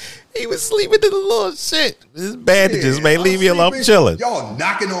motherfucker, he was sleeping in the little shit. This bandages, man. Leave me alone. I'm chilling. Y'all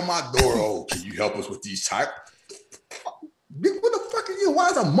knocking on my door. Can you help us with these type? What the fuck are you? Why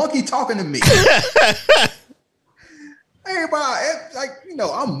is a monkey talking to me? Everybody,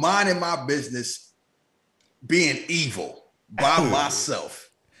 I'm minding my business, being evil by myself.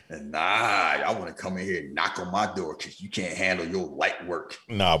 And I want to come in here and knock on my door because you can't handle your light work.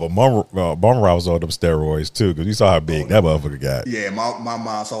 Nah, but Mumra was on them steroids too, because you saw how big that motherfucker got. Yeah, my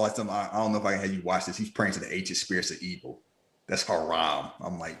mom saw like something. I don't know if I can have you watch this. He's praying to the ancient spirits of evil. That's haram.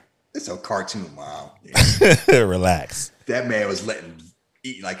 I'm like, it's a cartoon, Mom. Yeah. Relax. That man was letting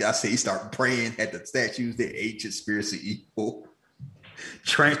eat, like I said, he started praying at the statues, the ancient spirits of evil.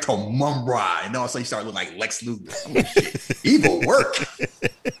 Trying to Mumra, and all of a sudden he started looking like Lex Luthor. I'm like, shit, evil work.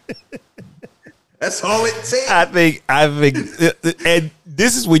 That's all it takes. I think, and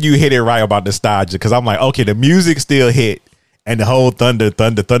this is when you hit it right about nostalgia, because I'm like, okay, the music still hit, and the whole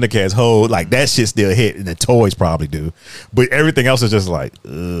Thundercats whole, like that shit still hit, and the toys probably do, but everything else is just like,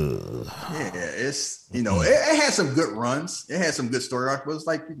 ugh. Yeah, it's it had some good runs, it had some good story arc, but it's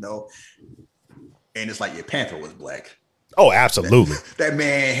like and it's like your Panther was black. Oh, absolutely. That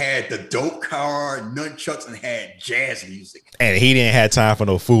man had the dope car, nunchucks, and had jazz music. And he didn't have time for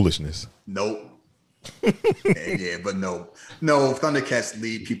no foolishness. Nope. But no, Thundercats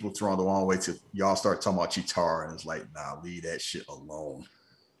lead people thrown the wrong way to y'all start talking about Cheetara, and it's like, nah, leave that shit alone.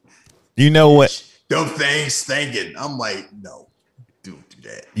 You know what? Them things thinking. I'm like, no, don't do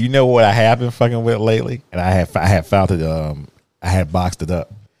that. You know what I have been fucking with lately? And I had found it, I had boxed it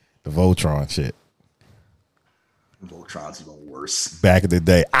up. The Voltron shit. Voltron's even worse. Back in the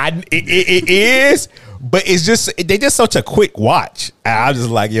day, it is, but it's just they just such a quick watch. I was just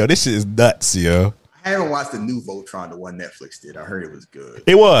like, yo, this shit is nuts, yo. I haven't watched the new Voltron, the one Netflix did. I heard it was good.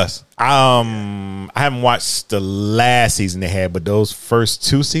 It was. I haven't watched the last season they had, but those first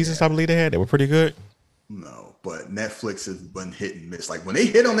 2 seasons I believe they were pretty good. No, but Netflix has been hit and miss. Like when they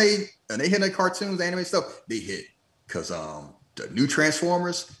hit on their cartoons, anime stuff, they hit because the new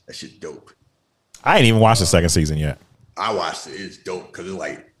Transformers, that shit dope. I ain't even watched the second season yet. I watched it. It's dope because it's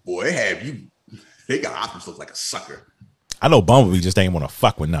like, boy, they got Optimus look like a sucker. I know Bumblebee just ain't want to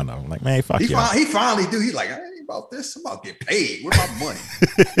fuck with none of them. Like, man, fuck you. He finally do. He's like, I ain't about this. I'm about to get paid. Where's my money?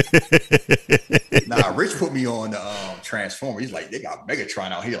 Nah, Rich put me on the Transformer. He's like, they got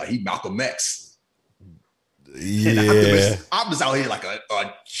Megatron out here. Like, he Malcolm X. Yeah. Optimus out here like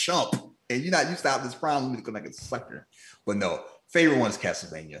a chump. And you're not used to Optimus Prime looking like a sucker. But no, favorite one is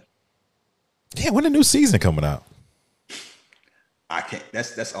Castlevania. Yeah, when the new season coming out? I can't.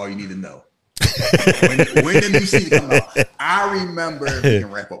 That's all you need to know. when the new season come out, I remember. We can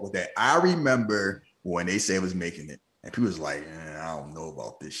wrap up with that. I remember when they said it was making it, and people was like, I don't know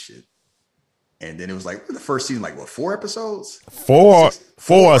about this shit. And then it was like the first season, like what, 4 episodes? 4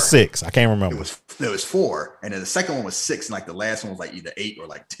 or 6. I can't remember. It was 4, and then the second one was 6, and like the last one was like either 8 or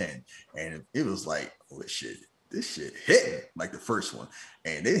like 10. And it was like, oh shit, this shit hitting like the first one.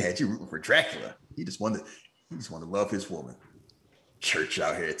 And they had you rooting for Dracula. He just wanted to love his woman. Church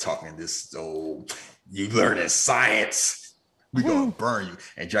out here talking this, you learning science, we gonna burn you.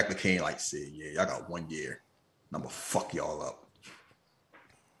 And Dracula came like said, yeah, y'all got 1 year. I'm gonna fuck y'all up.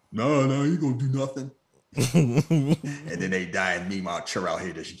 No, you gonna do nothing. And then they die, and meanwhile, Trevor out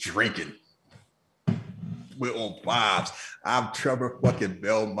here just drinking. We're on vibes. I'm Trevor fucking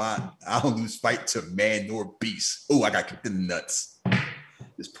Belmont. I don't lose fight to man nor beast. Oh, I got kicked in the nuts.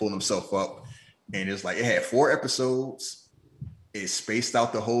 Just pulling himself up. And it's like, it had 4 episodes. It spaced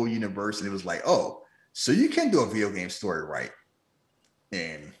out the whole universe. And it was like, oh, so you can do a video game story, right?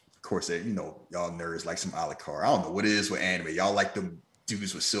 And of course, y'all nerds like some Alucard. I don't know what it is with anime. Y'all like them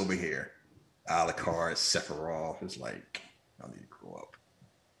dudes with silver hair. Alucard, Sephiroth. It's like, y'all need to grow up.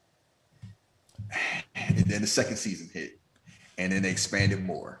 And then the second season hit. And then they expanded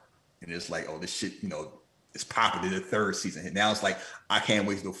more. And it's like, oh, this shit, it's popping. Then the third season hit. Now it's like, I can't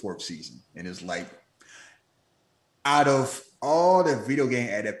wait till the 4th season. And it's like, out of all the video game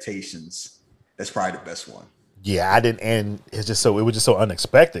adaptations, that's probably the best one. Yeah, I didn't, and it was just so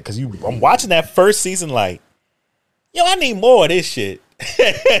unexpected because I'm watching that first season like, yo, I need more of this shit.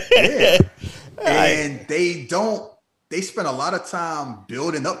 Yeah. And they spend a lot of time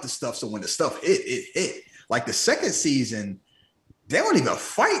building up the stuff, so when the stuff hit. Like the second season, they don't even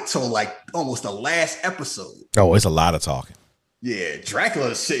fight till like almost the last episode. Oh, it's a lot of talking. Yeah, Dracula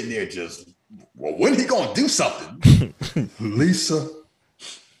is sitting there just, well, when he gonna do something? Lisa.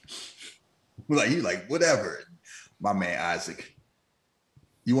 He's like, whatever. My man Isaac.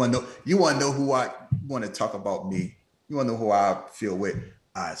 You wanna know who I want to talk about me? You wanna know who I feel with?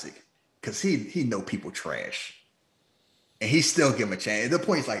 Isaac. Because he know people trash. And he still give him a chance. At the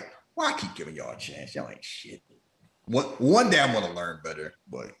point, he's like, why I keep giving y'all a chance? Y'all ain't shit. One day I'm gonna learn better,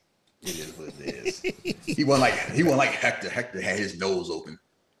 but it is what it is. He wasn't like Hector. Hector had his nose open.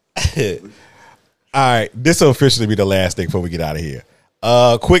 All right, this will officially be the last thing before we get out of here.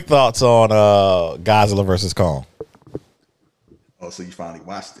 Quick thoughts on Godzilla versus Kong. Oh, so you finally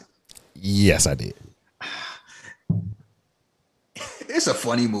watched it? Yes, I did. It's a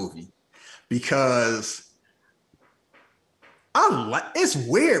funny movie because it's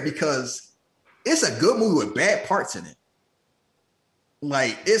weird because it's a good movie with bad parts in it.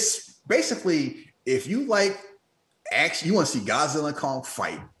 Like, it's basically, if you like action, you want to see Godzilla and Kong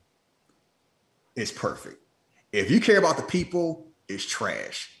fight, it's perfect. If you care about the people, it's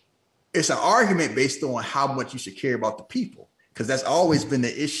trash. It's an argument based on how much you should care about the people, because that's always been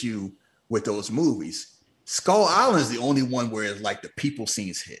the issue with those movies. Skull Island is the only one where it's like the people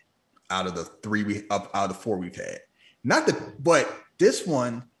scenes hit out of the out of the four we've had. But this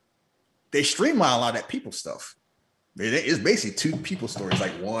one, they streamline a lot of that people stuff. It's basically two people stories,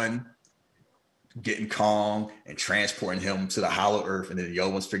 like one getting Kong and transporting him to the Hollow Earth, and then the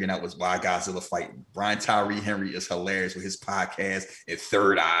other one's figuring out why Godzilla fighting. Brian Tyree Henry is hilarious with his podcast and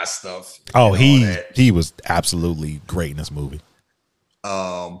Third Eye stuff. Oh, he was absolutely great in this movie.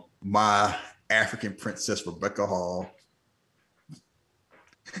 My African princess Rebecca Hall.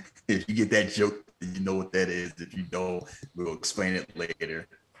 If you get that joke, you know what that is. If you don't, we'll explain it later.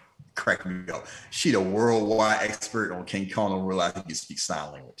 Crack me up. She the worldwide expert on King Kong and realize he can speak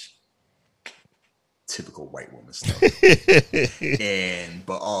sign language. Typical white woman stuff.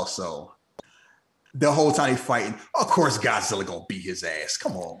 But also the whole time they fighting, of course Godzilla gonna beat his ass.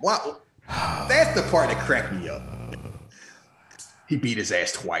 Come on. Wow. That's the part that cracked me up. He beat his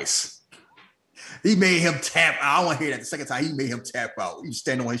ass twice. He made him tap. I don't want to hear that the second time. He made him tap out. He was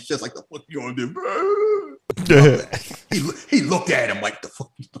standing on his chest like, the fuck you gonna do? He looked at him like, the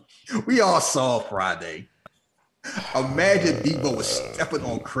fuck. We all saw Friday. Imagine Debo was stepping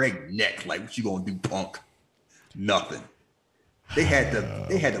on Craig's neck. Like, what you gonna do, punk? Nothing. They had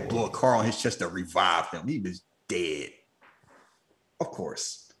to blow a car on his chest to revive him. He was dead. Of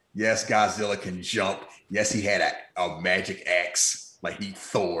course. Yes, Godzilla can jump. Yes, he had a magic axe like he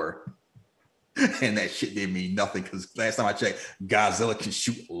Thor. And that shit didn't mean nothing because last time I checked, Godzilla can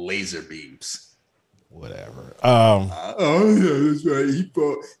shoot laser beams. Whatever. Oh yeah, that's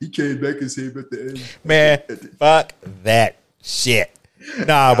right. He came back and saved at the end. Man, fuck that shit.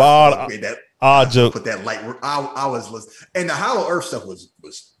 Nah, but all joke. Put that light. I was listening, and the Hollow Earth stuff was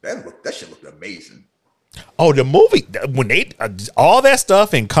that shit looked amazing. Oh, the movie when they all that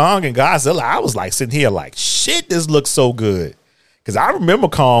stuff in Kong and Godzilla, I was like sitting here like, shit, this looks so good. Because I remember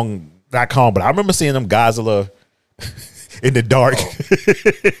not Kong, but I remember seeing them Godzilla in the dark.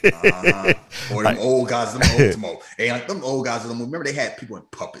 Or them old Godzilla. Them old Godzilla. Remember they had people in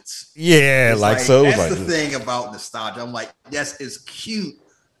puppets. Yeah, so. That's the thing about nostalgia. I'm like, yes, it's cute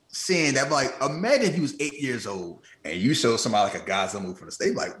seeing that. But like, imagine if he was 8 years old and you show somebody like a Godzilla movie from the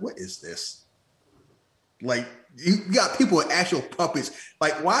stage, like, what is this? Like, you got people with actual puppets.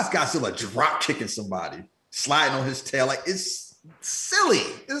 Like, why is Godzilla drop kicking somebody, sliding on his tail? Like, it's silly.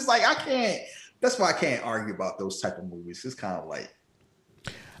 It's like, that's why I can't argue about those type of movies. It's kind of like,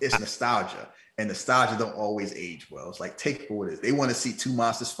 it's nostalgia, and nostalgia don't always age well. It's like, take for what it is. They want to see two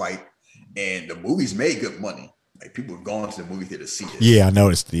monsters fight, and the movies made good money. Like, people were going to the movie theater to see it. Yeah, I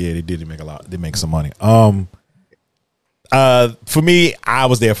noticed. Yeah, they did make a lot. They make some money. For me, I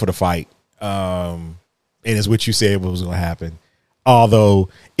was there for the fight. And it's what you said was going to happen. Although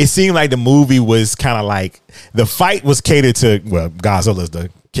it seemed like the movie was kind of like the fight was catered to, well, Godzilla's the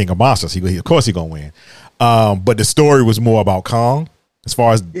king of monsters. Of course he's going to win. But the story was more about Kong as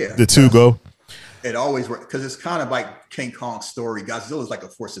far as the two go. It always works because it's kind of like King Kong's story. Godzilla's like a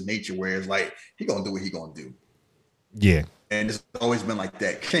force of nature where it's like, he going to do what he going to do. Yeah. And it's always been like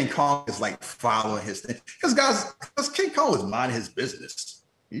that. King Kong is like following his thing. Because King Kong was minding his business.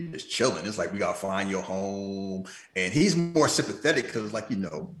 He's just chilling. It's like, we gotta find your home. And he's more sympathetic because, like, you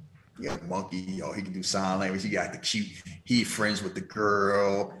got a monkey, he can do sign language. He got the cute, he friends with the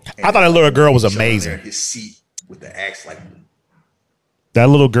girl. I thought that little girl was amazing. His seat with the axe, like, that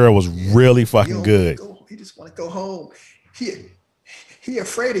little girl was really fucking good. He just want to go home. He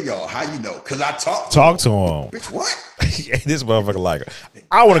afraid of y'all. How you know? Because I talk to him. Bitch, what? This motherfucker like her.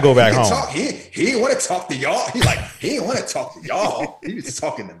 I want to go back home. He didn't want to talk to y'all. He didn't want to talk to y'all. He was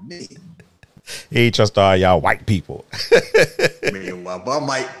talking to me. He ain't trust all y'all white people. But I'm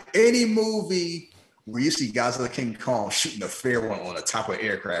like, any movie where you see Godzilla King Kong shooting a fair one on the top of an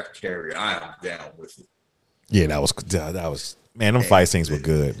aircraft carrier, I am down with it. Yeah, that was man. Them fight scenes were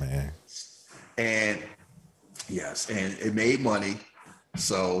good, man. And yes, and it made money.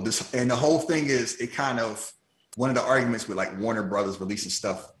 So the whole thing is, it kind of, one of the arguments with like Warner Brothers releasing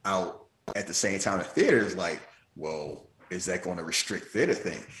stuff out at the same time in theaters, like, well, is that going to restrict theater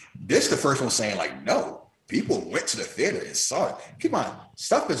thing? This the first one saying like, no, people went to the theater and saw it. Keep on,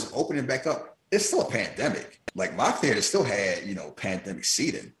 stuff is opening back up. It's still a pandemic. Like, my theater still had, pandemic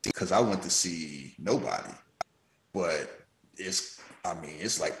seating because I went to see Nobody. But it's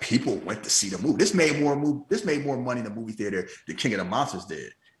like people went to see the movie. This made more money in the movie theater than King of the Monsters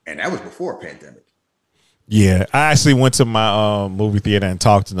did. And that was before a pandemic. Yeah, I actually went to my movie theater and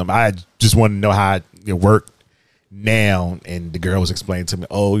talked to them. I just wanted to know how it worked now. And the girl was explaining to me,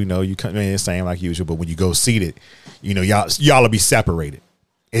 you come in same like usual, but when you go seat it, y'all will be separated.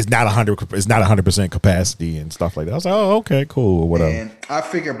 It's not 100% capacity and stuff like that. I was like, oh, okay, cool, or whatever. And I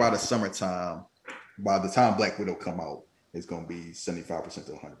figure by the summertime, by the time Black Widow come out, it's going to be 75%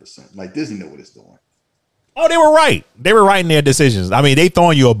 to 100%. Like, Disney know what it's doing. Oh, they were right. They were right in their decisions. I mean, they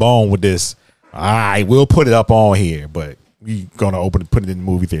throwing you a bone with this. All right, we'll put it up on here, but we're going to put it in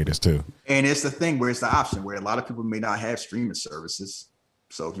movie theaters too. And it's the thing where it's the option where a lot of people may not have streaming services.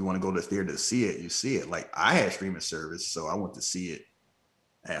 So if you want to go to the theater to see it, you see it. Like, I had streaming service, so I went to see it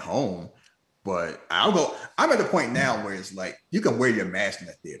at home. But I'm at the point now where it's like, you can wear your mask in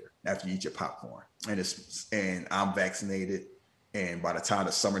the theater after you eat your popcorn. And I'm vaccinated. And by the time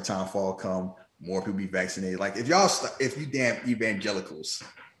the summertime fall come, more people be vaccinated. Like, if you damn evangelicals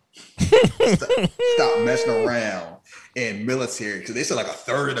stop messing around in military, because they said like a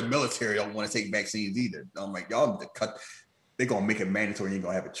third of the military don't want to take vaccines either. I'm like, y'all need to cut. They're gonna make it mandatory. You ain't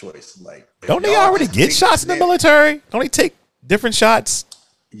gonna have a choice. Like, don't they already get shots in the military? Don't they take different shots?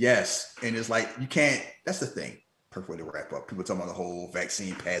 Yes, and it's like, you can't. That's the thing. Perfect way to wrap up. People talking about the whole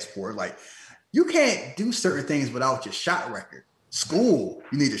vaccine passport. Like, you can't do certain things without your shot record. School,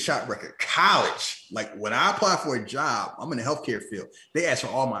 you need a shot record. College, like when I apply for a job, I'm in the healthcare field. They ask for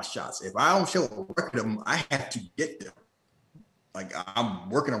all my shots. If I don't show a record of them, I have to get them. Like, I'm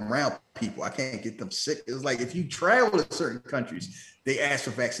working around people. I can't get them sick. It's like, if you travel to certain countries, they ask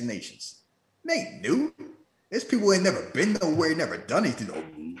for vaccinations. They ain't new. There's people who ain't never been nowhere, never done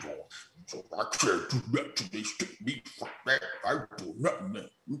anything. So I can't do that till they stick me for that. I do nothing.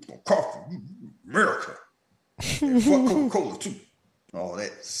 We gonna coffee, America. And fuck Coca-Cola too. All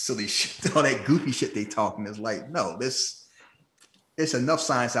that silly shit, all that goofy shit they talking is like, no, it's enough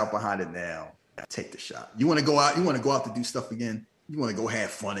science out behind it now. Take the shot. You want to go out to do stuff again? You want to go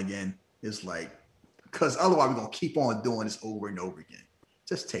have fun again? It's like, because otherwise we're gonna keep on doing this over and over again.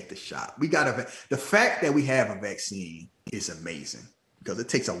 Just take the shot. The fact that we have a vaccine is amazing, because it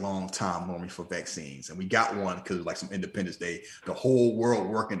takes a long time normally for vaccines. And we got one because like some Independence Day, the whole world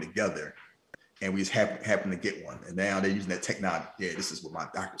working together. And we just happen to get one. And now they're using that technology. Yeah, this is where my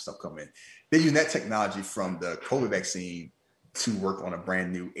doctor stuff come in. They're using that technology from the COVID vaccine to work on a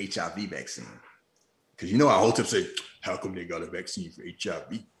brand new HIV vaccine. Because our whole tip say, how come they got a vaccine for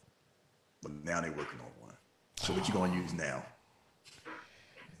HIV? But now they're working on one. So what you going to use now?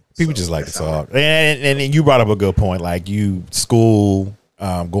 People just like to talk. And you brought up a good point. Like, school,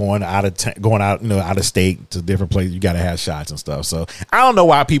 going out of state to different places, you got to have shots and stuff. So I don't know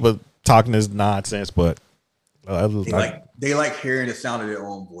why people talking this nonsense, but they like hearing the sound of their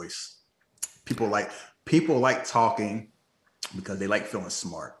own voice. People like talking because they like feeling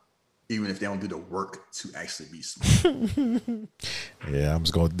smart, even if they don't do the work to actually be smart. Yeah,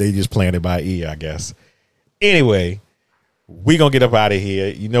 they just playing it by ear, I guess. Anyway, we're gonna get up out of here.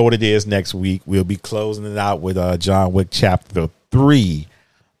 You know what it is next week. We'll be closing it out with John Wick Chapter 3.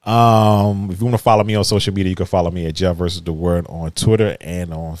 If you want to follow me on social media, you can follow me at Jeff versus the Word on Twitter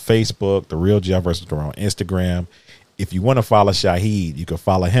and on Facebook, The Real Jeff versus the Word on Instagram. If you want to follow Shahid, you can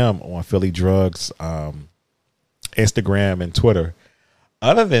follow him on Philly Drugs, Instagram and Twitter.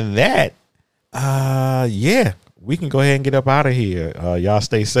 Other than that, we can go ahead and get up out of here. Y'all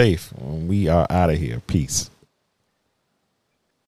stay safe. We are out of here. Peace.